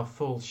between our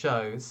full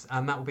shows,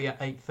 and that will be at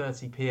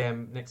 8:30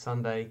 p.m. next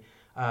Sunday.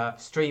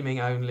 Streaming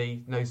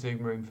only, no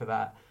Zoom room for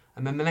that.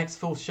 And then the next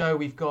full show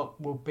we've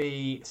got will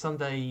be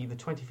Sunday, the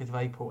 25th of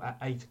April at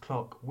 8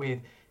 o'clock with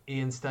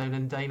Ian Stone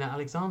and Dana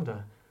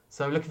Alexander.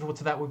 So looking forward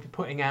to that. We'll be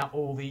putting out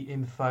all the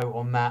info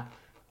on that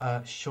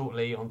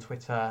shortly on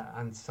Twitter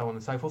and so on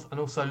and so forth. And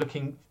also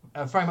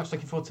very much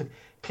looking forward to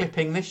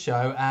clipping this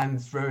show and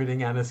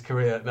ruining Anna's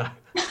career. No.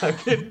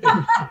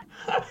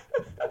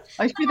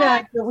 I should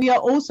add that we are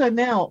also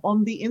now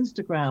on the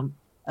Instagram.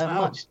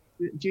 Much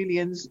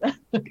Julian's.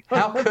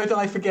 How could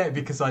I forget?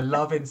 Because I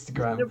love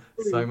Instagram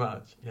so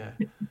much.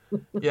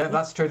 Yeah,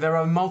 that's true. There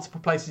are multiple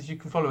places you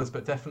can follow us,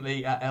 but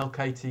definitely at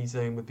LKT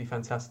Zoom would be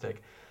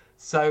fantastic.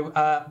 So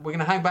we're going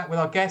to hang back with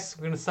our guests.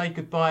 We're going to say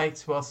goodbye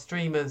to our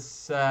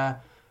streamers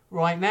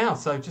right now.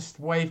 So just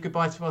wave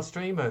goodbye to our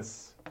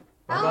streamers.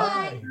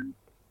 Bye-bye.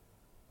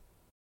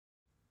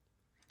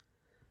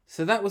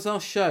 So that was our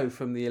show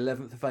from the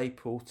 11th of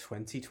April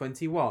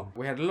 2021.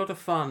 We had a lot of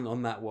fun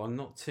on that one,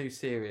 not too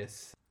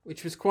serious,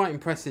 which was quite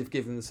impressive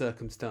given the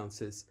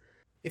circumstances.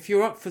 If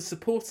you're up for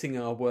supporting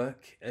our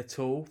work at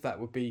all, that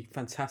would be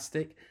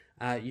fantastic.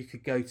 You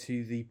could go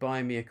to the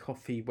Buy Me a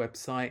Coffee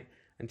website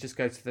and just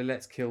go to the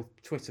Let's Kill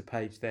Twitter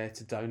page there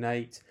to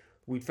donate.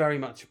 We'd very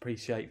much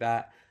appreciate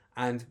that.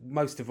 And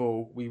most of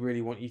all, we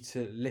really want you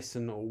to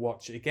listen or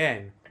watch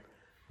again.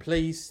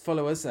 Please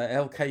follow us at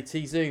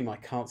LKT Zoom. I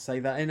can't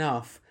say that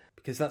enough,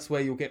 because that's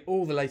where you'll get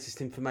all the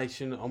latest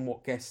information on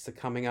what guests are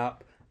coming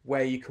up,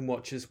 where you can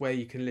watch us, where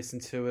you can listen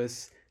to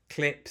us,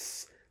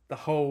 clips, the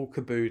whole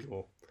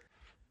caboodle.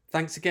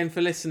 Thanks again for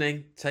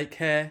listening. Take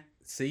care.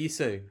 See you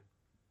soon.